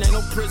calling, ain't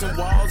no prison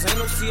walls. Ain't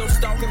no CO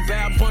stalking,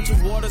 bad bunch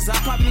of waters. I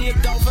pop me a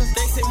dolphin.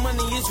 They say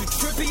money is you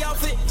trippy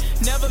off it.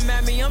 Never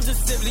mad me, I'm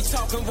just simply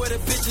talking where the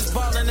bitches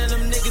ballin' and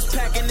them niggas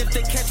packing. If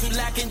they catch you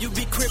lacking, you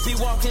be crippy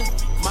walking.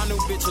 My new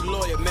bitch a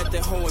lawyer, met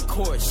that hoe in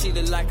court. She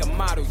look like a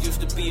model,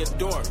 used to be a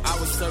dork. I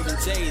was serving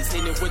J's,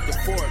 hitting it with the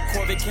fork.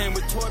 Corvette came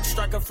with torch,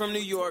 striker from New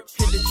York.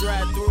 Hit the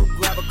drive-through,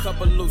 grab a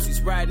couple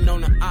loosies. Riding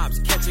on the ops,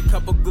 catch a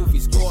couple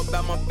goofies. Go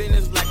about my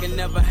business like it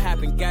never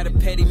happened. Got a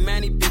petty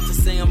manny bitch to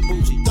say I'm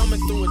bougie. Thumbing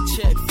through a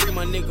check, free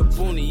my nigga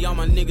Booney. All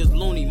my niggas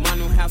loony, my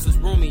new house is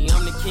roomy.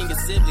 I'm the king of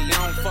Sibley,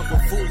 I don't fuck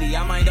with Foolie.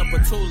 I might up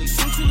a Thule.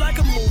 Shoot you like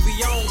a movie,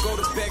 I don't go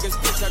to beggars,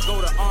 bitch, I go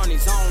to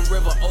Arnie's. I don't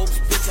River Oaks,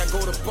 bitch, I go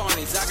to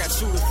Barney's. I got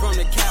shooters from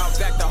the cow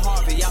back to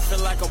Harvey. I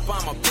feel like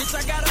Obama, bitch,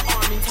 I got an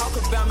army. Talk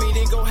about me,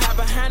 then go have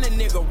behind a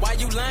nigga. Why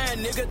you lying,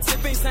 nigga?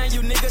 Tip ain't saying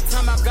you nigga.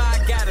 Time out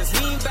God got us,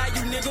 he ain't buy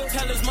you nigga.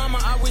 Tell his mama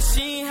I wish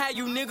she ain't had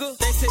you nigga.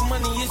 They say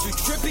money is you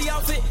trippy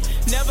off it.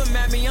 Never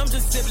mad me, I'm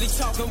just simply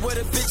talking where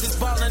the bitches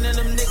ballin' and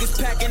them niggas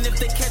packing. If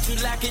they catch you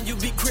lacking, you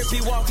be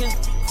crippy walking.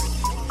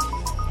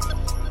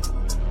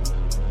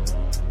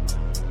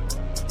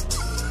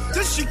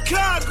 The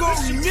Chicago,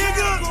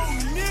 nigga.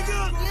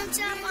 You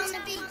jump on the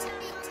beat.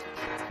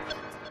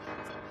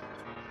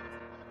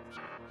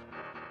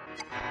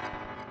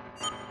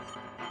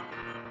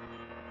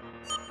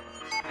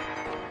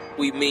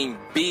 We mean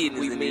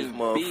business in these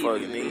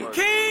motherfuckers.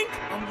 King.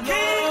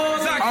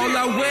 All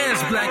I wear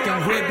is black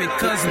and red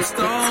because I'm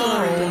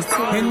stoned.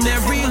 In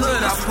every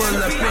hood I pull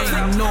up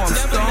and you know I'm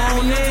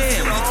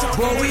stoned.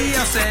 Boy, we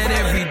outside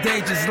every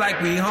day just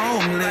like we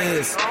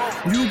homeless.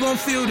 You gon'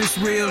 feel this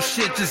real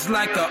shit just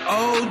like a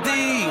OD.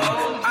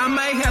 I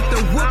might have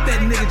to whoop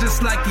that nigga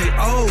just like he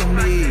owe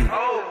me.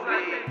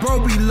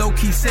 Bro be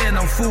low-key saying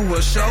I'm fool,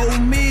 well show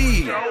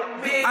me.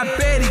 I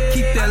bet he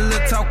keep that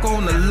little talk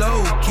on the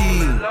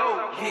low-key.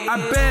 I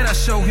bet I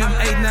show him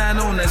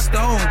 8-9 on that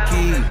stone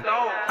key.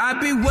 I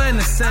be wearing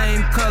the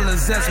same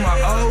colors as my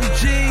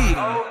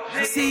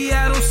OG. See,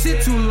 I don't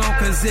sit too long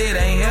cause it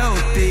ain't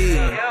healthy.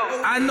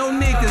 I know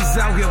niggas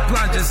out here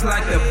blind just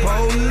like the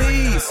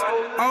police.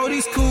 All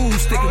these cool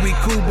stickin' we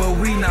cool but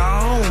we not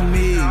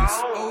homies.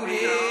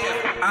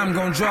 I'm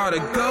gon' draw the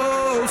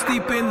ghost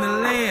deep in the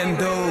land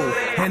though.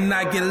 And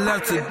I get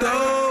love to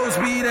those,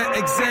 be the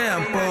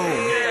example.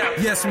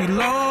 Yes, we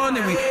lawn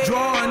and we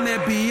drawing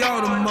that be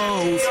all the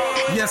modes.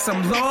 Yes,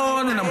 I'm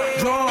lawn and I'm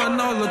drawing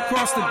all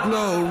across the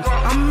globe.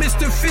 I'm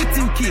Mr.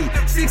 15 key,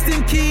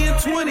 16 key and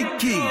 20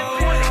 key.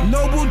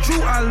 Noble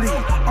Drew Ali,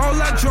 all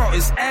I draw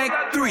is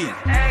Act 3.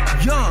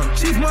 Young,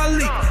 Chief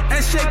Malik,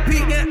 SJP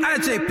and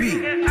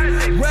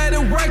IJP. Where the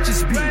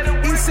righteous be,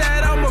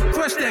 inside I'ma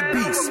crush that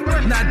beast.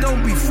 Now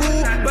don't be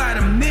fooled by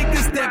them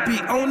niggas that be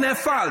on that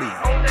folly.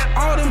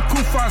 All them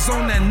kufas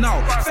on that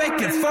no,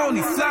 fake and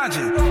phony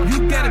flogging.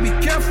 You gotta be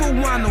careful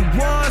around the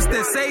ones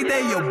that say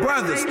they your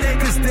brothers,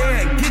 cause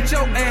they'll get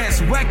your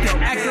ass whacked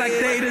and act like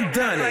they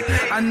done it.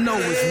 I know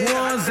it's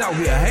ones out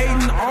here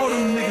hating all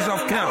them niggas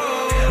off count.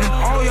 And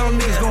all y'all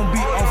niggas gon' be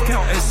off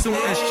count as soon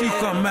as she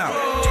come out.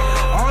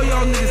 All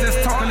y'all niggas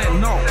that's talking that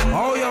no,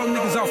 all y'all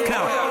niggas off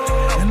count.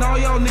 And all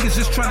y'all niggas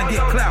just trying to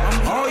get clout.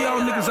 All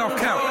y'all niggas off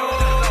count.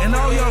 And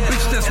all y'all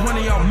bitches that's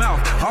running your mouth.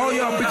 All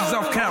y'all bitches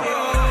off count.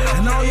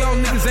 And all y'all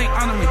niggas ain't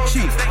honoring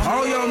chief.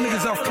 All y'all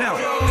niggas off count.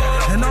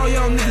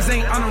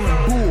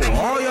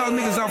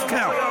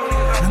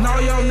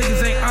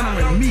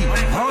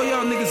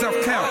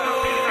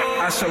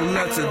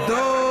 up to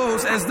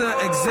those as the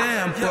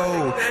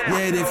example.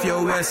 Yet if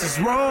your ass is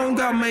wrong,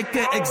 I'll make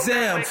an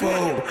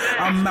example.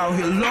 I'm out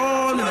here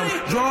alone and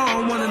I'm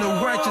drawing one of the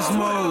righteous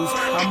modes.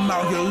 I'm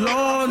out here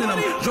alone and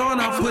I'm drawing,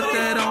 I'll put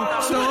that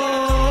on stone.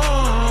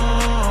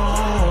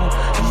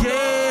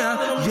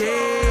 Yeah,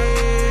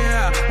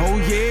 yeah, oh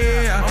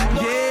yeah,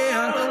 yeah,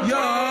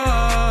 yeah,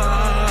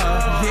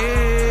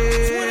 yeah,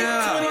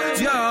 yeah, oh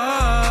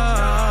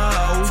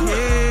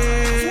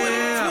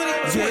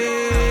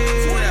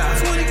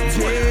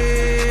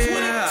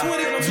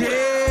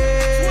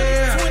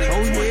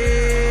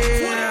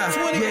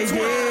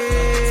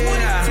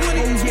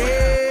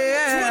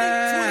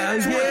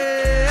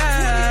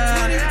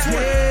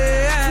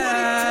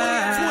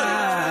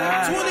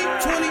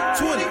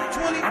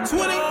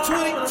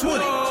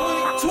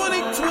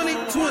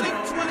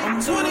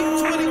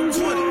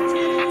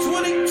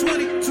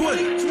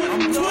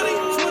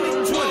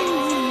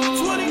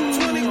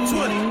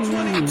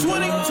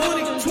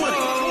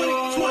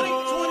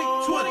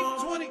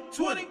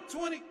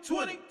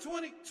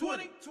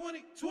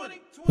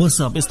What's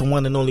up? It's the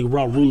one and only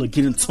Raw Ruler.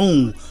 Get in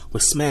tune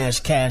with Smash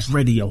Cash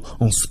Radio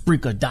on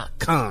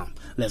Spreaker.com.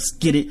 Let's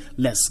get it.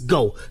 Let's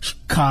go.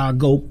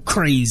 Chicago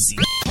crazy.